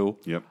to want.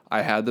 do. Yep.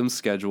 I had them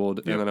scheduled,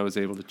 Yep. and then I was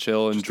able to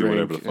chill and Just do drink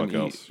whatever the fuck and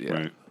else. eat. Yeah.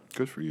 Right.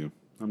 Good for you.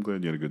 I'm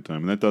glad you had a good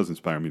time, and that does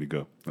inspire me to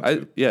go.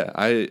 That's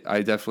good.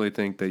 I definitely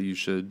think that you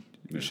should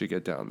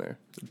get down there.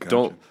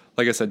 Don't,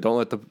 like I said, don't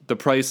let the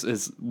price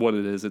is what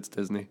it is. It's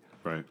Disney.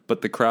 Right.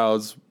 But the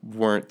crowds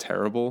weren't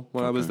terrible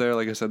when I was there.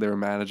 Like I said, they were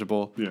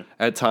manageable. Yeah.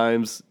 At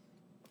times,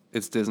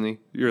 it's Disney.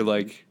 You're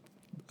like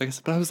I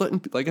said, but I was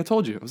letting, like I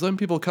told you, I was letting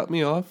people cut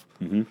me off.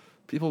 Mm-hmm.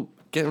 People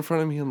get in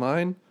front of me in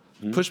line,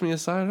 push me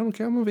aside. I don't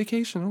care. I'm on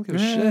vacation. I don't give a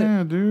shit.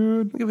 Yeah,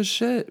 dude. I don't give a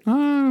shit.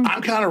 I'm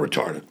kind of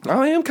retarded.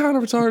 I am kind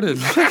of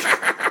retarded.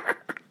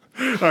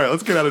 All right,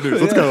 let's get out of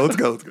news. Let's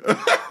go.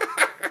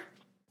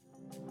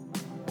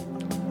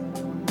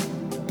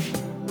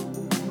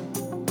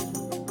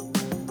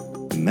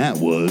 And that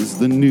was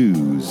the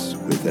news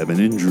with Evan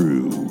and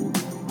Drew.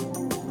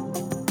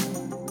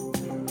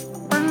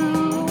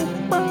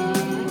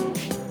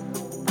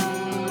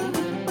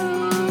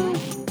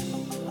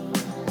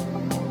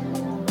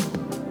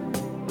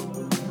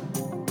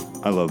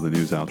 I love the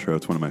news outro.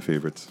 It's one of my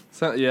favorites.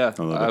 So, yeah,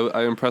 I love it.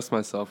 I impressed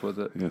myself with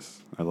it.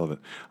 Yes, I love it.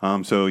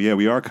 So, yeah,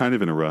 we are kind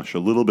of in a rush, a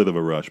little bit of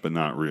a rush, but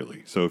not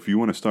really. So if you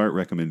want to start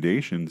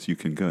recommendations, you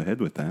can go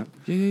ahead with that.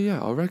 Yeah.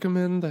 I'll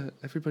recommend that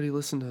everybody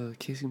listen to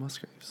Casey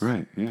Musgraves.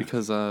 Right, yeah.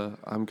 Because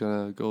I'm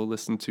going to go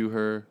listen to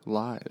her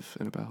live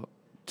in about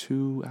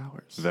 2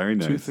 hours. Very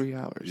nice. 2-3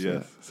 hours.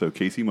 Yes. So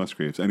Casey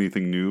Musgraves,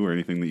 anything new or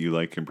anything that you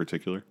like in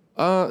particular?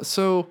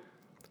 So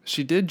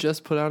she did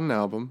just put out an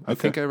album. I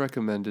think I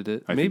recommended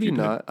it. Maybe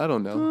not. I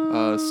don't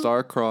know.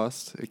 Star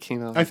Crossed. It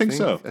came out. I think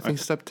so. I think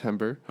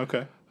September.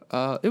 Okay.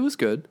 It was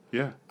good.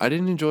 Yeah. I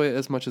didn't enjoy it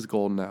as much as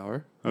Golden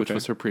Hour, which Okay.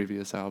 was her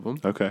previous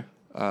album. Okay.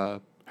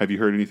 Have you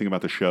heard anything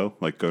about the show?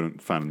 Like, go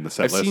and find the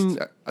set list?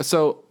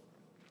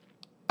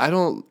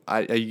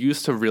 I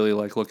used to really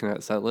like looking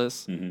at set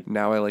lists. Mm-hmm.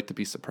 Now I like to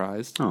be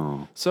surprised.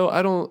 Oh. So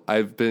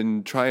I've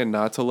been trying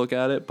not to look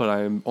at it, but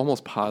I'm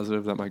almost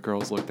positive that my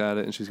girl's looked at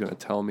it and she's going to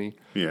tell me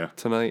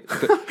tonight.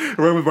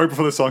 right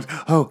before the songs.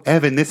 Oh,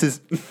 Evan, this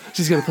is...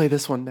 She's going to play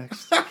this one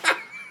next,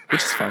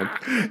 which is fine.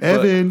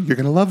 Evan, you're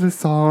going to love this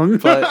song.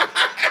 But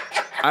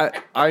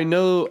I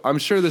know, I'm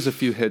sure there's a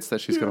few hits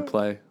that she's going to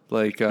play.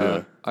 Like,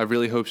 I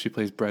really hope she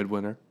plays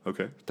Breadwinner.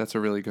 Okay. That's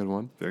a really good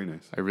one. Very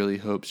nice. I really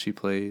hope she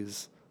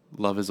plays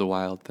Love is a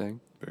Wild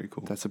Thing. Very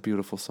cool. That's a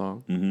beautiful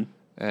song. Mm-hmm.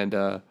 And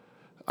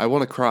I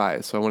want to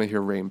cry, so I want to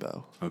hear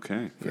Rainbow.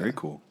 Okay. Very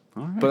cool.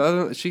 All right.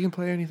 But she can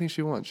play anything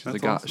she wants. She's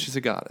That's a awesome. she's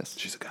a goddess.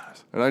 She's a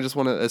goddess. And I just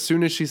want to, as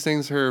soon as she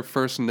sings her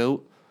first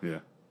note, Yeah.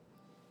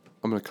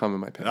 I'm going to come in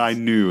my pants. I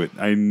knew it.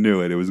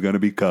 It was going to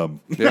be cum.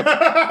 Yep.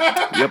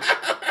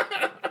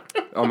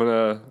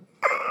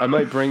 I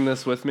might bring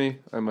this with me.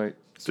 I might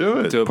Do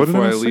it. do it Put it in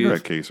before a I leave.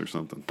 cigarette case or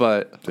something.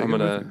 But Take I'm it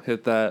going with to you.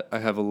 hit that. I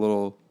have a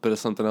little bit of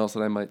something else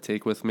that I might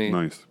take with me.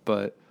 Nice.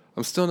 But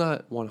I'm still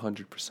not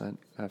 100%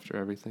 after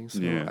everything, so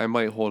Yeah. I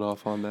might hold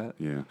off on that.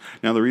 Yeah.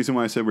 Now, the reason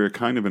why I said we were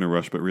kind of in a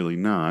rush, but really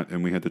not,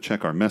 and we had to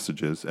check our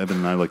messages. Evan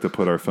and I like to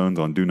put our phones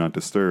on Do Not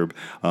Disturb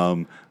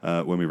when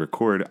we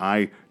record.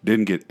 I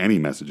didn't get any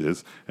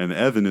messages, and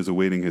Evan is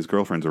awaiting his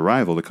girlfriend's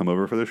arrival to come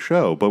over for the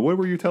show. But what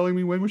were you telling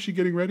me? When was she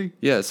getting ready?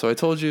 Yeah, so I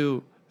told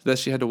you that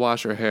she had to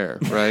wash her hair,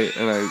 right?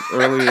 And I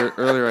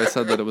earlier I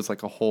said that it was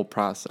like a whole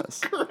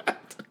process.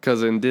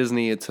 Because in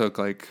Disney it took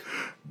like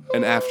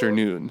an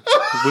afternoon,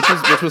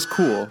 which was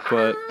cool.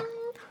 But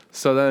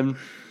so then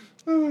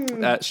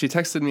she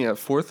texted me at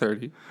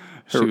 4:30.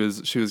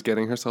 She was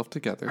getting herself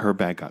together. Her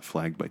bag got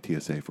flagged by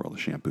TSA for all the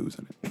shampoos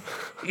in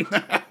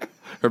it.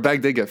 Her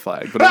bag did get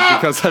flagged, but it was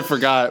because I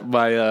forgot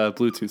my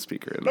Bluetooth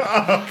speaker in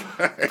there.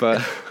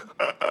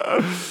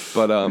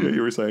 But yeah,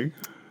 you were saying?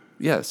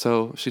 Yeah,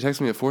 so she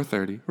texted me at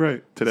 4:30.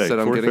 Right, today. Said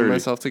I'm getting 4:30.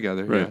 myself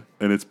together. Right. Yeah.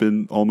 And it's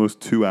been almost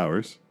 2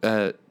 hours.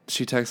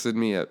 She texted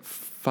me at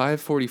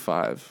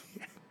 5:45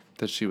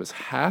 that she was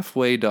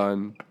halfway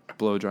done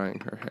blow drying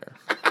her hair.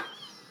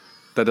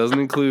 That doesn't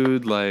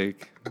include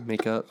like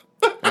makeup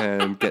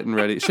and getting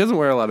ready. She doesn't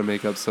wear a lot of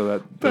makeup, so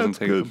that doesn't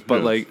take. good, But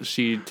yes. like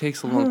she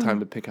takes a long time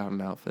to pick out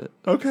an outfit.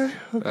 Okay.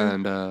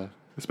 And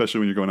especially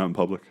when you're going out in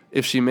public.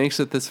 if she makes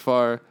it this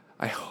far,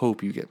 I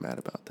hope you get mad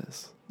about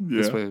this.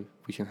 This Yeah. way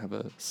we can have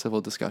a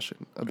civil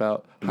discussion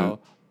about how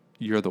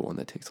you're the one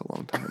that takes a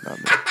long time, not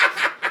me.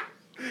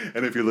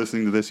 And if you're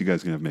listening to this, you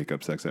guys can have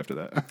makeup sex after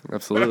that.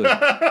 Absolutely.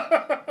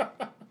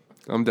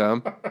 I'm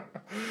down.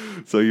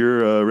 So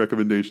your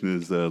recommendation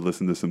is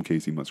listen to some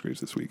Casey Musgraves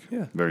this week.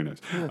 Yeah. Very nice.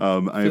 Yeah.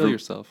 I have Feel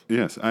yourself.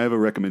 Yes, I have a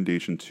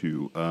recommendation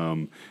too.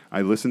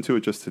 I listened to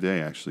it just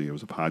today, actually. It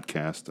was a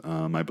podcast.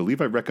 I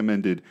believe I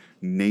recommended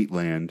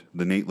Nateland,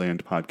 the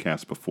Nateland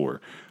podcast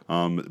before.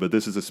 But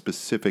this is a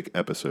specific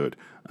episode.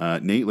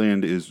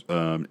 Nateland is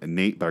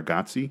Nate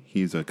Bargatze.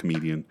 He's a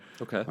comedian.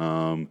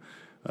 Okay.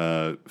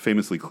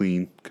 Famously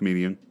clean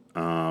comedian.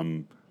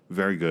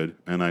 Very good.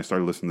 And I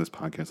started listening to this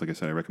podcast. Like I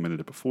said, I recommended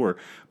it before.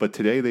 But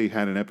today they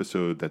had an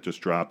episode that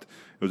just dropped.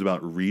 It was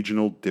about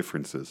regional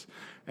differences.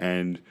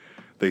 And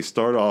they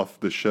start off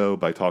the show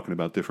by talking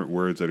about different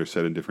words that are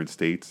said in different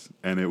states.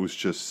 And it was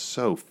just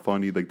so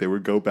funny. Like they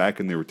would go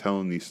back and they were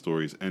telling these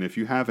stories. And if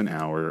you have an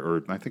hour,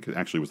 or I think it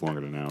actually was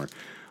longer than an hour,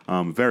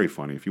 very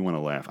funny if you want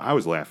to laugh. I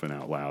was laughing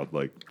out loud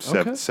like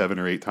seven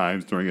or 8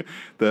 times during it.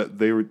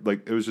 They were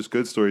like, it was just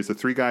good stories. The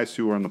 3 guys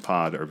who are on the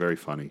pod are very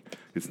funny.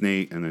 It's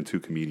Nate and then 2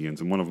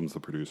 comedians, and one of them's the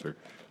producer.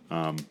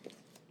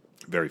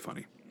 Very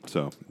funny.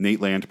 So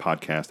Nate Land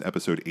podcast,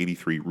 episode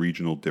 83,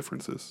 Regional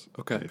Differences.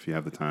 Okay. If you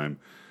have the time,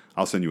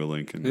 I'll send you a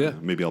link,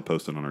 and maybe I'll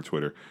post it on our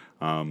Twitter.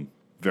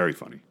 Very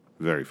funny.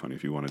 Very funny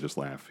if you want to just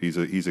laugh. He's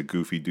a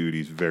goofy dude.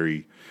 He's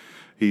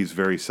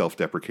very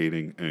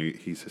self-deprecating, and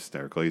he's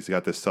hysterical. He's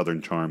got this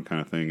Southern charm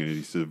kind of thing, and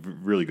he's a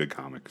really good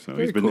comic. So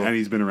Very cool.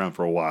 he's been around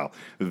for a while.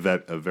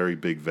 A very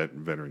big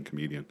veteran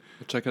comedian.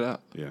 Check it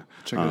out. Yeah,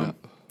 Check it out.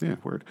 Yeah,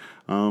 word.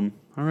 All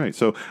right.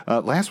 So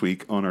last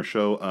week on our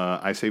show,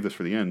 I saved this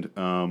for the end.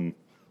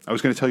 I was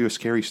going to tell you a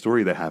scary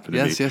story that happened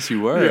to me. Yes,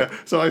 you were. Yeah.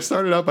 So I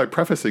started out by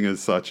prefacing as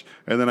such,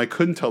 and then I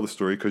couldn't tell the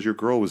story because your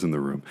girl was in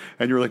the room.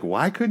 And you were like,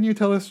 why couldn't you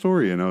tell this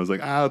story? And I was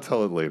like, I'll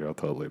tell it later.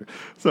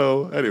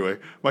 So anyway,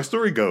 my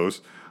story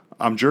goes,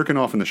 I'm jerking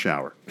off in the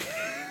shower.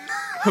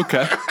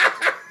 Okay.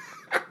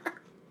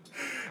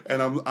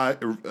 And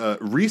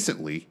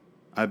recently,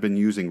 I've been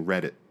using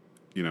Reddit,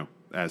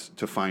 as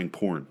to find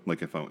porn, like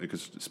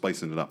because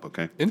spicing it up,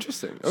 okay?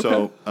 Interesting.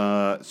 Okay.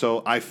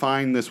 So I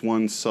find this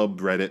one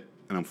subreddit,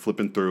 and I'm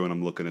flipping through, and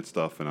I'm looking at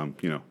stuff, and I'm,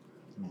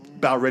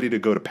 about ready to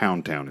go to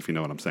Pound Town, if you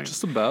know what I'm saying.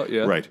 Just about,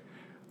 yeah. Right.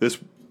 This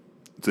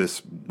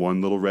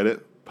one little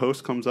Reddit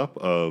post comes up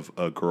of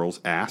a girl's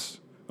ass,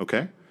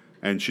 okay?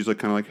 And she's like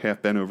kind of like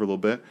half bent over a little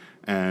bit,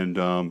 and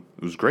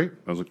it was great.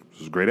 I was like,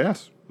 this is a great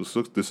ass.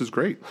 This is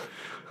great.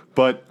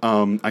 But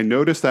I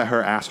noticed that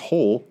her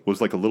asshole was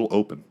like a little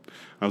open.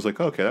 I was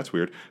like, okay, that's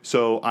weird.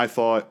 So I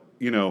thought,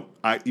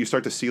 you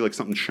start to see like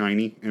something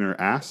shiny in her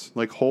ass,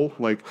 like hole,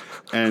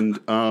 and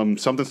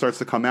something starts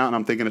to come out, and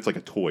I'm thinking it's like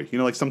a toy.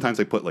 Like sometimes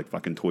they put like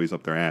fucking toys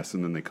up their ass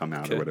and then they come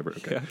out or whatever.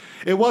 Okay. Yeah.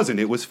 It wasn't.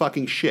 It was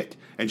fucking shit.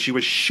 And she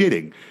was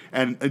shitting,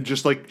 and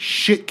just like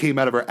shit came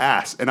out of her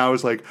ass. And I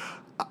was like,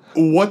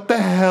 what the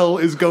hell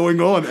is going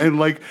on? And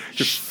like,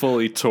 just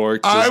fully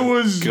torqued. I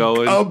was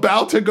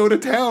about to go to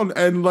town,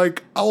 and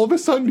like all of a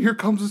sudden, here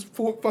comes this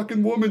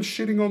fucking woman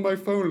shitting on my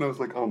phone, and I was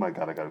like, oh my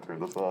God, I gotta turn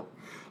this off.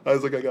 I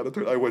was like,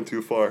 I went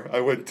too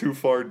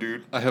far,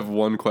 dude. I have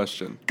one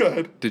question. Go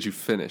ahead. Did you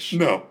finish?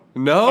 No.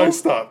 No? I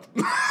stopped.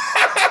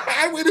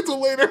 I waited till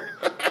later.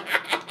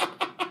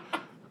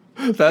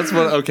 That's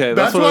one of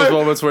those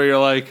moments where you're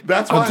like,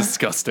 I'm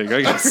disgusting.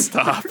 I gotta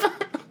stop.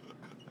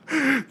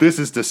 This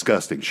is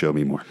disgusting. Show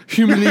me more.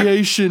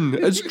 Humiliation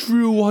as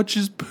Drew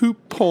watches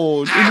poop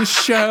porn in the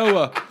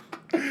shower.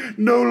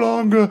 No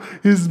longer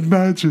His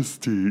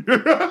Majesty.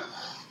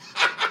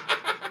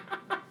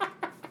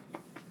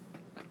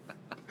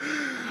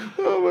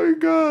 Oh my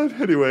God.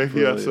 Anyway,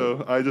 Brilliant. Yeah,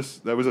 so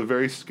that was a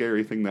very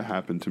scary thing that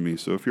happened to me.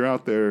 So if you're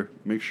out there,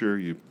 make sure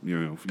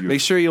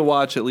make sure you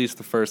watch at least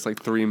the first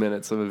 3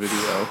 minutes of a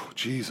video.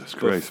 Jesus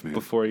Christ, man.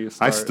 Before you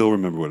start. I still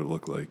remember what it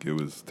looked like. It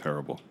was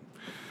terrible.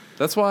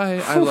 That's why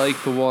I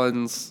like the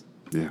ones.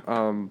 Yeah.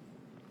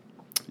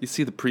 You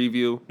see the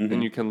preview,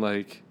 and you can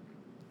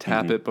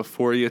tap it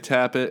before you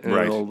tap it, and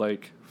it'll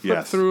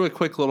flip through a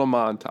quick little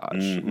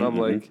montage. And I'm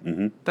like,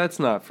 that's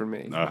not for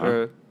me.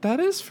 Or,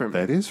 that is for me.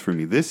 That is for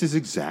me. This is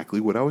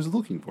exactly what I was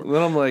looking for. And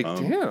then I'm like,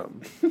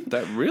 damn,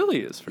 that really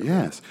is for me.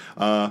 Yes.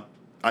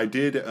 I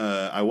did.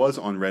 I was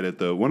on Reddit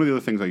though. One of the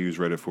other things I use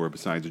Reddit for,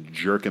 besides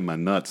jerking my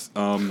nuts,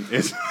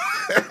 is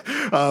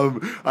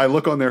I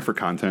look on there for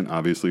content,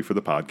 obviously for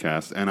the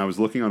podcast, and I was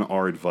looking on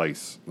our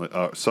advice,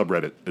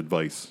 subreddit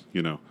advice,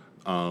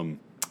 and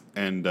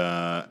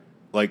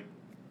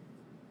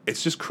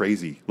it's just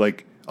crazy.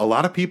 Like a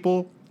lot of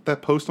people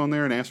that post on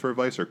there and ask for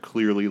advice are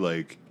clearly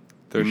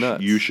they're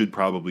nuts. You should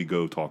probably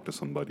go talk to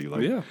somebody.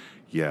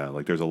 Yeah,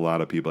 there's a lot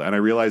of people, and I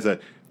realize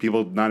that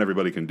not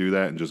everybody can do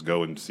that and just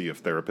go and see a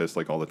therapist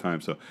all the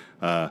time. So,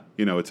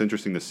 it's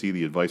interesting to see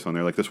the advice on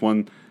there. Like this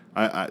one,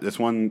 this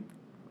one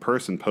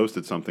person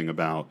posted something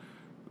about.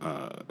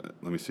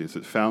 Let me see.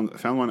 It found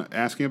one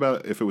asking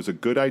about if it was a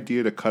good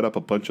idea to cut up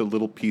a bunch of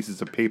little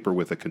pieces of paper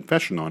with a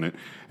confession on it,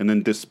 and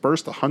then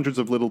disperse the hundreds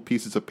of little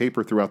pieces of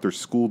paper throughout their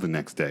school the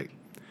next day.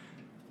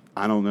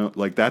 I don't know.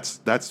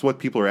 That's what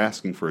people are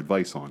asking for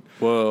advice on.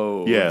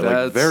 Whoa.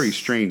 Yeah, very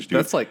strange, dude.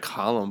 That's like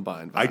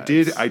Columbine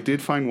vibes. I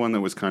did find one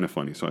that was kind of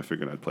funny, so I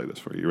figured I'd play this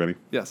for you. You ready?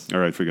 Yes. All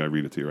right, I figured I'd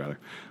read it to you, rather.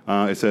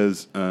 It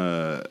says,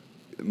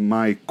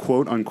 my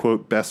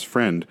quote-unquote best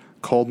friend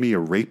called me a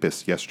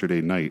rapist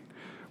yesterday night.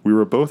 We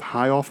were both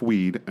high off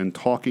weed and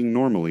talking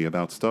normally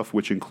about stuff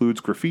which includes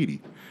graffiti.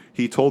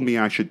 He told me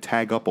I should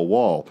tag up a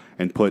wall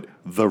and put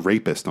 "The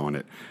Rapist" on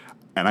it.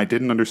 And I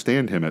didn't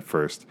understand him at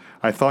first.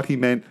 I thought he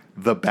meant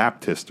the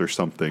Baptist or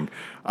something.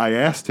 I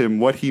asked him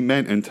what he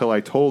meant until I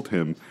told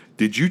him,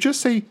 "Did you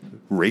just say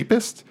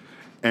rapist?"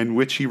 And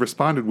which he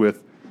responded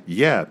with,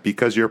 "Yeah,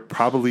 because you'll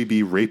probably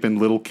be raping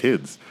little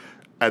kids."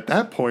 At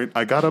that point,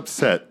 I got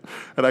upset,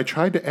 and I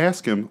tried to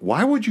ask him,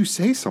 why would you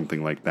say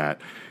something like that?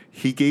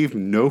 He gave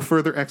no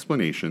further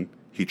explanation.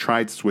 He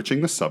tried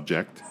switching the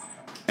subject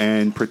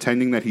and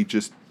pretending that he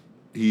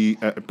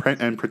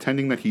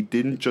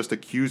didn't just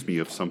accuse me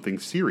of something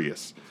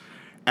serious.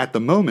 At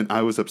the moment,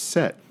 I was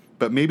upset,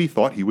 but maybe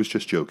thought he was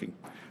just joking.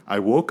 I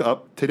woke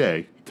up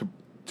today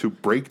to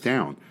break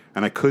down,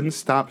 and I couldn't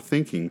stop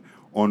thinking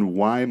on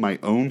why my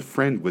own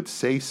friend would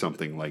say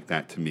something like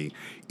that to me,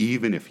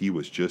 even if he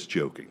was just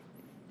joking.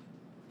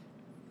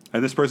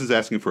 And this person's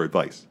asking for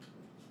advice.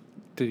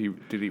 Did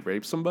he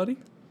rape somebody?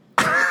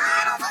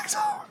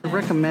 I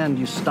recommend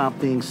you stop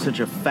being such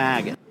a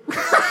faggot.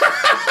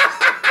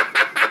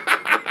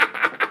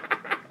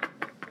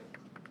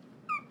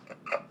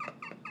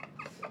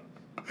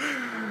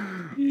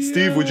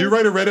 Steve, would you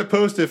write a Reddit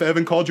post if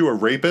Evan called you a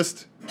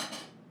rapist?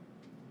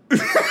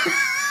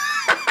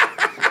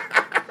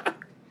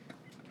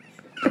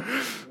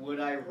 Would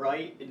I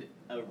write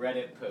a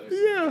Reddit post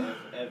Yeah.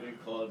 if Evan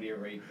called me a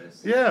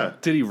rapist? Yeah.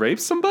 Did he rape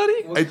somebody?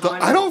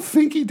 I don't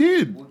think he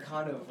did. What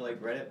kind of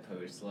like Reddit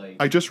post? Like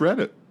I just read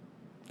it.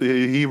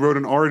 He wrote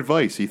an our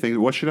advice. He thinks,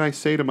 what should I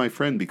say to my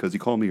friend because he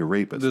called me a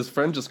rapist? His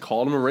friend just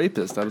called him a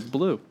rapist out of the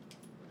blue.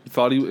 He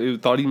thought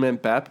he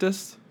meant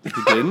Baptist. He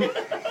didn't.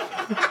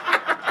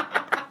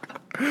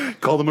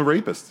 Called him a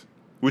rapist.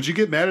 Would you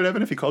get mad at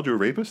Evan if he called you a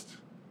rapist?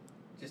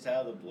 just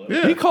out of the blue.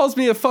 Yeah. He calls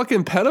me a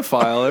fucking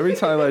pedophile every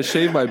time I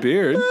shave my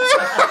beard.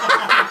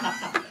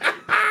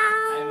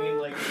 I mean,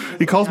 like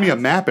He calls me a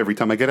map every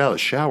time I get out of the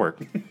shower.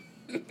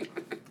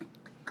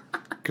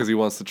 Because he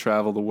wants to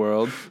travel the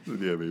world.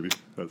 Yeah, maybe.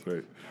 That's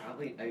right.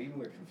 probably I'd be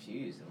more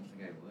confused. I don't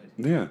think I would.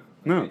 Yeah.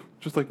 No.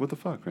 Just like, what the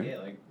fuck, right? Yeah,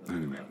 like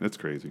Anyway, that's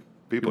crazy.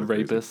 People You are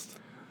crazy. rapist.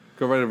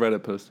 Go write a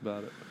Reddit post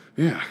about it.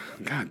 Yeah.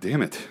 God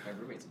damn it. my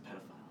roommate's a pedophile.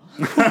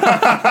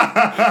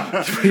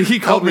 He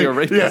called me a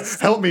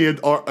rapist. Yeah, help me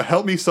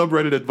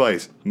subreddit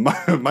advice.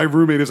 My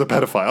roommate is a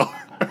pedophile.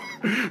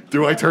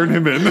 Do I turn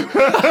him in?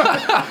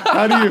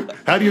 How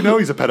do you know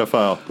he's a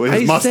pedophile? With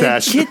his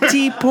mustache. Said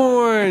kitty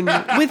porn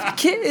with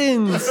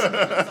kittens. It's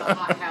a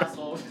hot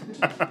household.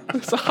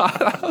 It's a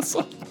hot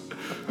household.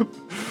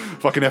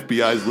 Fucking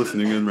FBI's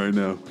listening in right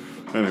now.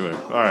 Anyway,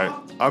 all right.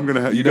 I'm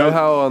gonna. You know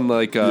how on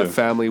like Yeah.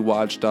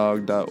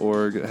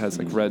 familywatchdog.org it has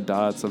like red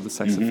dots of the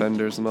sex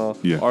offenders and all.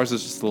 Yeah. Ours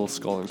is just a little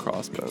skull and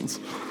crossbones.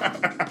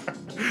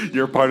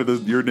 You're part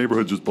of your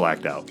neighborhood just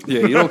blacked out.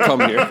 Yeah, you don't come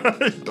here.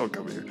 Don't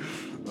come here.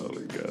 Oh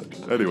my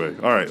god. Anyway,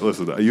 all right.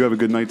 Listen, you have a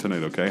good night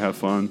tonight. Okay, have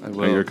fun I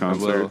will, at your I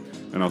concert, will.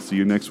 and I'll see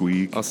you next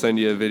week. I'll send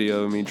you a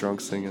video of me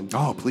drunk singing.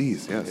 Oh,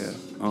 please, yes. Yeah.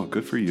 Oh,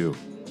 good for you.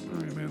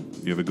 All right, man.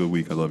 You have a good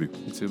week. I love you.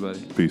 You too, buddy.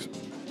 Peace.